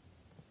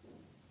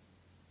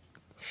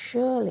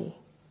 Surely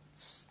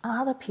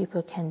other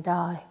people can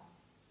die,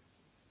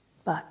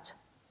 but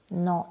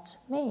not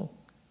me.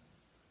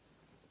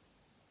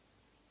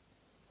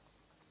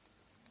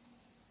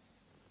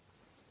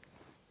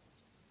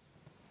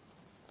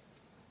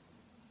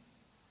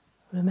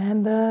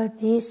 Remember,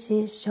 this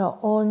is your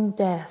own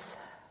death,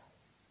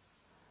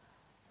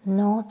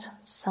 not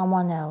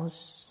someone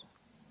else.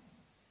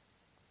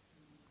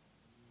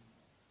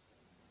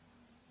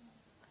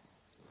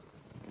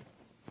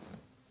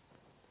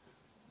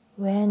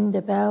 When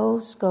the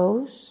bells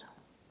goes,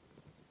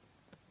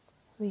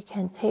 we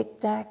can take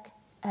that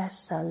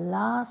as the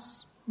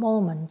last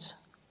moment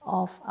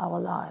of our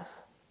life.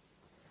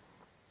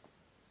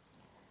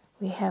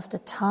 We have the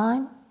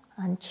time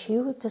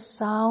until the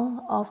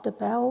sound of the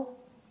bell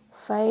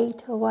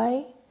fade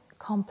away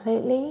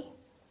completely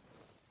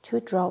to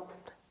drop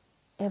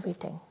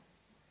everything.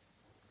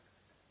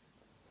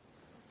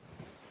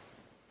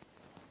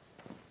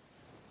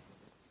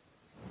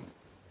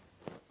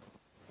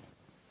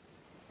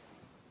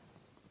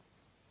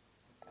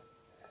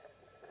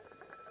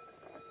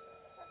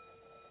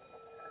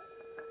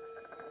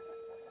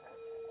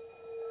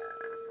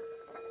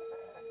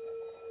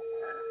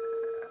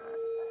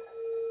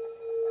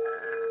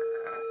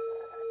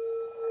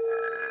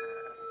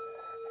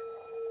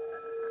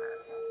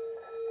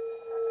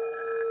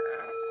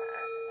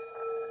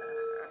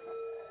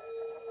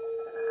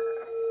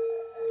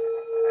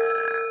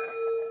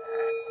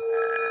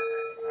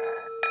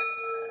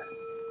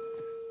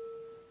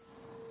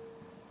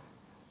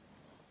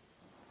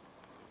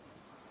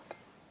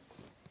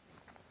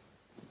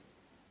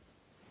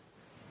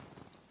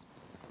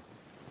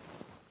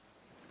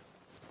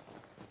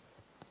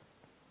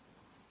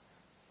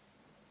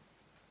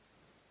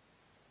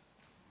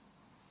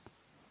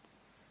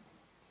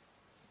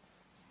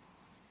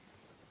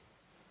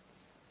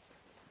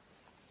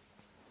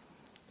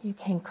 You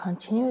can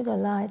continue to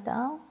lie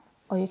down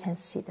or you can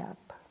sit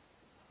up.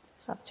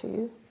 It's up to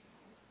you.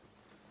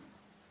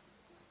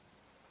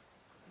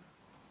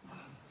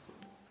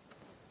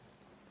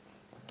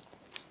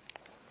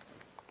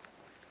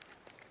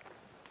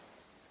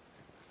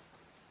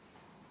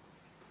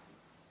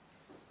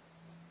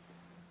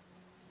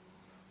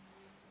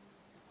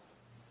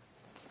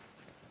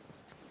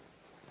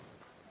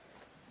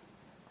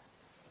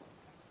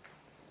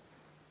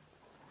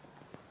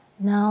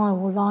 Now I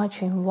would like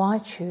to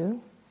invite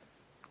you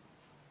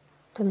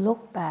to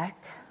look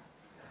back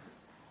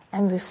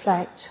and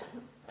reflect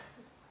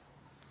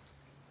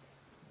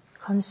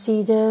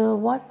Consider,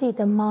 what did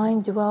the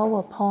mind dwell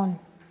upon?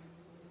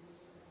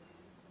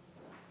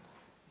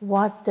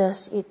 What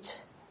does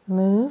it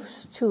move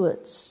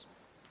towards?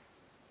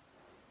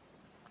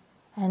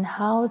 And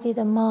how did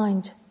the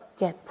mind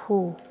get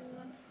pulled?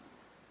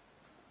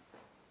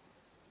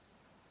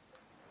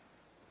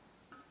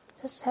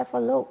 Just have a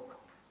look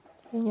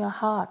in your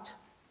heart.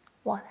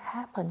 What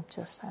happened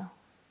just now?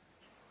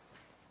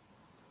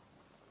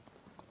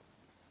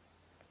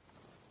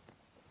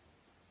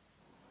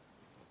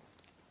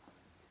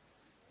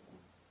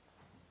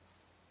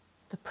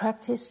 The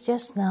practice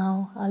just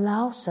now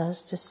allows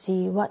us to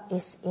see what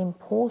is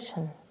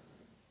important.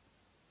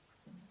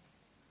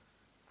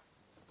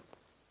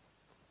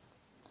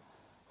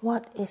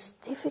 What is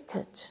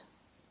difficult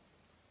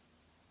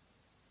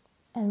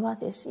and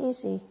what is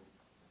easy.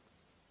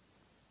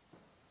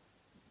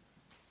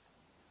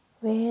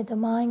 Where the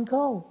mind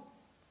go?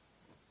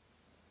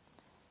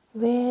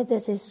 Where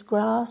does it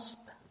grasp?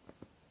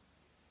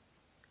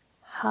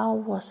 How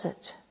was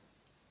it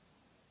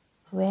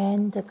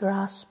when the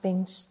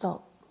grasping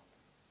stopped?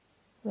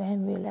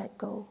 When we let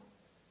go?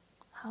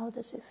 How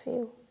does it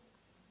feel?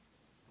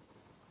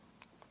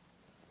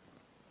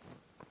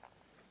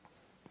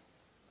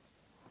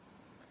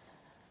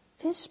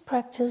 This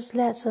practice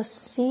lets us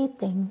see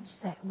things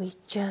that we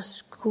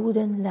just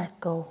couldn't let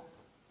go.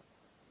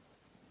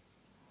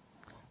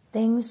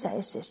 Things that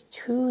is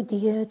too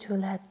dear to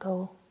let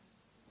go.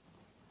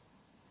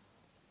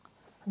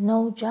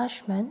 No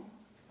judgment,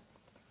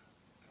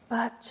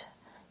 but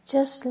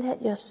just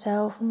let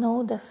yourself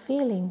know the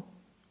feeling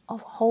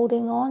of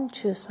holding on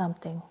to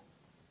something.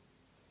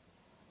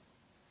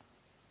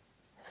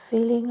 The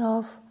feeling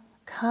of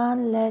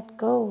can't let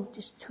go,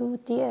 it's too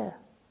dear,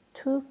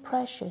 too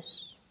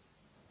precious.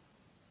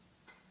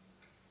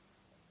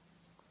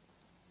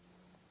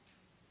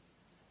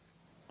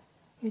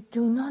 You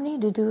do not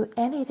need to do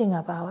anything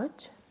about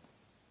it,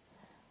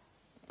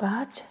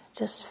 but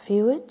just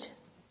feel it.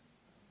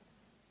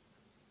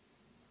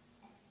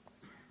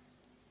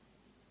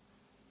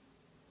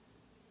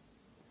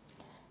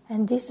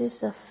 And this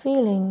is a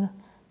feeling,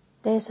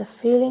 there's a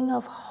feeling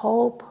of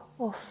hope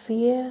or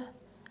fear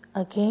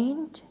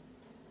again,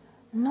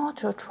 not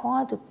to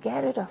try to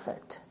get rid of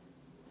it,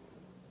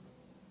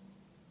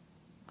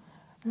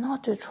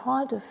 not to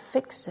try to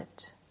fix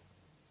it,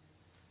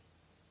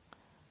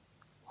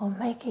 or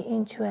make it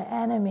into an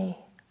enemy.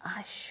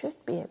 I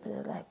should be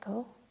able to let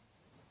go.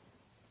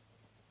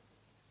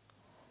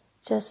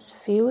 Just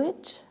feel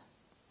it,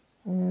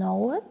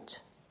 know it,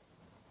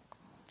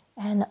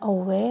 and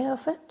aware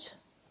of it.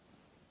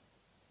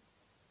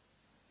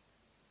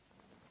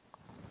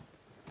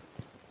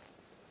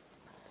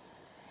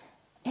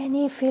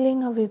 Any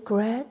feeling of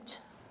regret,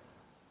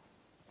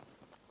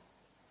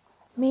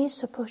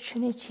 missed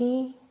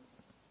opportunity,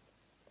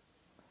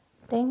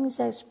 things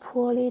that's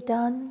poorly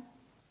done,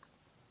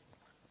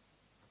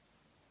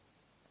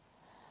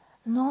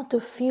 not to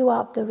fill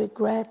up the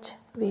regret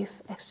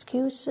with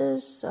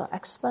excuses or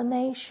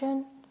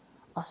explanation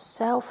or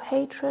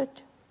self-hatred.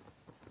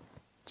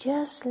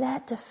 Just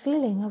let the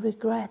feeling of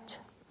regret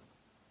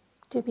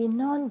to be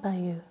known by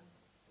you,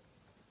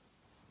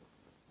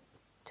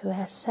 to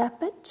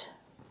accept it,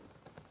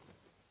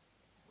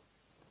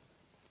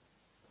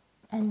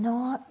 and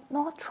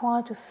not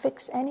try to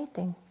fix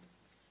anything.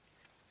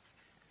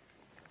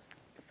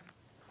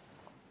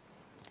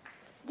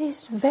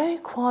 This very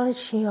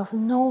quality of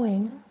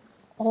knowing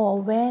or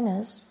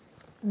awareness,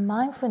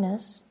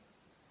 mindfulness,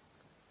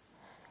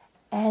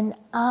 and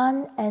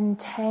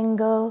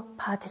unentangled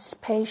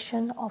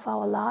participation of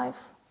our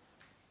life,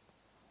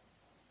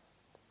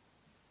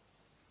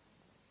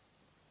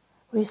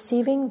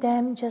 receiving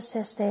them just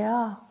as they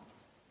are,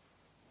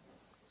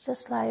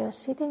 just like you're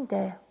sitting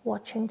there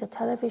watching the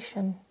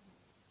television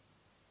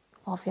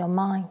of your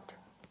mind.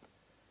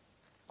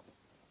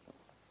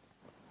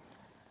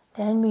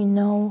 Then we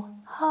know,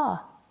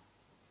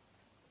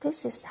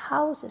 this is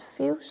how it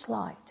feels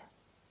like.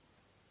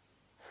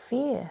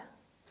 Fear.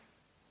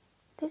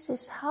 This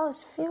is how it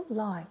feels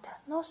like.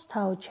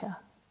 Nostalgia.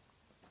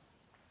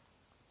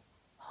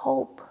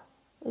 Hope,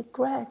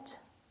 regret,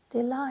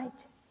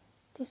 delight.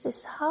 This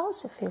is how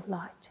it feels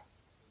like.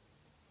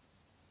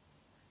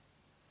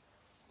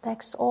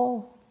 That's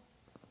all.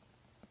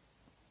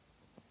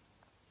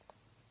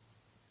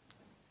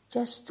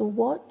 Just to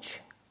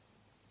watch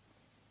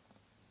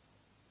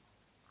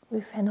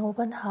with an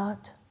open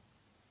heart.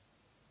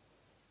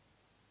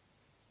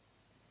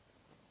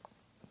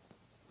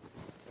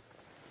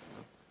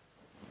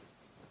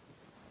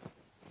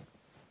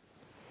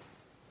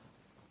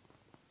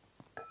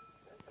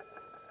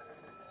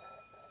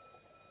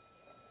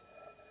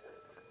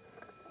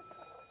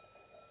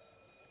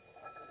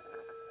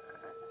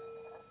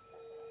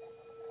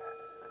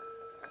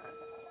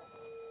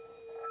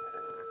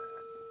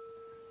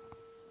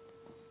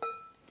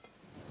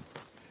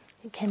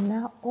 You can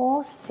now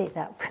all sit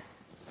up.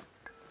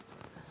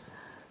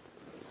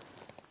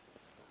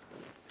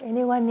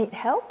 Anyone need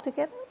help to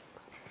get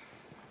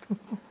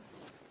up?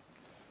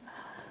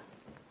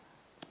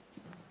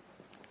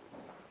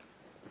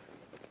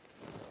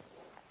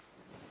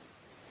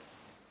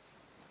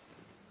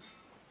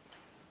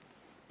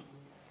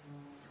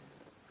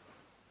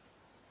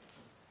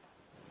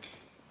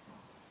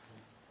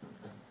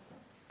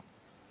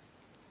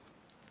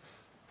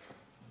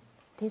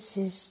 this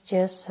is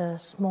just a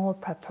small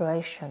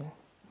preparation,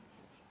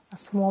 a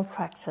small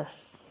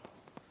practice.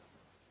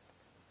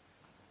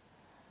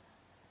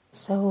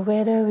 So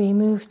whether we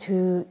move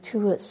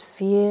towards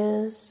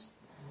fears,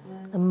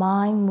 the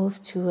mind moves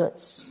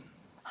towards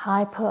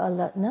hyper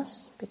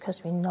alertness,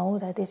 because we know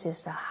that this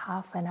is the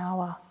half an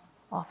hour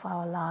of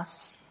our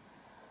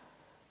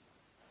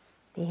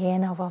the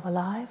end of our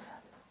life.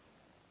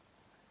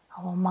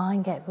 Our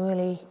mind get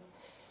really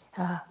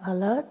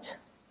alert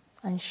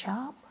and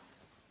sharp,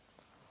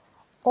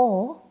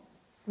 or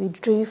we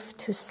drift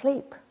to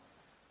sleep.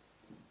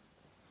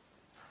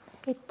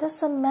 It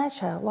doesn't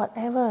matter,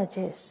 whatever it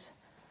is.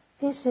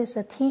 This is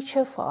a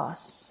teacher for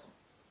us.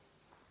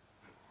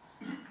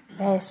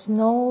 There's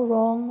no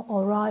wrong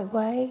or right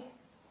way,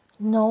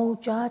 no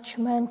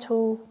judgment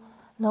of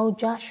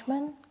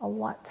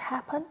what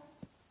happened.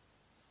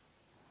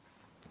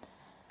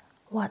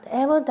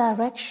 Whatever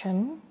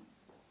direction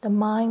the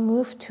mind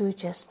moved to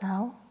just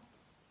now,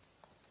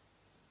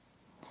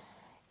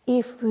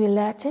 if we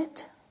let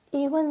it,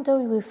 even though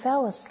we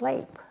fell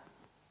asleep,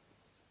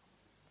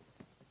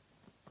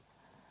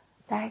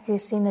 that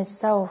is in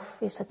itself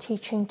is a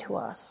teaching to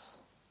us.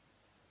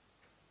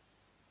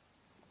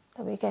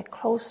 That we get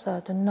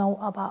closer to know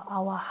about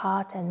our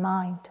heart and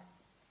mind.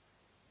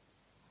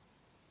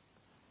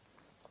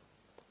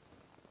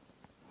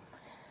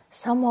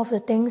 Some of the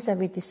things that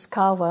we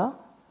discover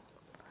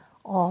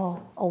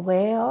or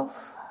aware of,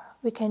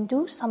 we can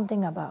do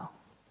something about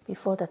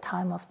before the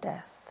time of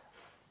death.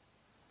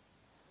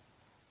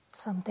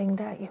 Something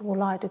that you would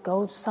like to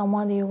go to,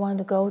 someone that you want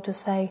to go to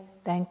say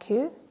thank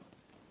you,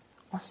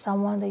 or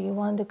someone that you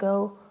want to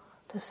go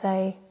to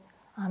say,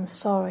 I'm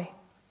sorry,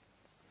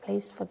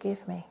 please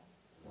forgive me.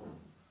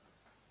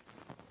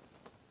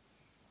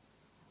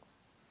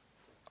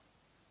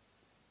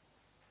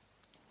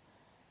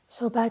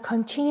 So by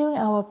continuing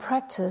our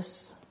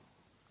practice,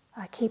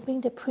 by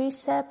keeping the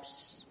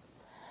precepts,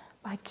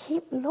 by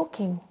keep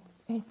looking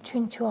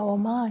into our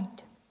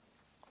mind,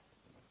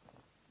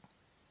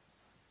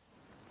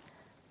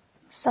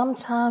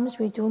 sometimes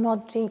we do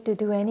not need to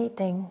do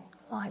anything.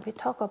 Like we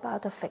talk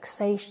about the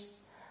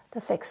fixation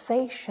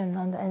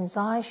on the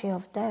anxiety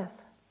of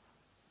death.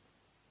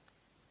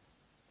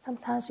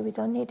 Sometimes we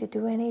don't need to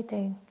do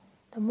anything.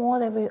 The more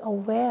that we're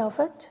aware of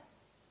it,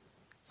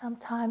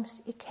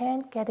 sometimes it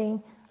can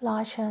getting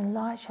larger and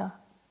larger.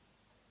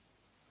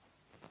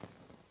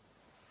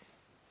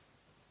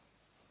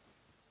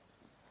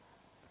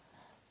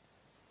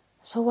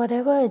 So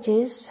whatever it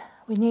is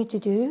we need to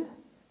do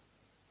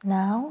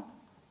now,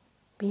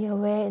 be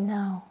aware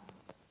now.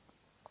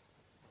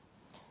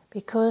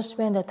 Because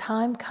when the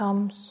time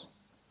comes,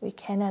 we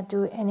cannot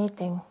do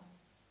anything.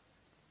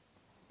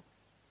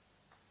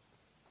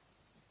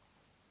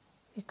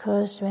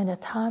 Because when the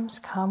times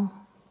come,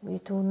 we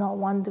do not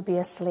want to be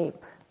asleep.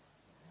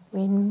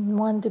 We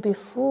want to be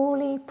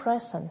fully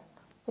present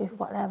with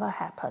whatever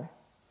happened.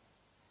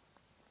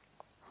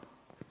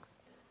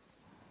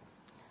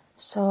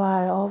 So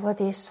I offer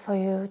this for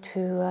you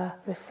to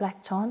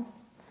reflect on,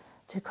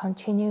 to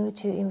continue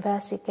to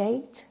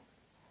investigate.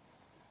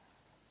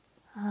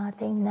 I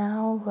think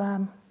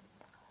now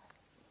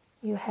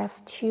you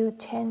have till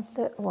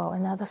 10:30,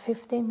 another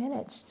 15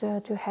 minutes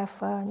to have,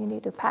 you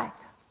need to pack.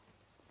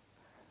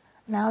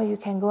 Now you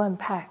can go and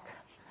pack.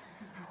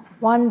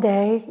 One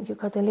day you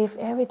got to leave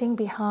everything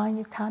behind,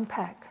 you can't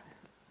pack.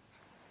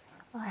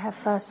 I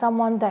have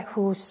someone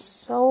who's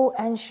so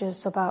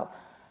anxious about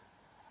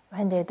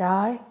when they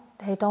die,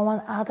 they don't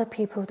want other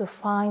people to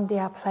find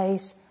their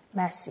place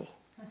messy.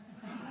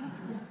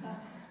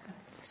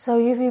 So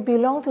if you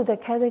belong to the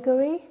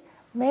category,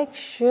 make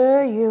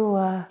sure you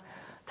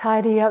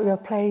tidy up your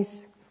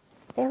place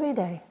every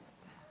day.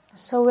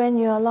 So when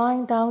you're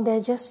lying down there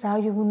just now,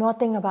 you will not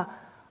think about,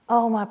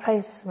 oh, my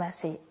place is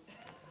messy.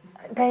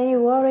 Then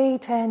you worry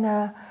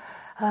and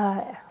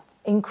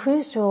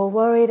increase your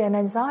worry and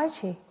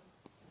anxiety.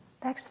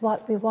 That's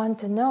what we want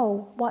to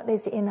know, what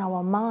is in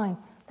our mind.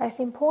 That's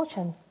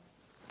important.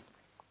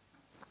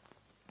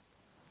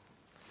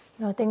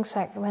 You know, things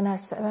like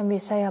when we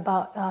say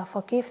about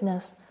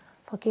forgiveness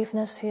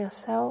to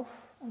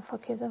yourself and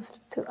forgiveness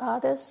to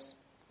others,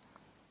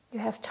 you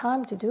have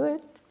time to do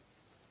it.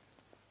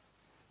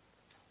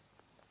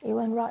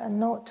 Even write a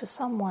note to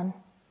someone,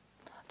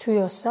 to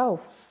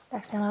yourself.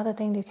 That's another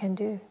thing you can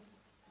do.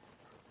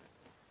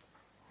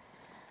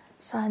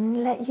 So I'll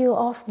let you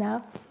off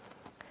now.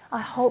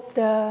 I hope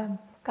the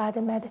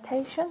guided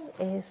meditation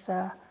is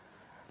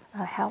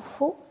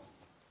helpful.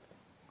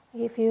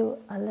 Give you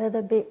a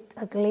little bit,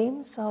 a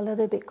glimpse or a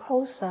little bit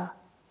closer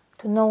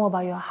to know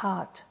about your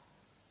heart.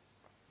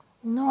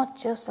 Not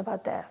just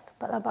about death,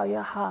 but about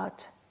your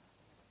heart.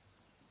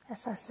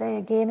 As I say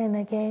again and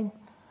again,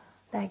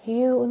 that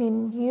you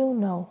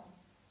know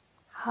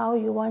how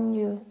you want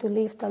you to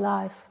live the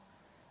life,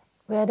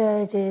 whether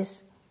it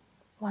is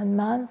 1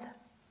 month,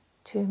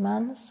 2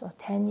 months, or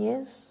 10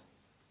 years.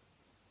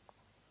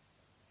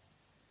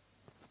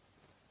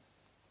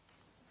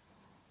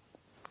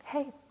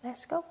 Hey,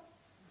 let's go.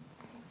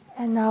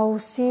 And I'll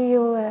see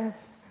you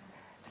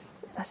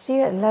I'll see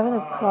you at 11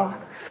 o'clock.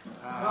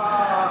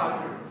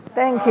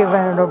 Thank you,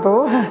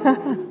 Venerable.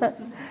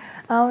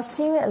 I'll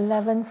see you at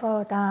 11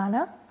 for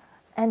dana.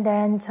 And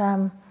then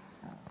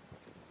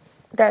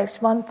there's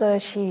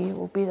 1:30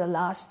 will be the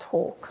last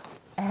talk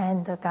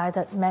and the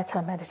guided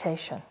metta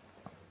meditation.